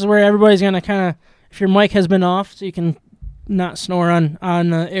now. So this is where everybody's going to kind of, if your mic has been off, so you can not snore on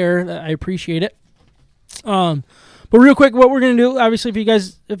the air, I appreciate it. But real quick, what we're going to do, obviously,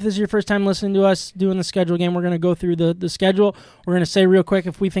 if this is your first time listening to us doing the schedule game, we're going to go through the schedule. We're going to say real quick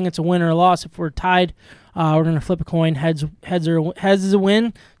if we think it's a win or a loss. If we're tied, we're going to flip a coin. Heads is a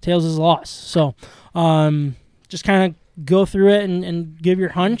win, tails is a loss. So just kind of go through it and give your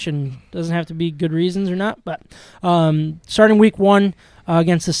hunch, and doesn't have to be good reasons or not. But starting week 1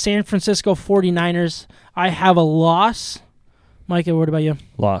 against the San Francisco 49ers, I have a loss. Micah, what about you?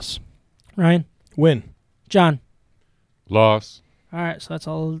 Loss. Ryan? Win. John? Loss. All right, so that's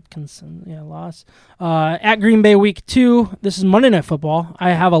all. Loss. At Green Bay week 2, this is Monday Night Football. I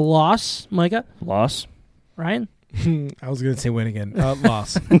have a loss. Micah? Loss. Ryan? I was going to say win again.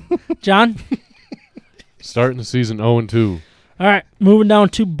 Loss. John? Starting the season 0-2. All right, moving down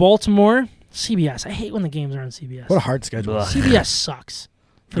to Baltimore. CBS. I hate when the games are on CBS. What a hard schedule. CBS sucks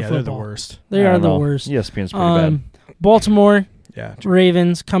for football. They're the worst. They are the worst. ESPN's pretty bad. Baltimore. Yeah.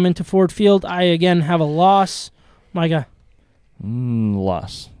 Ravens come into Ford Field. I, again, have a loss. Micah?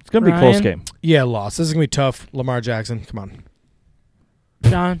 Loss. It's going to be a close game. Yeah, loss. This is going to be tough. Lamar Jackson. Come on.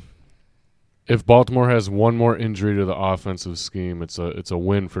 John? If Baltimore has one more injury to the offensive scheme, it's a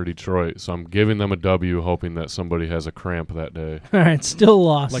win for Detroit. So I'm giving them a W, hoping that somebody has a cramp that day. All right, still a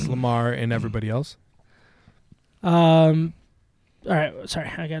loss. Like Lamar and everybody else? All right,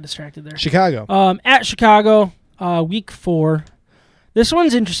 sorry, I got distracted there. Chicago. At Chicago, week 4. This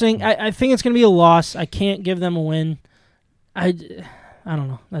one's interesting. I think it's going to be a loss. I can't give them a win. I don't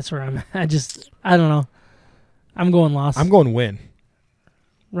know. That's where I'm. I don't know. I'm going loss. I'm going win.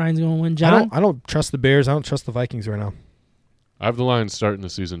 Ryan's going to win. John? I don't trust the Bears. I don't trust the Vikings right now. I have the Lions starting the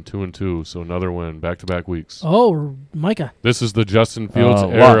season 2-2, so another win, back-to-back weeks. Oh, Micah. This is the Justin Fields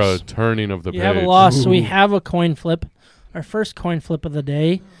era turning of the page. You have a loss, so we have a coin flip. Our first coin flip of the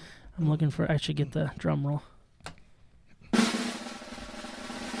day. I'm looking for, I should get the drum roll.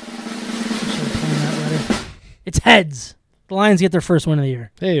 It's heads. The Lions get their first win of the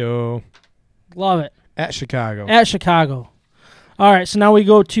year. Hey-o. Love it. At Chicago. At Chicago. All right, so now we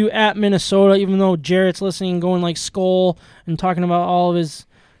go to at Minnesota, even though Jarrett's listening, going like Skull and talking about all of his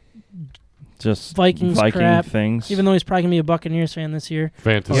just Viking crap things. Even though he's probably going to be a Buccaneers fan this year.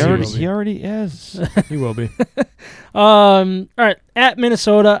 Fantasy. He already is. He will be. All right, at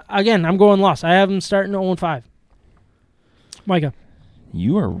Minnesota, again, I'm going loss. I have him starting 0-5. Micah.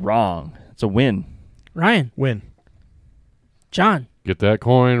 You are wrong. It's a win. Ryan. Win. John. Get that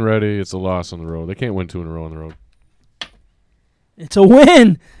coin ready. It's a loss on the road. They can't win 2 in a row on the road. It's a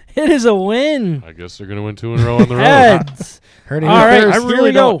win. It is a win. I guess they're going to win 2 in a row on the road. Heads. All right, I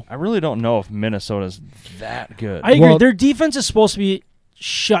really don't know if Minnesota's that good. I agree. Their defense is supposed to be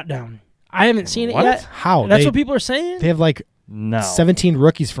shut down. I haven't seen it yet. How? That's what people are saying? They have 17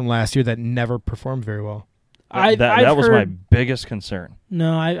 rookies from last year that never performed very well. That was my biggest concern.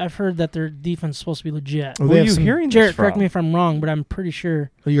 No, I've heard that their defense is supposed to be legit. Who are you hearing this Jarrett, from? correct me if I'm wrong, but I'm pretty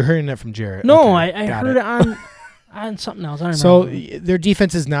sure. Oh, you're hearing that from Jarrett. No, okay, I heard it on something else. I don't remember. So their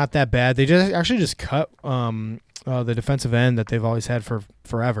defense is not that bad. They just cut the defensive end that they've always had for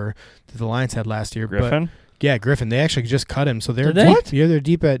forever that the Lions had last year. Griffin? Griffin. They actually just cut him. So they're deep. Yeah, they're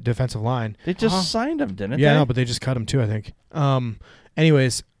deep at defensive line. They just signed him, didn't they? Yeah, no, but they just cut him too, I think.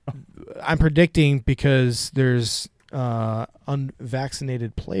 Anyways, I'm predicting because there's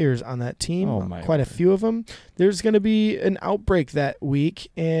unvaccinated players on that team, quite a few of them. There's going to be an outbreak that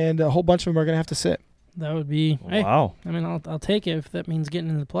week, and a whole bunch of them are going to have to sit. That would be wow. I mean, I'll take it if that means getting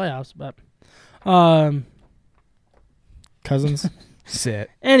into the playoffs, but Cousins sit.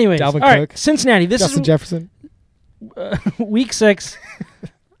 Anyways, Dalvin all Cook, right, Cincinnati. Justin Jefferson. Week 6.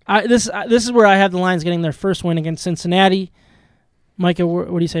 This is where I have the Lions getting their first win against Cincinnati. Micah, what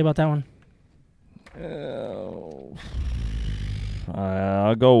do you say about that one?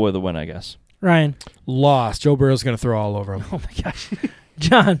 I'll go with a win, I guess. Ryan. Loss. Joe Burrow's going to throw all over him. Oh, my gosh.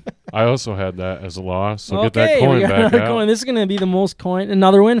 John. I also had that as a loss, so get that coin back out. Coin. This is going to be the most coin.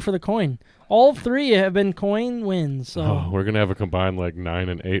 Another win for the coin. All 3 have been coin wins. So we're going to have a combined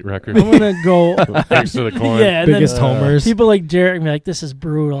 9-8 record. I'm going to go. Thanks to the coin. Yeah, biggest homers. People like Jarrett can be like, this is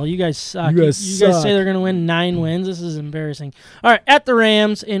brutal. You guys suck. You guys say they're going to win 9 wins. This is embarrassing. All right, at the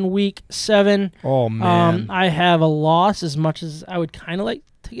Rams in week 7. Oh, man. I have a loss as much as I would kind of like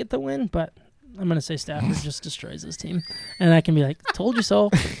to get the win, but I'm going to say Stafford just destroys this team. And I can be like, told you so.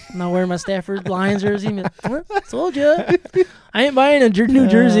 I'm not wearing my Stafford Lions jersey. Told you. I ain't buying a new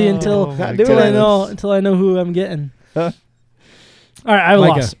jersey until I know who I'm getting. All right, I have a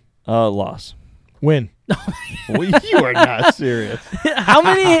loss. Loss. Win. You are not serious. How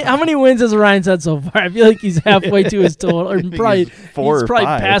many wins has Ryan said so far? I feel like he's halfway to his total, or probably he's probably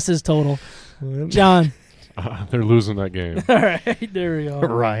past his total. John. They're losing that game. All right, there we go.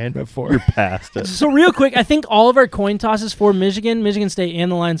 Ryan, you're past it. So real quick, I think all of our coin tosses for Michigan State,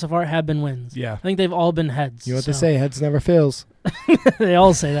 and the Lions so far have been wins. Yeah. I think they've all been heads. You know what they say, heads never fails. They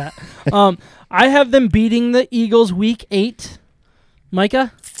all say that. I have them beating the Eagles week 8.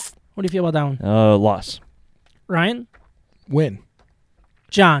 Micah, what do you feel about that one? Loss. Ryan? Win.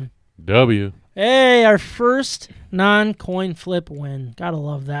 John? W. Hey, our first non-coin flip win. Gotta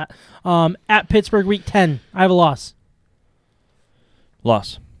love that. At Pittsburgh, week 10, I have a loss.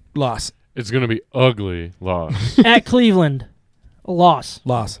 Loss. It's going to be ugly loss. At Cleveland, a loss.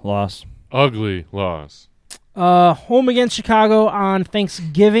 Loss. Ugly loss. Home against Chicago on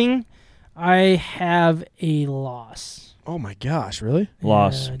Thanksgiving, I have a loss. Oh, my gosh, really?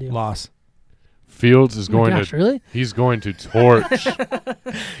 Loss. Yeah, I do. Loss. Fields is going to really? He's going to torch.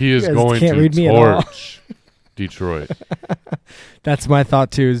 He is going to torch Detroit. That's my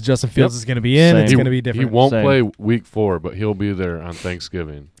thought too. Is Justin Fields is going to be in? It's going to be different. He won't play week 4, but he'll be there on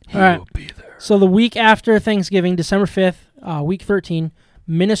Thanksgiving. All right. He'll be there. So the week after Thanksgiving, December 5th, week 13,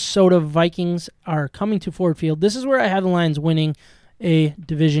 Minnesota Vikings are coming to Ford Field. This is where I have the Lions winning a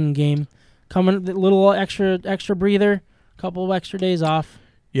division game. Coming a little extra breather, a couple of extra days off.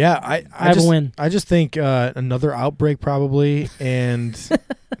 Yeah, I have a win. I just think another outbreak probably, and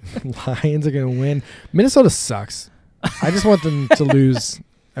Lions are going to win. Minnesota sucks. I just want them to lose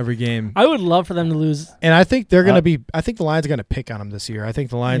every game. I would love for them to lose. And I think they're going to be – I think the Lions are going to pick on them this year. I think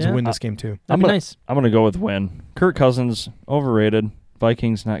the Lions will win this game too. That'd be nice. I'm going to go with win. Kirk Cousins, overrated.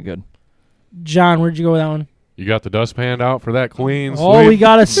 Vikings, not good. John, where'd you go with that one? You got the dustpan out for that clean sweep? Oh, we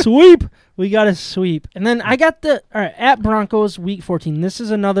got a sweep. We got a sweep. And then I got at Broncos week 14. This is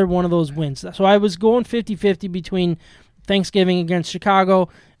another one of those wins. So I was going 50-50 between Thanksgiving against Chicago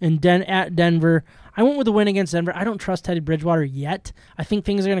and at Denver. I went with a win against Denver. I don't trust Teddy Bridgewater yet. I think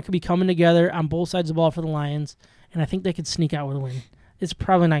things are going to be coming together on both sides of the ball for the Lions, and I think they could sneak out with a win. It's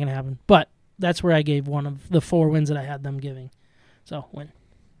probably not going to happen, but that's where I gave one of the 4 wins that I had them giving. So, win.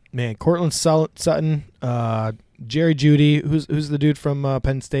 Man, Cortland Sutton, Jerry Jeudy, who's the dude from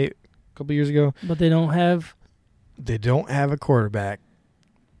Penn State a couple years ago. But they don't have a quarterback.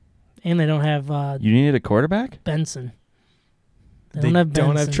 And they don't have you needed a quarterback? Benson. They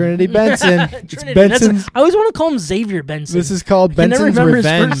don't have Trinity Benson. It's Benson's. I always want to call him Xavier Benson. This is called Benson's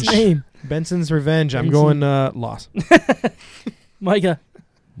Revenge. His first name. Benson's Revenge. I'm going loss. Micah.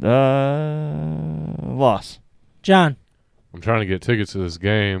 Loss. John. I'm trying to get tickets to this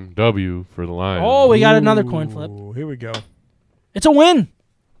game. W for the Lions. Oh, we got another coin flip. Here we go. It's a win.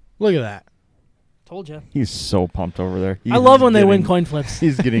 Look at that. Told you. He's so pumped over there. I love when they win coin flips.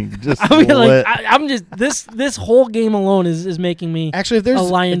 He's getting just I'm just this whole game alone is making me actually if there's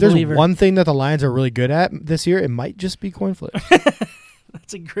believer. One thing that the Lions are really good at this year, it might just be coin flips.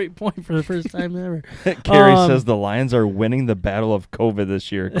 That's a great point for the first time ever. Carrie says the Lions are winning the battle of COVID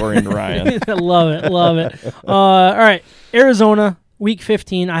this year, according to Ryan. Love it. All right, Arizona, Week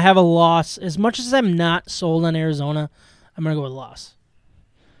 15. I have a loss. As much as I'm not sold on Arizona, I'm gonna go with loss.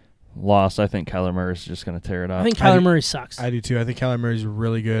 Loss. I think Kyler Murray is just going to tear it up. I think Kyler Murray sucks. I do too. I think Kyler Murray's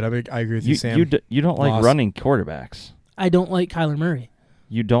really good. I agree with you, Sam. You don't like running quarterbacks. I don't like Kyler Murray.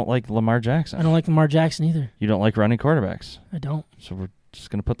 You don't like Lamar Jackson. I don't like Lamar Jackson either. You don't like running quarterbacks. I don't. So we're just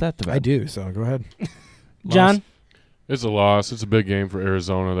going to put that to bed. I do, so go ahead. John? It's a loss. It's a big game for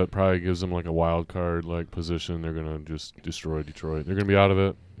Arizona. That probably gives them like a wild card position. They're going to just destroy Detroit. They're going to be out of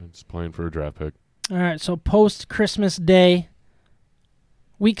it. It's playing for a draft pick. All right, so post-Christmas Day,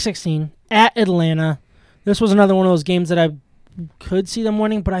 Week 16, at Atlanta. This was another one of those games that I could see them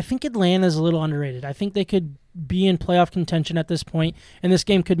winning, but I think Atlanta is a little underrated. I think they could be in playoff contention at this point, and this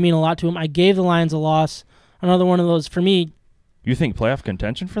game could mean a lot to them. I gave the Lions a loss. Another one of those, for me. You think playoff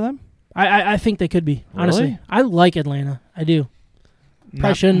contention for them? I think they could be, honestly. Really? I like Atlanta. I do.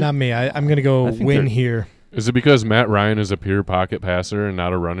 Probably shouldn't. Not me. I'm going to go win here. Is it because Matt Ryan is a pure pocket passer and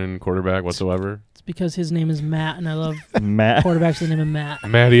not a running quarterback whatsoever? It's because his name is Matt, and I love Matt. quarterbacks with the name of Matt.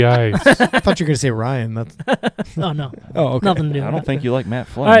 Matty Ice. I thought you were going to say Ryan. That's Oh, no. Oh, okay. Nothing to do. I don't think you like Matt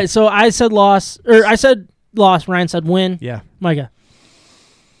Flynn. All right, so I said loss. Ryan said win. Yeah. Micah.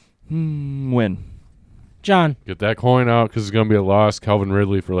 Win. John. Get that coin out because it's going to be a loss. Calvin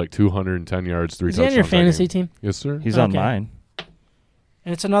Ridley for 210 yards, 3 touchdowns. Is he on your fantasy team? Yes, sir. He's on mine.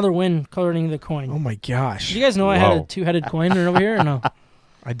 And it's another win coloring the coin. Oh, my gosh. Did you guys know I had a two-headed coin over here or no?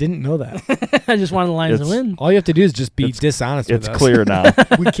 I didn't know that. I just wanted the Lions to win. All you have to do is just be dishonest with us. It's clear now.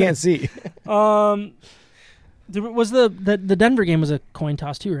 We can't see. Was the Denver game was a coin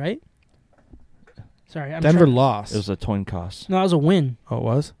toss too, right? Sorry, Denver lost. It was a coin toss. No, it was a win. Oh, it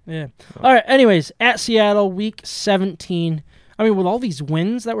was? Yeah. All right. Anyways, at Seattle, Week 17. I mean, with all these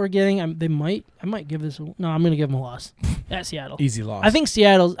wins that we're getting, I might give this. No, I'm going to give them a loss at Seattle. Easy loss. I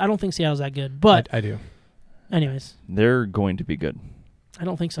don't think Seattle's that good, but I do. Anyways, they're going to be good. I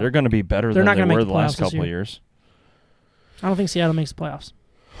don't think so. They're going to be better than they were the last couple of years. I don't think Seattle makes the playoffs.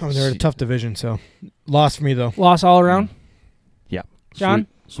 I mean, they're in a tough division, so loss for me though. Loss all around. Yeah. John.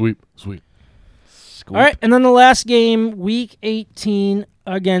 Sweep. All right, and then the last game, Week 18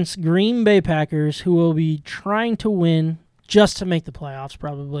 against Green Bay Packers, who will be trying to win just to make the playoffs,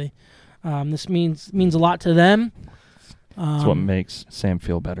 probably. This means a lot to them. That's what makes Sam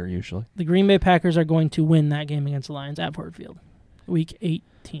feel better, usually. The Green Bay Packers are going to win that game against the Lions at Ford Field. Week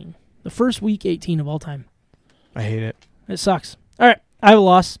 18. The first Week 18 of all time. I hate it. It sucks. All right, I have a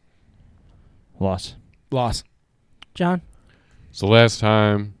loss. Loss. John? It's the last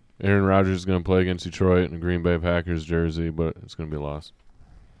time Aaron Rodgers is going to play against Detroit in a Green Bay Packers jersey, but it's going to be a loss.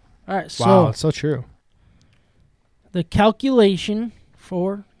 All right, wow, it's so true. The calculation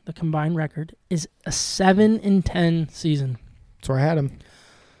for the combined record is a 7-10 season. That's where I had him.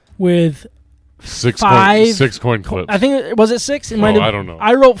 With six coin clips. I think was it 6? I don't know.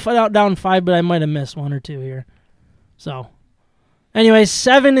 I wrote down 5, but I might have missed 1 or 2 here. So, anyway,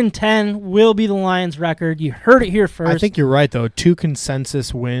 7-10 will be the Lions' record. You heard it here first. I think you're right though. 2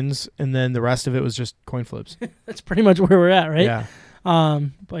 consensus wins, and then the rest of it was just coin flips. That's pretty much where we're at, right? Yeah.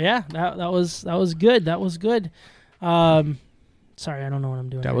 But yeah, that was good. That was good. Sorry, I don't know what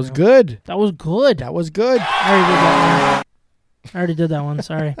I'm doing. That was good. That was good. That was good. I already did that one.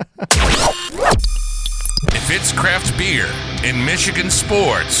 Sorry. If it's craft beer in Michigan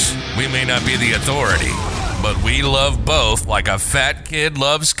sports, we may not be the authority, but we love both like a fat kid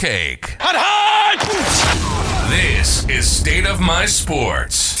loves cake. This is State of My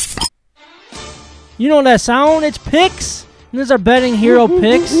Sports. You know that sound? It's picks. And this is our Betting Hero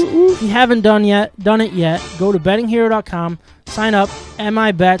picks. If you haven't done it yet, go to bettinghero.com, sign up,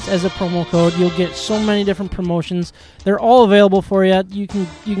 MIBETS as a promo code. You'll get so many different promotions. They're all available for you. You can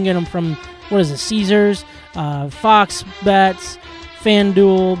get them from, Caesars, Fox Bets,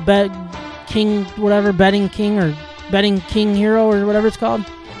 FanDuel, Bet King, whatever, Betting King or Betting King Hero or whatever it's called.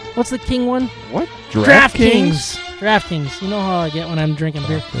 What's the King one? What? DraftKings. DraftKings. You know how I get when I'm drinking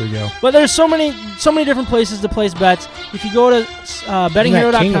beer. There you go. But there's so many different places to place bets. If you go to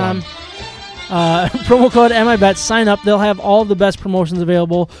bettinghero.com, promo code MIBETS, sign up. They'll have all of the best promotions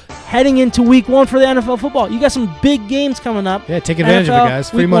available heading into Week 1 for the NFL football. You got some big games coming up. Yeah, take advantage of it, guys.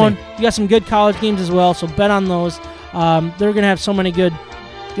 Free money. You got some good college games as well, so bet on those. They're going to have so many good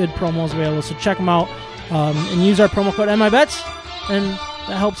promos available, so check them out and use our promo code MIBETS. And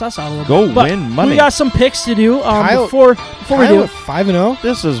that helps us out a little bit. Go win money. We got some picks to do before we do it. 5-0.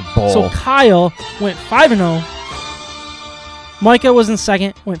 This is bull. So Kyle went 5-0. Micah was in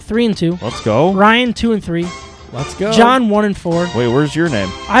second, went 3-2. Let's go. Ryan 2-3. Let's go. John 1-4. Wait, where's your name?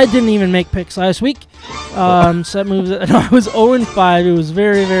 I didn't even make picks last week. So that moves it. No, I was 0-5. It was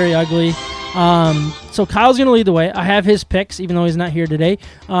very, very ugly. So Kyle's going to lead the way. I have his picks, even though he's not here today.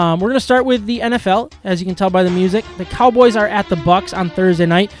 We're going to start with the NFL, as you can tell by the music. The Cowboys are at the Bucs on Thursday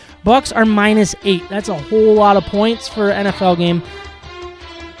night. Bucs are -8. That's a whole lot of points for an NFL game.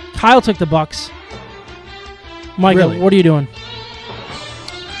 Kyle took the Bucs. Michael, Really? what are you doing?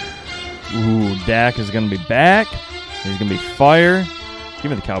 Ooh, Dak is going to be back. He's going to be fire.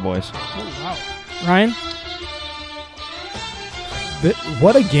 Give me the Cowboys. Oh, wow. Ryan?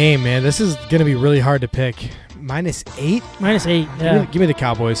 What a game, man. This is going to be really hard to pick. -8? -8, yeah. Give me the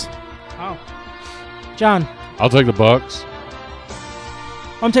Cowboys. Wow. John? I'll take the Bucs.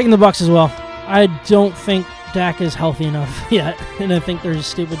 I'm taking the Bucs as well. I don't think Dak is healthy enough yet, and I think they're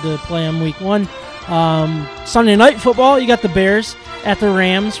stupid to play him week 1. Sunday night football, you got the Bears at the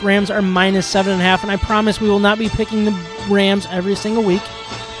Rams. Rams are -7.5, and I promise we will not be picking the Rams every single week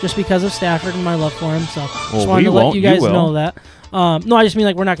just because of Stafford and my love for him. So just wanted to let you guys know that. No, I just mean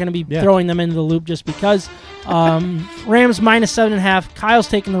like we're not going to be throwing them into the loop just because. Rams -7.5. Kyle's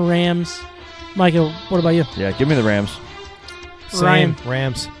taking the Rams. Michael, what about you? Yeah, give me the Rams. Same. Ryan.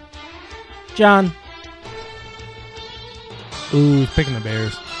 Rams. John. Ooh, he's picking the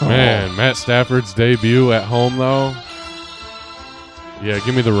Bears. Man, Matt Stafford's debut at home, though. Yeah,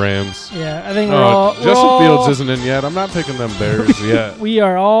 give me the Rams. Yeah, I think we're all... Justin Fields isn't in yet. I'm not picking them Bears yet. We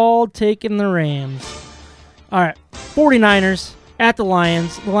are all taking the Rams. All right, 49ers at the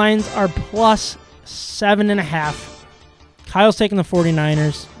Lions. The Lions are +7.5. Kyle's taking the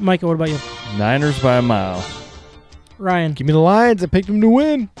 49ers. Micah, what about you? Niners by a mile. Ryan. Give me the Lions. I picked them to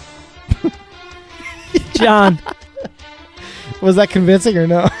win. John. Was that convincing or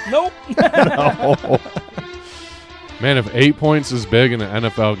no? Nope. No. Man, if 8 points is big in an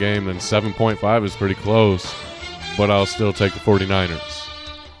NFL game, then 7.5 is pretty close. But I'll still take the 49ers.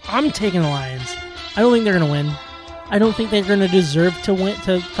 I'm taking the Lions. I don't think they're going to win. I don't think they're going to deserve to win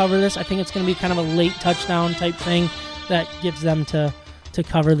to cover this. I think it's going to be kind of a late touchdown type thing that gives them to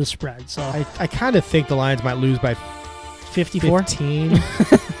cover the spread. So I kind of think the Lions might lose by 54 15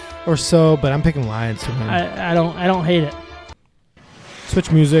 or so, but I'm picking Lions to win. I don't hate it. Switch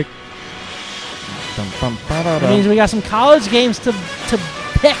music. That means we got some college games to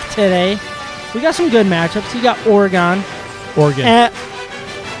pick today. We got some good matchups. You got Oregon.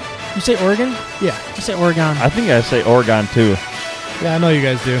 You say Oregon? Yeah. You say Oregon. I think I say Oregon, too. Yeah, I know you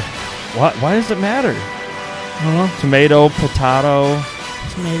guys do. Why does it matter? I don't know. Tomato, potato.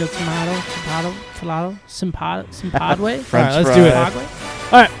 Tomato, Simpadwe. French All right, let's do it. All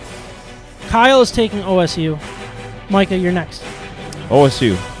right. Kyle is taking OSU. Micah, you're next.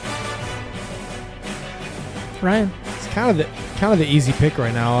 OSU. Ryan. It's kind of the easy pick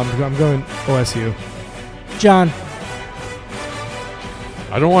right now. I'm going OSU. John.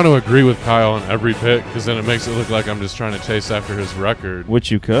 I don't want to agree with Kyle on every pick because then it makes it look like I'm just trying to chase after his record. Which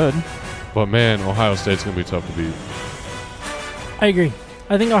you could. But, man, Ohio State's going to be tough to beat. I agree.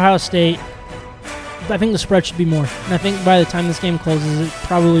 I think Ohio State, I think the spread should be more. And I think by the time this game closes, it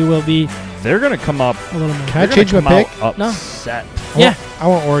probably will be They're going to come up. a little more. Can I change my pick? Upset. Yeah. I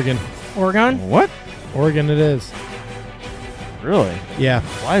want Oregon. Oregon? What? Oregon it is. Really? Yeah.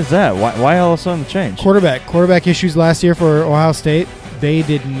 Why is that? Why all of a sudden the change? Quarterback issues last year for Ohio State. They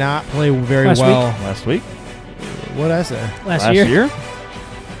did not play very well. Last week? What did I say? Last year?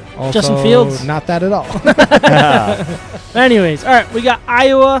 Also, Justin Fields? Not that at all. Anyways, all right, we got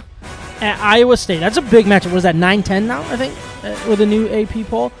Iowa at Iowa State. That's a big matchup. What is that, 9-10 now, I think, with a new AP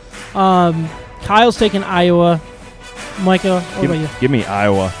poll? Kyle's taking Iowa. Micah, what about you? Give me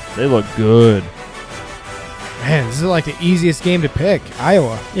Iowa. They look good. Man, this is like the easiest game to pick.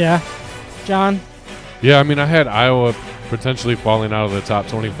 Iowa. Yeah. John? Yeah, I mean, I had Iowa potentially falling out of the top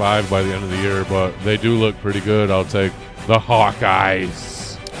 25 by the end of the year, but they do look pretty good. I'll take the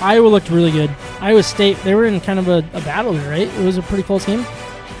Hawkeyes. Iowa looked really good. Iowa State, they were in kind of a battle there, right? It was a pretty close game.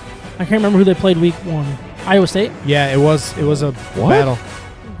 I can't remember who they played week 1. Iowa State? Yeah, it was a battle.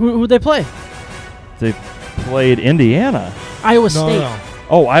 Who'd they play? They played Indiana. Iowa State. No.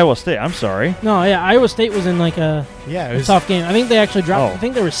 Oh, Iowa State. I'm sorry. No, yeah, Iowa State was in like a tough game. I think they actually dropped. Oh. I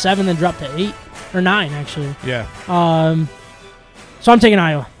think they were 7, then dropped to 8 or 9 actually. Yeah. So I'm taking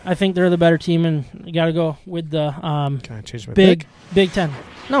Iowa. I think they're the better team, and you got to go with the Can I change my Big pick? Ten.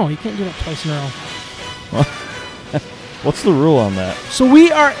 No, you can't do it twice in a row. What's the rule on that? So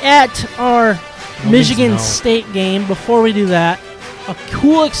we are at our Nobody Michigan knows. State game. Before we do that, a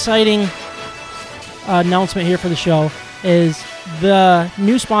cool, exciting announcement here for the show is the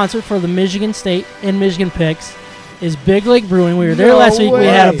new sponsor for the Michigan State and Michigan Picks is Big Lake Brewing. We were there last week. We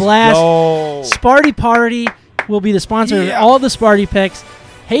had a blast. Sparty Party will be the sponsor of all the Sparty Picks.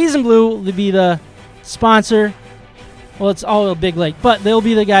 Hayes and Blue will be the sponsor. Well, it's all Big Lake, but they'll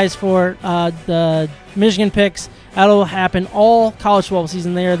be the guys for the Michigan Picks. That'll happen all college football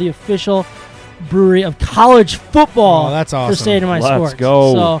season. They are the official brewery of college football. Oh, that's awesome. For State of My Sports. Let's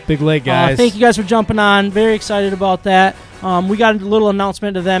go. So, Big Lake, guys. Thank you guys for jumping on. Very excited about that. We got a little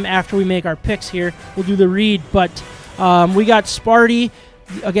announcement to them after we make our picks here. We'll do the read, but we got Sparty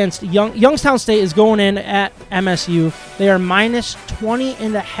against Youngstown State is going in at MSU. They are minus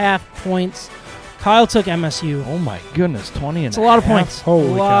 20.5 points. Kyle took MSU. Oh, my goodness, 20 and It's a lot of points. Holy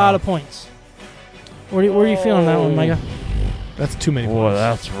a lot of points. Where are you feeling that one, Micah? That's too many points. points. Boy,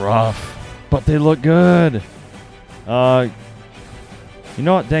 that's rough. But they look good. You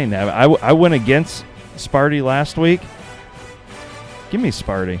know what? Dang, I went against Sparty last week. Give me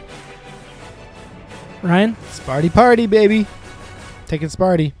Sparty. Ryan? Sparty Party, baby. Taking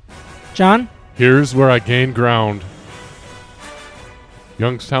Sparty. John? Here's where I gain ground.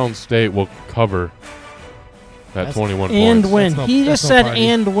 Youngstown State will cover that 21 points. And win. He just said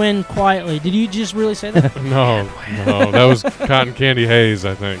and win quietly. Did you just really say that? No. That was Cotton Candy Hayes,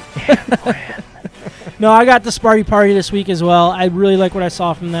 I think. No, I got the Sparty Party this week as well. I really like what I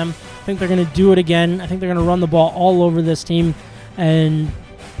saw from them. I think they're going to do it again. I think they're going to run the ball all over this team and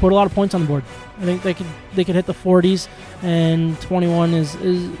put a lot of points on the board. I think they could hit the 40s, and 21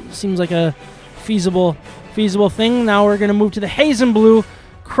 seems like a feasible thing. Now we're going to move to the Hayes and Blue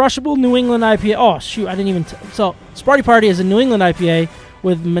Crushable New England IPA. Oh, shoot, I didn't even... So, Sparty Party is a New England IPA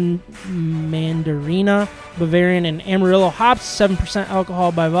with Mandarina, Bavarian, and Amarillo hops, 7%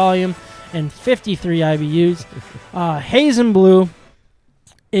 alcohol by volume, and 53 IBUs. Hayes and Blue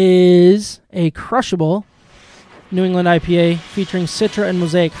is a crushable New England IPA featuring Citra and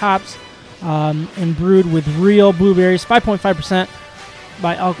Mosaic hops and brewed with real blueberries, 5.5%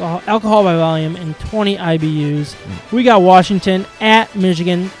 by alcohol by volume, and 20 IBUs. We got Washington at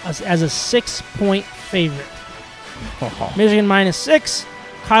Michigan as a 6-point favorite. Michigan minus 6.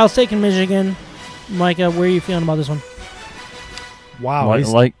 Kyle's taking Michigan. Micah, where are you feeling about this one? Wow.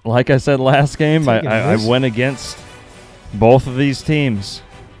 Like I said last game, I went against both of these teams.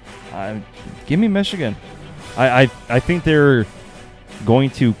 Give me Michigan. I think they're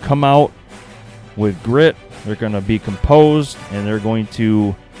going to come out with grit. They're going to be composed, and they're going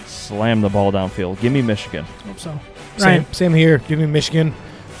to slam the ball downfield. Give me Michigan. Hope so. Same here. Give me Michigan.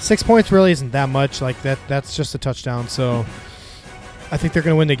 6 points really isn't that much. Like that's just a touchdown. So I think they're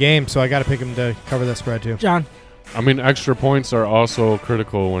going to win the game. So I got to pick them to cover that spread too. John. I mean, extra points are also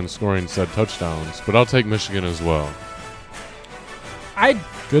critical when scoring said touchdowns, but I'll take Michigan as well.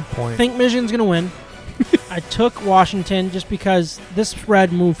 Good point. Think Michigan's going to win. I took Washington just because this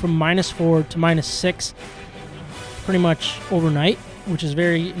spread moved from -4 to -6 pretty much overnight, which is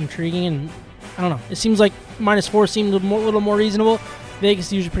very intriguing. And I don't know. It seems like -4 seemed a little more reasonable. Vegas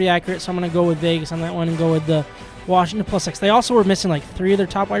is usually pretty accurate, so I'm going to go with Vegas on that one and go with the Washington +6. They also were missing like 3 of their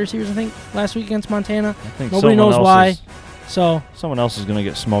top wide receivers, I think, last week against Montana. I think nobody knows why. So someone else is going to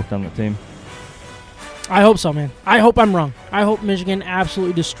get smoked on the team. I hope so, man. I hope I'm wrong. I hope Michigan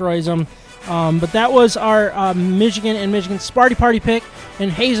absolutely destroys them. But that was our Michigan and Michigan Sparty Party pick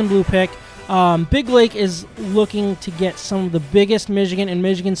and Hayes and Blue pick. Big Lake is looking to get some of the biggest Michigan and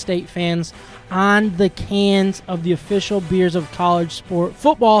Michigan State fans on the cans of the official beers of college sport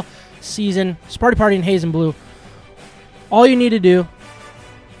football season. Sparty Party and Hayes and Blue. All you need to do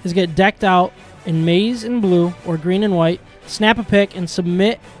is get decked out in maize and blue or green and white, snap a pic, and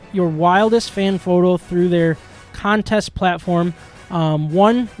submit your wildest fan photo through their contest platform.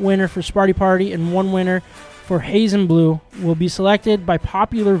 One winner for Sparty Party and one winner for Hayes and Blue will be selected by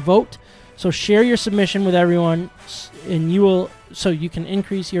popular vote. So share your submission with everyone, and so you can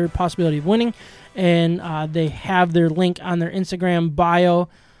increase your possibility of winning. And they have their link on their Instagram bio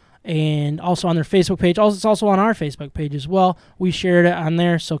and also on their Facebook page. It's also on our Facebook page as well. We shared it on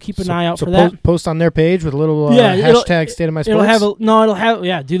there, so keep an eye out for that. Post on their page with a little hashtag State of My Sports. It'll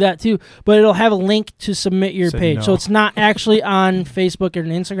have do that too. But it'll have a link to submit your page. No. So it's not actually on Facebook or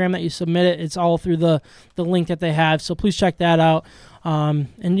Instagram that you submit it. It's all through the link that they have. So please check that out.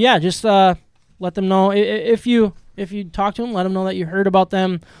 And yeah, just let them know if you talk to them. Let them know that you heard about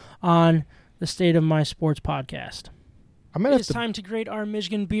them on the State of My Sports podcast. It's time to grade our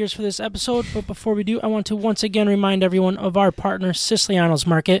Michigan beers for this episode, but before we do, I want to once again remind everyone of our partner, Siciliano's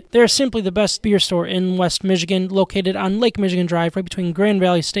Market. They're simply the best beer store in West Michigan, located on Lake Michigan Drive, right between Grand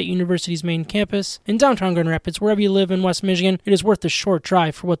Valley State University's main campus and downtown Grand Rapids. Wherever you live in West Michigan, it is worth the short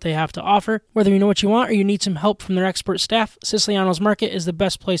drive for what they have to offer. Whether you know what you want or you need some help from their expert staff, Siciliano's Market is the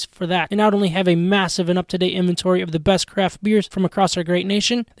best place for that. They not only have a massive and up-to-date inventory of the best craft beers from across our great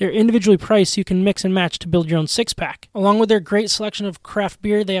nation, they're individually priced so you can mix and match to build your own six-pack. Along with their great selection of craft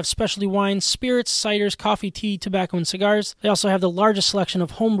beer, they have specialty wines, spirits, ciders, coffee, tea, tobacco, and cigars. They also have the largest selection of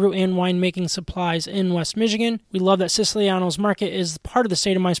homebrew and winemaking supplies in West Michigan. We love that Siciliano's Market is part of the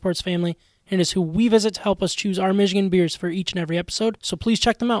State of My Sports family and is who we visit to help us choose our Michigan beers for each and every episode. So please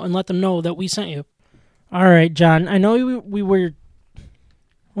check them out and let them know that we sent you. All right, John, I know we were,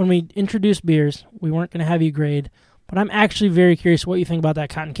 when we introduced beers, we weren't going to have you grade, but I'm actually very curious what you think about that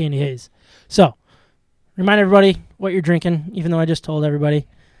Cotton Candy Haze. So, remind everybody what you're drinking, even though I just told everybody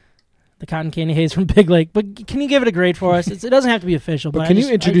the Cotton Candy Haze from Big Lake. But can you give it a grade for us? It doesn't have to be official. But can you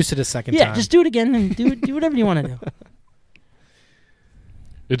introduce it a second time? Yeah, just do it again and do whatever you want to do.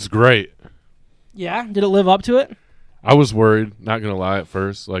 It's great. Yeah? Did it live up to it? I was worried, not going to lie at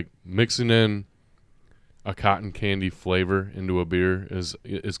first. Like, mixing in a cotton candy flavor into a beer is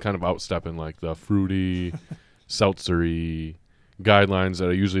kind of outstepping, like, the fruity, seltzery guidelines that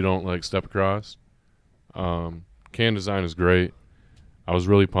I usually don't, like, step across. Can design is great. I was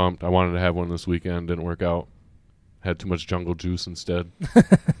really pumped. I wanted to have one this weekend. Didn't work out. Had too much jungle juice instead.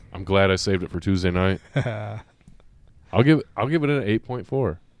 I'm glad I saved it for Tuesday night. I'll give it an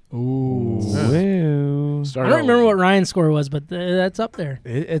 8.4. Ooh. Yeah. I don't remember what Ryan's score was, but that's up there.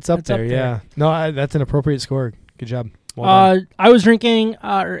 It's up there, yeah. No, that's an appropriate score. Good job. Well done. I was drinking,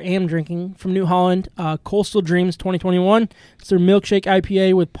 or am drinking, from New Holland, Coastal Dreams 2021. It's their milkshake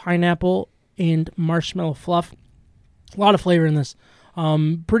IPA with pineapple and marshmallow fluff. A lot of flavor in this.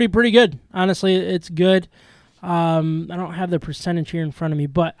 Pretty good. Honestly, it's good. I don't have the percentage here in front of me,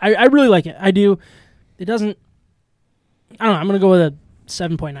 but I really like it. I do. It doesn't. I don't know. I'm going to go with a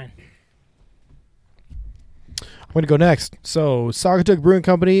 7.9. I'm going to go next. So, Saugatuck Brewing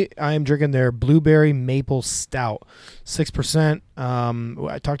Company, I am drinking their Blueberry Maple Stout, 6%.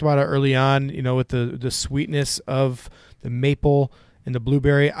 I talked about it early on, with the sweetness of the maple and the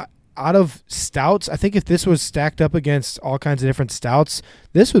blueberry. Out of stouts, I think if this was stacked up against all kinds of different stouts,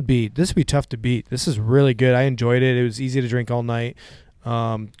 this would be tough to beat. This is really good. I enjoyed it. It was easy to drink all night.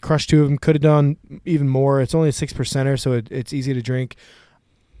 Crushed two of them. Could have done even more. It's only a 6%er, so it's easy to drink.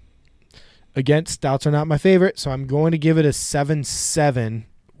 Again, stouts are not my favorite, so I'm going to give it a 7.7,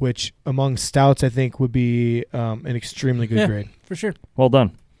 which among stouts I think would be an extremely good grade. For sure. Well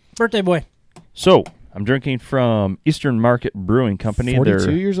done. Birthday boy. So, I'm drinking from Eastern Market Brewing Company.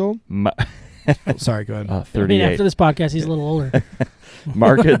 42 years old? Sorry, go ahead. 38. After this podcast, he's a little older.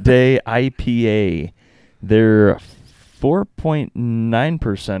 Market Day IPA. They're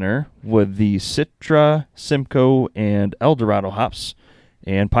 4.9%er with the Citra, Simcoe, and El Dorado hops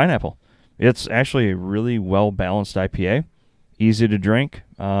and pineapple. It's actually a really well-balanced IPA. Easy to drink.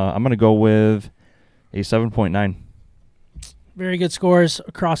 I'm going to go with a 7.9. Very good scores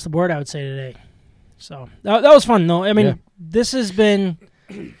across the board, I would say, today. So that was fun, though. I mean, This has been...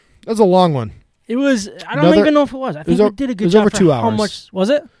 That was a long one. It was... I don't even know if it was. I think we did a good job. It was over 2 hours. How much... Was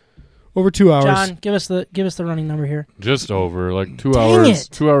it? Over 2 hours. John, give us the running number here. Just over, like 2 hours.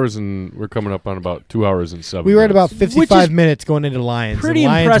 2 hours, and we're coming up on about 2 hours and 7 minutes. We were at about 55 minutes going into Lions. Pretty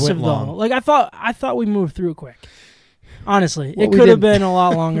impressive, though. Like I thought we moved through quick. Honestly, it could have been a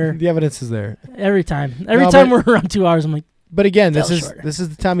lot longer. The evidence is there. Every time we're around 2 hours, I'm like. But again, this is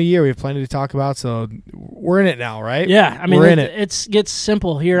the time of year we have plenty to talk about, so we're in it now, right? Yeah, I mean, we're in it. It gets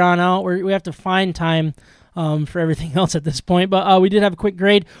simple here on out. We have to find time. For everything else at this point. But we did have a quick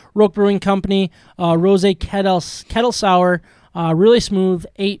grade. Roque Brewing Company, Rosé Kettle Sour, really smooth,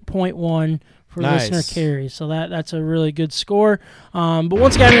 8.1 for listener carry. So that's a really good score. But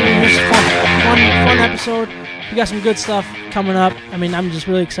once again, it was a fun episode. We got some good stuff coming up. I mean, I'm just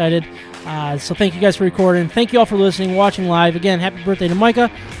really excited. So thank you guys for recording. Thank you all for listening, watching live. Again, happy birthday to Micah.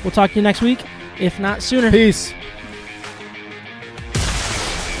 We'll talk to you next week, if not sooner. Peace.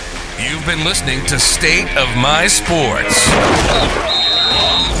 You've been listening to State of My Sports.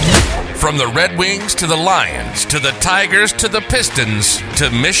 From the Red Wings to the Lions, to the Tigers to the Pistons, to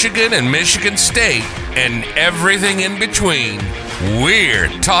Michigan and Michigan State, and everything in between, we're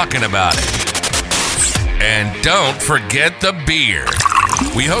talking about it. And don't forget the beer.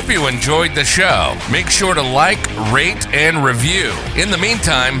 We hope you enjoyed the show. Make sure to like, rate, and review. In the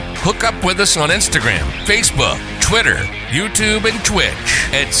meantime, hook up with us on Instagram, Facebook, Twitter, YouTube, and Twitch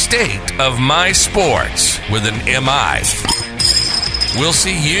at State of My Sports with an MI. We'll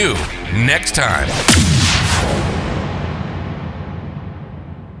see you next time.